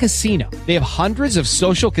 Chumba Casino. They have hundreds of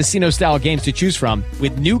social casino style games to choose from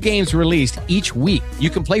with new games released each week.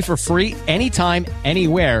 You can play for free anytime,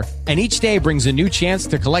 anywhere. And each day brings a new chance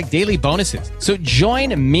to collect daily bonuses. So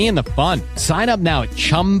join me in the fun. Sign up now at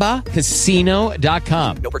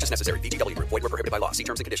ChumbaCasino.com. No purchase necessary. VGW Group. Void where prohibited by law. See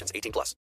terms and conditions. 18+.